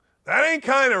real. That ain't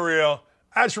kind of real.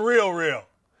 That's real.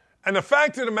 And the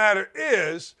fact of the matter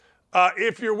is,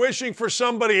 if you're wishing for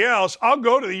somebody else, I'll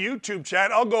go to the YouTube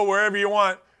chat. I'll go wherever you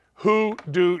want. Who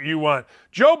do you want?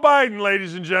 Joe Biden,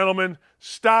 ladies and gentlemen,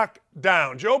 stock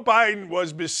down. Joe Biden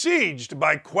was besieged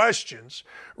by questions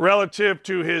relative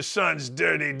to his son's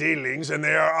dirty dealings, and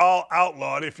they are all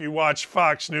outlawed if you watch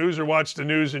Fox News or watch the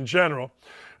news in general.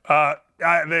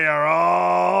 They are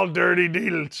all dirty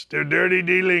deals. They're dirty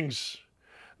dealings.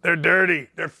 They're dirty.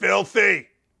 They're filthy.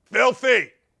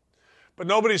 Filthy. But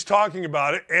nobody's talking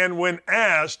about it. And when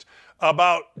asked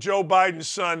about Joe Biden's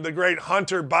son, the great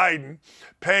Hunter Biden,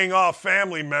 paying off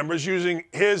family members using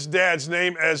his dad's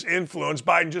name as influence,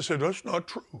 Biden just said, that's not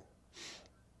true.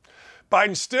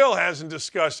 Biden still hasn't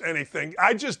discussed anything.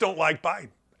 I just don't like Biden.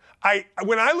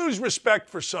 When I lose respect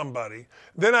for somebody,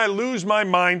 then I lose my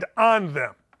mind on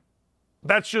them.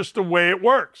 That's just the way it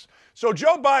works. So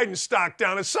Joe Biden's stock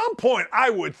down. At some point, I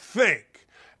would think,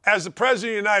 as the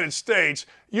President of the United States,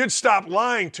 you'd stop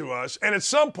lying to us. And at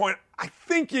some point, I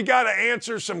think you got to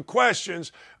answer some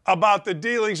questions about the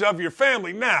dealings of your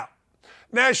family. Now,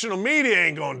 national media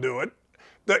ain't going to do it.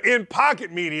 The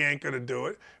in-pocket media ain't going to do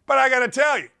it. But I got to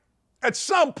tell you, at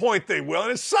some point they will.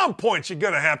 And at some point you're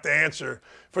going to have to answer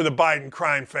for the Biden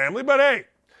crime family. But hey,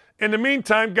 in the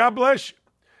meantime, God bless you.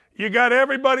 You got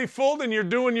everybody fooled and you're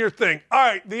doing your thing. All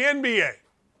right, the NBA.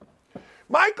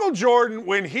 Michael Jordan,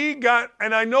 when he got,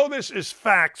 and I know this is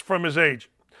facts from his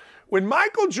agent, when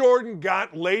Michael Jordan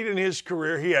got late in his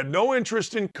career, he had no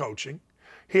interest in coaching.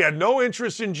 He had no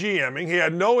interest in GMing. He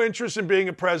had no interest in being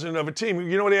a president of a team.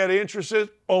 You know what he had interest in?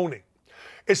 Owning.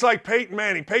 It's like Peyton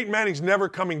Manning. Peyton Manning's never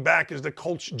coming back as the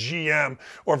Colts GM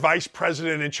or vice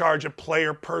president in charge of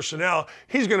player personnel.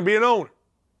 He's going to be an owner.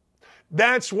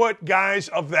 That's what guys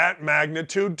of that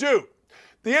magnitude do.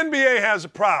 The NBA has a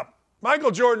problem.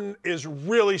 Michael Jordan is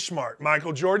really smart.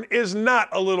 Michael Jordan is not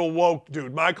a little woke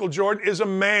dude. Michael Jordan is a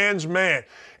man's man.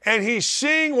 And he's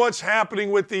seeing what's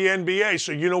happening with the NBA.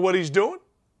 So you know what he's doing?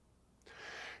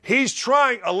 He's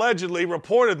trying, allegedly,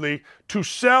 reportedly, to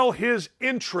sell his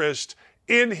interest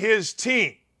in his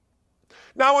team.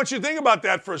 Now, I want you to think about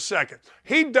that for a second.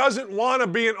 He doesn't want to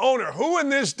be an owner. Who in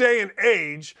this day and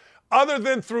age, other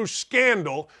than through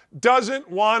scandal,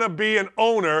 doesn't want to be an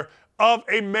owner of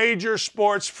a major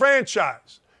sports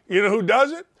franchise? You know who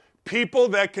doesn't? People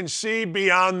that can see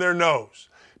beyond their nose.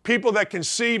 People that can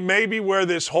see maybe where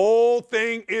this whole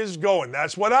thing is going.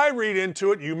 That's what I read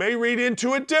into it. You may read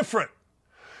into it different.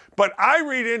 But I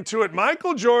read into it,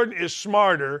 Michael Jordan is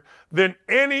smarter than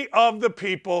any of the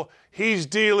people he's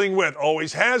dealing with.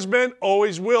 Always has been,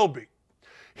 always will be.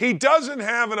 He doesn't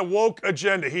have an woke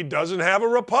agenda. He doesn't have a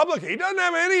Republican. He doesn't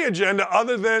have any agenda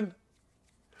other than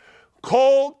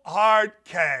cold, hard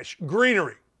cash,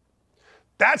 greenery.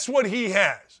 That's what he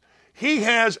has. He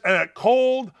has a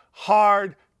cold,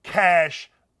 hard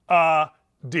cash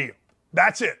deal.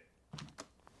 That's it.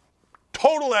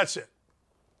 Total, that's it.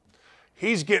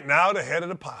 He's getting out ahead of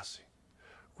the posse.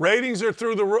 Ratings are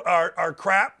through are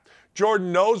crap.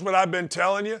 Jordan knows what I've been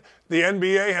telling you. The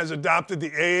NBA has adopted the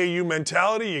AAU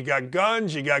mentality. You got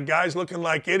guns. You got guys looking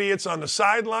like idiots on the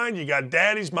sideline. You got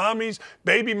daddies, mommies,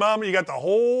 baby mama. You got the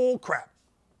whole crap.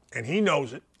 And he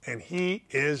knows it, and he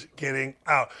is getting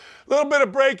out. A little bit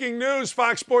of breaking news.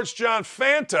 Fox Sports' John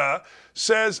Fanta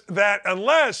says that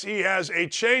unless he has a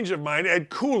change of mind, Ed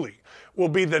Cooley will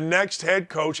be the next head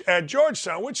coach at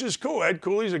Georgetown, which is cool. Ed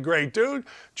Cooley's a great dude.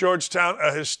 Georgetown,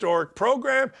 a historic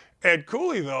program. Ed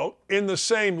Cooley, though, in the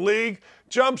same league,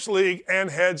 jumps league and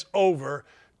heads over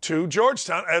to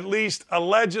Georgetown, at least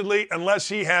allegedly, unless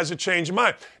he has a change of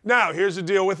mind. Now, here's the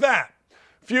deal with that.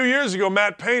 A few years ago,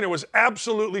 Matt Painter was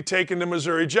absolutely taking the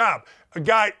Missouri job. A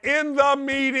guy in the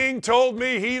meeting told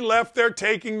me he left there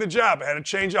taking the job. Had a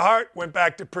change of heart, went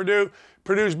back to Purdue.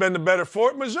 Purdue's been the better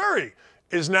for it. Missouri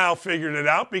is now figuring it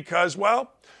out because,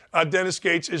 well, Dennis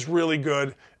Gates is really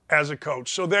good as a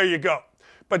coach. So there you go.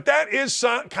 But that is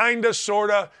kind of,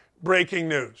 sort of breaking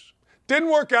news. Didn't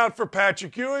work out for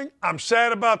Patrick Ewing. I'm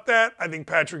sad about that. I think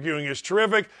Patrick Ewing is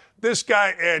terrific. This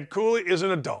guy, Ed Cooley, is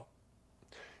an adult.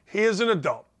 He is an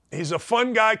adult. He's a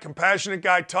fun guy, compassionate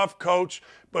guy, tough coach,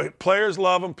 but players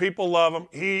love him, people love him.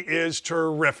 He is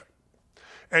terrific.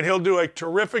 And he'll do a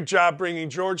terrific job bringing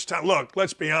Georgetown. Look,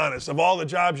 let's be honest. Of all the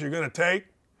jobs you're going to take,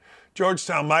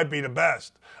 Georgetown might be the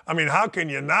best. I mean, how can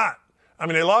you not? I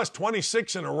mean, they lost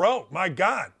 26 in a row. My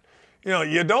God. You know,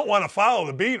 you don't want to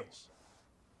follow the Beatles.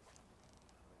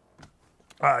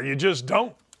 You just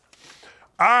don't.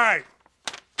 All right.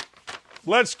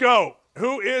 Let's go.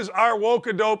 Who is our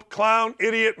woke-a-dope clown,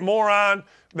 idiot, moron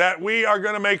that we are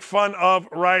going to make fun of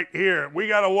right here? We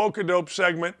got a woke-a-dope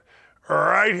segment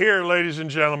right here, ladies and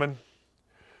gentlemen.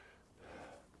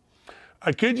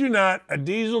 I kid you not, a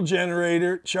diesel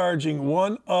generator charging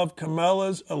one of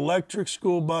Camilla's electric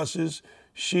school buses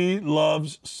she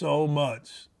loves so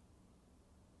much.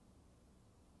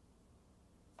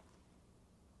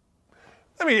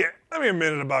 Let me a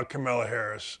minute about Camilla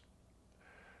Harris.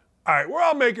 All right, we're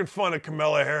all making fun of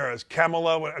Camilla Harris.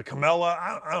 Camilla,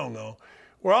 I don't know.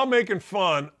 We're all making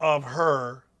fun of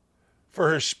her for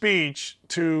her speech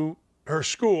to her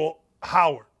school,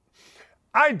 Howard.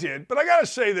 I did, but I got to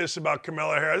say this about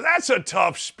Camilla Harris. That's a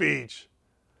tough speech.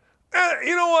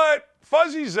 You know what?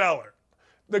 Fuzzy Zoeller,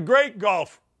 the great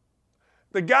golfer,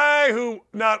 the guy who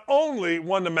not only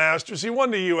won the Masters, he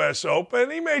won the U.S. Open.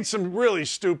 He made some really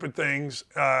stupid things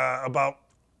about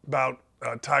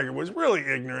Tiger Woods, really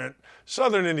ignorant,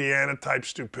 Southern Indiana type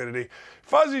stupidity.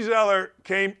 Fuzzy Zoeller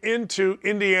came into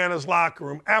Indiana's locker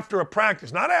room after a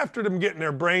practice, not after them getting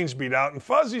their brains beat out. And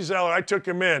Fuzzy Zoeller, I took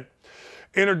him in,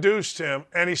 introduced him,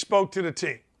 and he spoke to the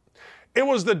team. It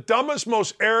was the dumbest,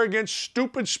 most arrogant,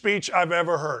 stupid speech I've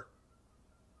ever heard,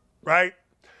 right?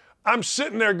 I'm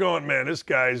sitting there going, man, this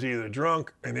guy is either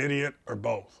drunk, an idiot, or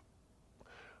both.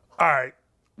 All right,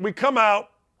 we come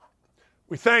out,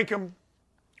 we thank him.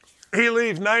 He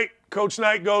leaves. Coach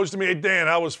Knight goes to me, hey, Dan,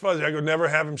 I was fuzzy. I go, never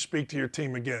have him speak to your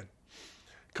team again.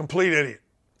 Complete idiot.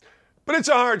 But it's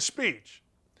a hard speech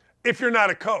if you're not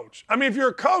a coach. I mean, if you're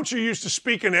a coach, you're used to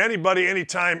speaking to anybody,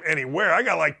 anytime, anywhere. I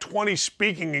got like 20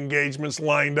 speaking engagements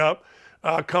lined up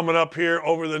coming up here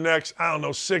over the next,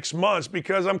 6 months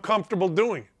because I'm comfortable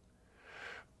doing it.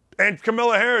 And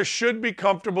Kamala Harris should be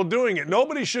comfortable doing it.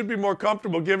 Nobody should be more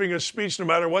comfortable giving a speech, no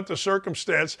matter what the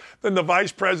circumstance, than the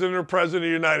vice president or president of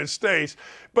the United States.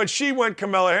 But she went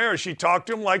Kamala Harris. She talked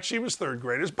to him like she was third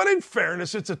graders. But in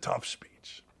fairness, it's a tough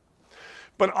speech.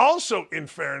 But also, in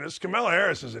fairness, Kamala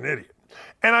Harris is an idiot.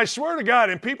 And I swear to God,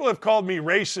 and people have called me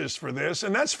racist for this,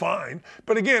 and that's fine.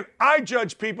 But again, I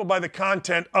judge people by the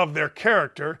content of their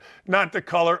character, not the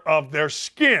color of their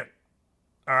skin.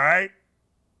 All right?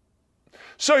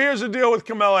 So here's the deal with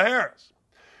Kamala Harris.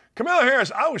 Kamala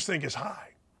Harris, I always think is high.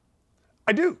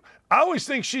 I do. I always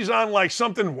think she's on like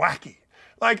something wacky.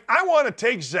 Like I want to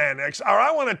take Xanax, or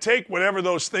I want to take whatever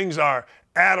those things are,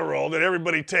 Adderall that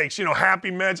everybody takes,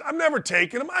 happy meds. I've never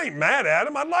taken them. I ain't mad at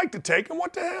them. I'd like to take them.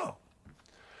 What the hell?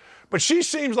 But she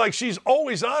seems like she's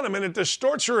always on them, and it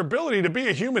distorts her ability to be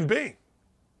a human being.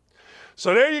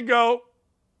 So there you go.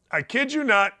 I kid you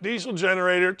not, diesel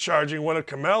generator charging one of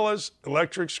Kamala's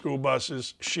electric school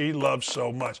buses she loves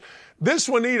so much. This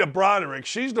Juanita Broderick,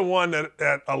 she's the one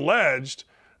that alleged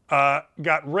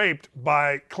got raped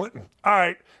by Clinton. All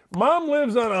right, mom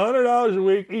lives on $100 a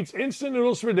week, eats instant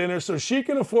noodles for dinner so she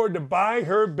can afford to buy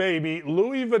her baby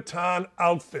Louis Vuitton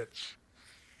outfits.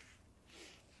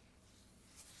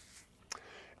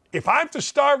 If I have to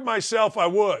starve myself, I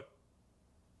would.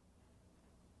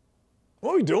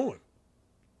 What are we doing?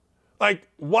 Like,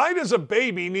 why does a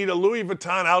baby need a Louis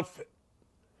Vuitton outfit?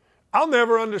 I'll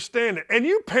never understand it. And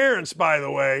you parents, by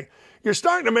the way, you're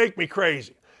starting to make me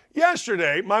crazy.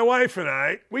 Yesterday, my wife and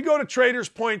I, we go to Traders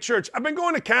Point Church. I've been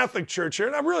going to Catholic church here,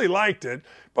 and I really liked it.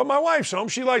 But my wife's home.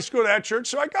 She likes to go to that church,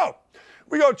 so I go.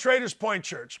 We go to Traders Point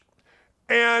Church.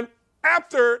 And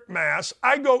after Mass,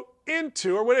 I go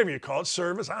into, or whatever you call it,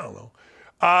 service, I don't know.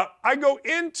 I go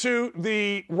into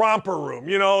the romper room,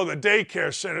 the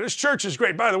daycare center. This church is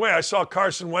great. By the way, I saw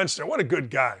Carson Wentz there. What a good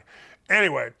guy.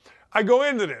 Anyway, I go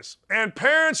into this, and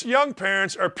young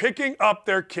parents are picking up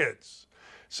their kids.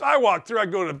 So I walk through, I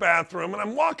go to the bathroom, and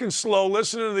I'm walking slow,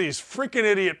 listening to these freaking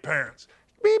idiot parents.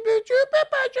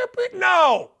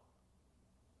 No!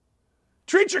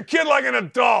 Treat your kid like an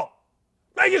adult.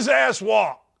 Make his ass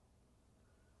walk.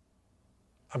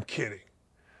 I'm kidding.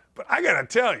 But I got to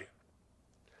tell you,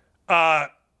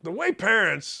 the way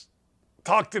parents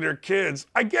talk to their kids,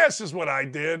 I guess is what I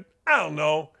did. I don't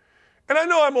know. And I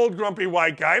know I'm old grumpy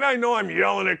white guy, and I know I'm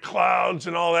yelling at clouds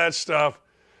and all that stuff.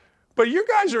 But you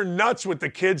guys are nuts with the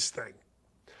kids thing.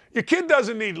 Your kid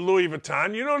doesn't need Louis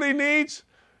Vuitton. You know what he needs?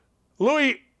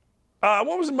 What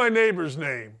was my neighbor's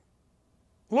name?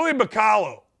 Louis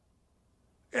Bacallo.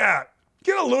 Yeah,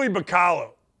 get a Louis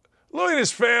Bacallo. Louis and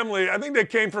his family, I think they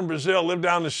came from Brazil, live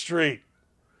down the street.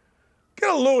 Get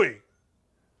a Louis.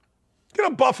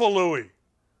 Get a Buffalo Louis.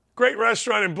 Great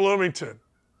restaurant in Bloomington.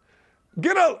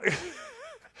 Get a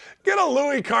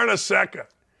Louis Carne Seca.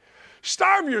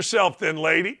 Starve yourself then,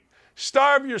 lady.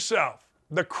 Starve yourself.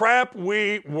 The crap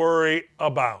we worry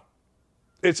about.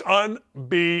 It's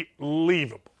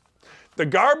unbelievable. The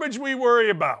garbage we worry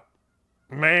about.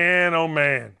 Man, oh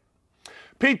man.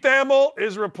 Pete Thamel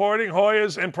is reporting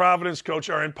Hoyas and Providence coach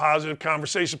are in positive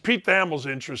conversation. Pete Thamel's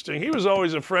interesting. He was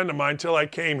always a friend of mine until I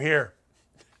came here.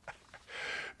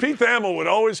 Pete Thamel would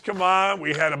always come on.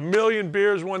 We had a million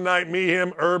beers one night, me,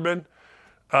 him, Urban.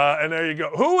 And there you go.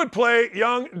 Who would play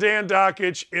young Dan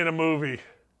Dockich in a movie?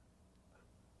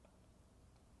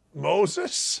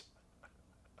 Moses?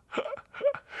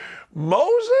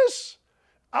 Moses?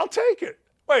 I'll take it.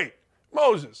 Wait,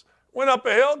 Moses went up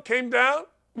a hill, came down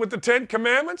with the 10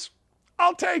 Commandments?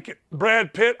 I'll take it.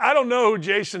 Brad Pitt? I don't know who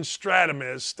Jason Statham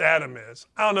is.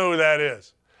 I don't know who that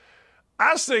is.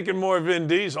 I was thinking more Vin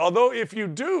Diesel, although if you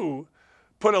do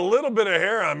put a little bit of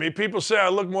hair on me, people say I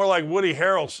look more like Woody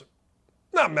Harrelson.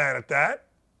 Not mad at that.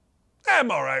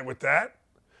 I'm all right with that.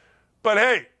 But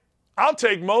hey, I'll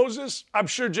take Moses. I'm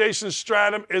sure Jason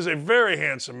Statham is a very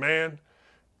handsome man.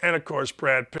 And of course,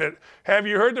 Brad Pitt. Have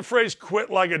you heard the phrase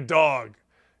quit like a dog?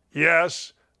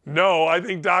 Yes. No, I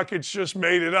think Dockich just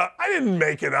made it up. I didn't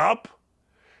make it up.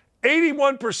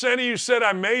 81% of you said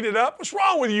I made it up. What's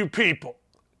wrong with you people?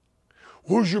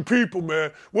 Who's your people,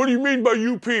 man? What do you mean by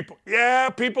you people? Yeah,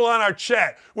 people on our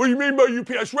chat. What do you mean by you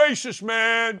people? That's racist,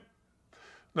 man.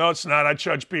 No, it's not. I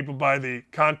judge people by the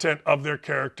content of their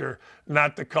character,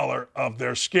 not the color of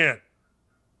their skin.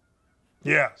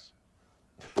 Yes.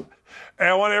 And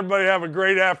I want everybody to have a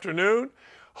great afternoon.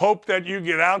 Hope that you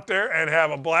get out there and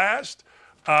have a blast.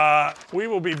 We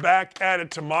will be back at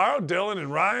it tomorrow. Dylan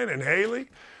and Ryan and Haley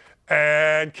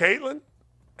and Caitlin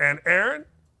and Aaron,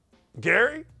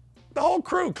 Gary, the whole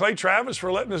crew. Clay Travis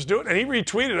for letting us do it. And he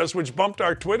retweeted us, which bumped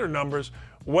our Twitter numbers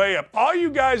way up. All you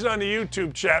guys on the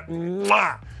YouTube chat,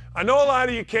 mwah. I know a lot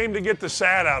of you came to get the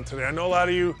SAT out today. I know a lot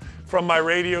of you from my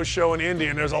radio show in Indy,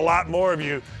 and there's a lot more of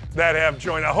you that have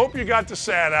joined. I hope you got the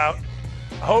SAT out.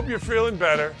 I hope you're feeling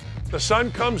better. The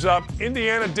sun comes up.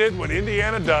 Indiana did what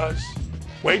Indiana does.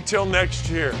 Wait till next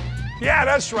year. Yeah,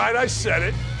 that's right. I said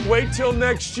it. Wait till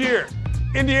next year.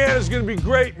 Indiana's going to be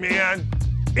great, man.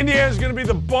 Indiana's going to be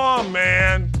the bomb,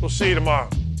 man. We'll see you tomorrow.